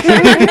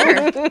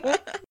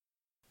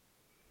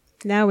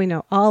 Now we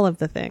know all of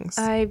the things.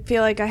 I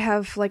feel like I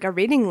have like a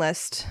reading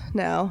list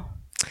now.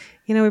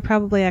 You know, we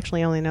probably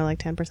actually only know like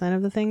 10%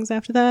 of the things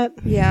after that.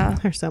 Yeah.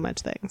 There's so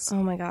much things.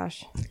 Oh my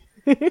gosh.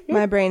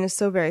 My brain is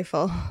so very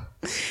full.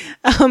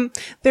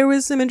 There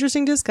was some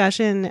interesting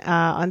discussion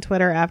on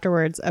Twitter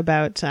afterwards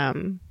about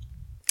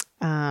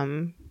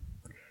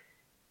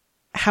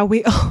how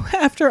we,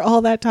 after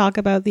all that talk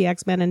about the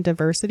X-Men and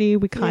diversity,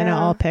 we kind of Yeah.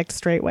 all picked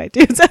straight white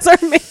dudes as our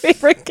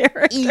favorite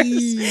characters.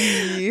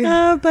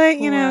 But,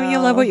 you know, you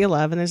love what you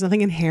love, and there's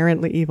nothing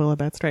inherently evil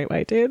about straight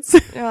white dudes,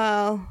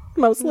 Well,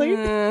 mostly.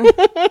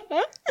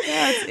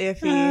 that's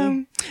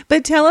iffy.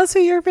 But tell us who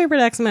your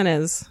favorite X-Men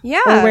is.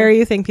 Yeah. Or where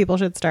you think people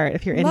should start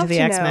if you're into Love the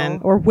to X-Men. know.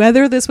 Or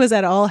whether this was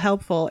at all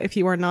helpful if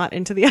you are not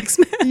into the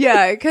X-Men.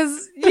 Yeah,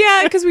 because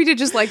we did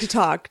just like to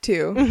talk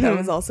too. That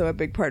was also a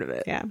big part of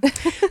it. Yeah.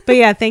 But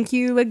yeah, thank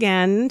you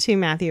again to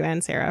Matthew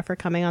and Sarah for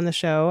coming on the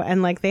show.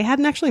 And like they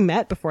hadn't actually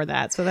met before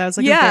that. So that was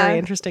like a Yeah. very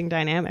interesting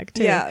dynamic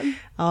too. Yeah.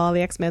 All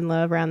the X-Men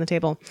love around the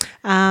table.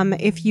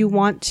 If you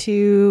want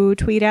to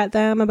tweet at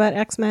them about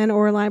X-Men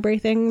or library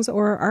things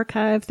or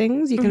archive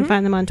things, you can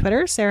find them on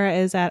Twitter. Sarah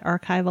is at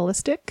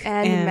Archivalistic.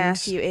 And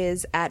Matthew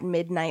is at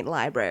Midnight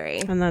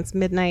Library. And that's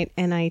Midnight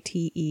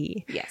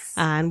NITE. Yes.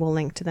 And we'll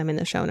link to them in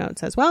the show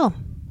notes as well.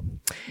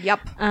 Yep.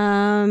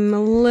 A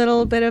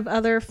little bit of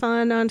other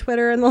fun on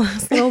Twitter in the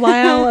last little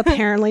while.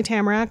 Apparently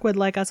Tamarack would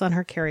like us on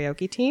her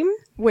karaoke team.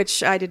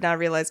 Which I did not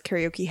realize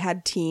karaoke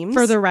had teams.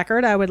 For the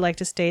record, I would like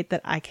to state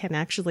that I can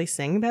actually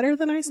sing better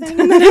than I sang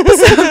in that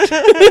episode.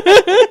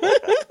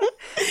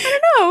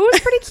 No, it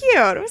was pretty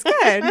cute. It was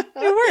good.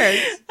 It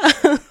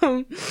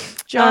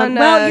worked. John,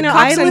 well, you know,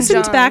 Cox I and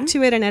listened John. back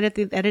to it and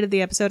edited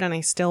the episode, and I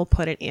still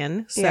put it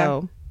in.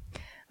 So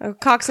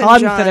Cox and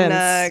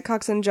Confidence.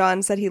 Cox and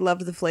John said he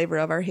loved the flavor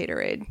of our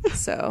Haterade.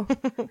 So,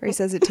 or he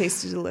says it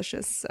tasted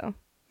delicious. So,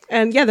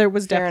 and yeah, there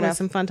was Fair definitely enough.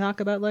 some fun talk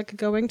about like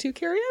going to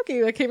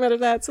karaoke that came out of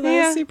that. So that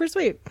Yeah. was super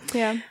sweet.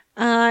 yeah.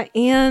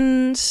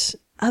 And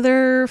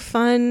other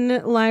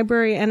fun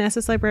library and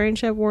SS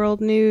Librarianship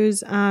World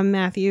news.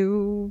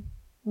 Matthew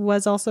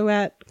was also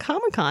at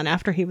Comic-Con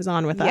after he was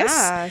on with us.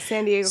 Yeah,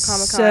 San Diego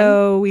Comic-Con.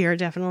 So we are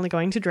definitely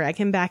going to drag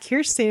him back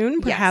here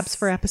soon, perhaps Yes.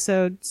 for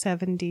episode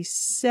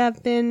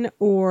 77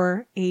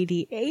 or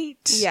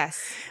 88.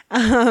 Yes.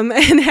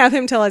 And have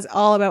him tell us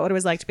all about what it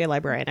was like to be a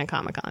librarian at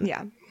Comic-Con.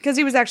 Yeah. Because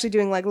he was actually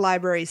doing like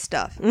library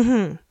stuff.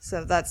 Mm-hmm.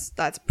 So that's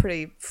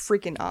pretty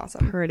freaking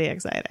awesome. Pretty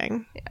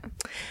exciting.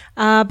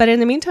 Yeah. But in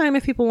the meantime,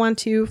 if people want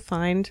to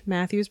find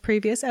Matthew's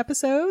previous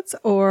episodes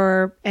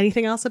or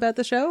anything else about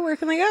the show, where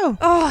can they go?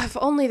 Oh, if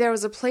only there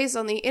was a place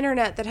on the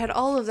internet that had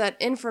all of that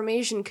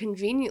information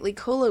conveniently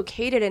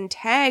co-located and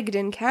tagged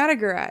and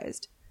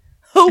categorized.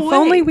 Oh, If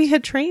only we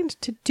had trained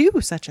to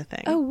do such a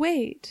thing. Oh,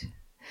 wait.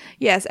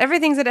 Yes,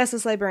 everything's at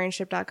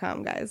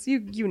sslibrarianship.com, guys.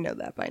 You know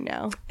that by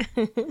now.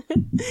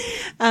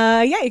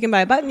 Yeah, you can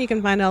buy a button. You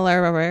can find all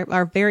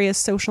our various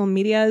social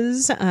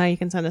medias. You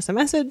can send us a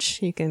message.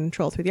 You can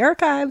troll through the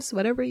archives,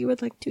 whatever you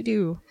would like to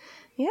do.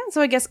 Yeah,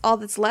 so I guess all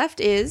that's left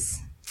is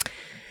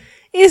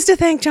To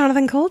thank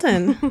Jonathan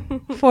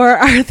Colton for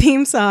our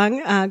theme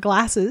song,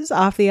 Glasses,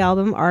 off the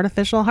album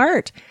Artificial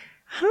Heart.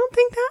 I don't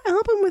think that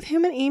album with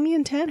him and Amy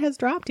and Ted has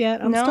dropped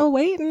yet. I'm No, still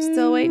waiting.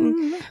 Still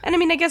waiting. And I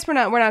mean, I guess we're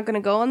not going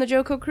to go on the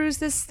Joko cruise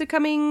the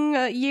coming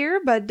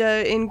year, but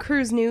in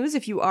cruise news,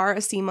 if you are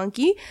a sea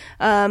monkey,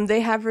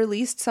 they have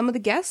released some of the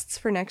guests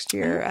for next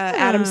year.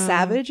 Adam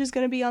Savage is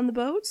going to be on the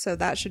boat, so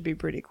that should be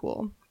pretty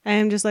cool. I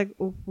am just like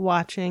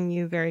watching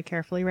you very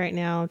carefully right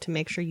now to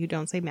make sure you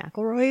don't say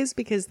McElroy's,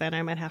 because then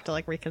I might have to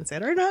like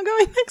reconsider not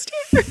going next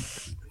year.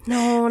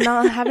 No,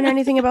 not having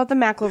anything about the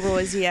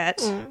McElroys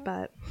yet,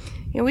 but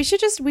you know, we should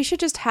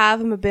just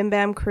have him a Bim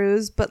Bam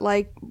cruise, but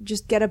like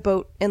just get a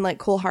boat in like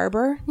Cole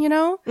Harbor, you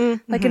know,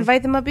 like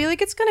invite them up, be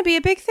like, it's gonna be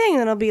a big thing,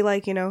 and it'll be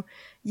like, you know,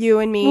 you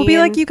and me. We'll be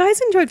and- like, you guys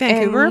enjoyed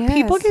Vancouver. yes.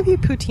 People give you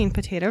poutine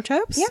potato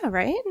chips. yeah,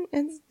 right.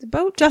 It's the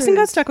boat. Justin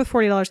got cruise. stuck with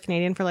 $40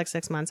 Canadian for like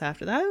 6 months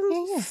after that. It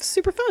was Yeah.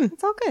 super fun.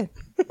 It's all good.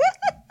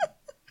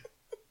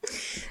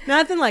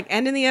 Nothing like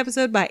ending the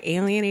episode by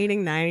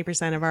alienating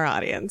 90% of our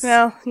audience.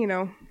 Well, you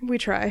know, we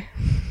try.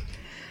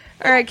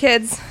 All right,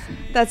 kids,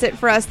 that's it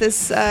for us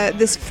this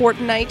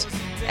fortnight,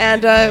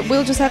 and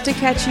we'll just have to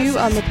catch you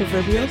on the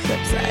proverbial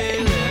flip side. Let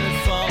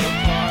it fall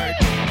apart.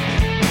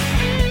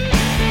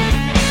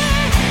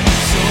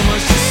 So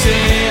much to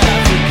say, I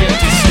forget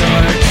to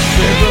start.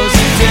 There goes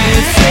the day,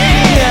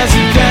 fading as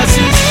it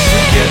passes.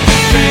 Forget the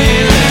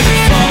pain, let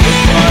it fall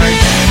apart.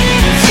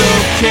 It's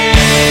okay,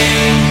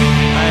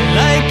 I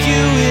like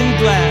you in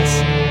glasses.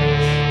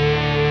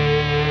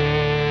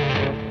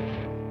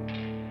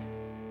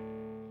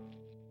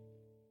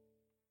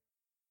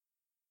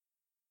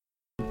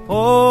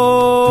 Oh,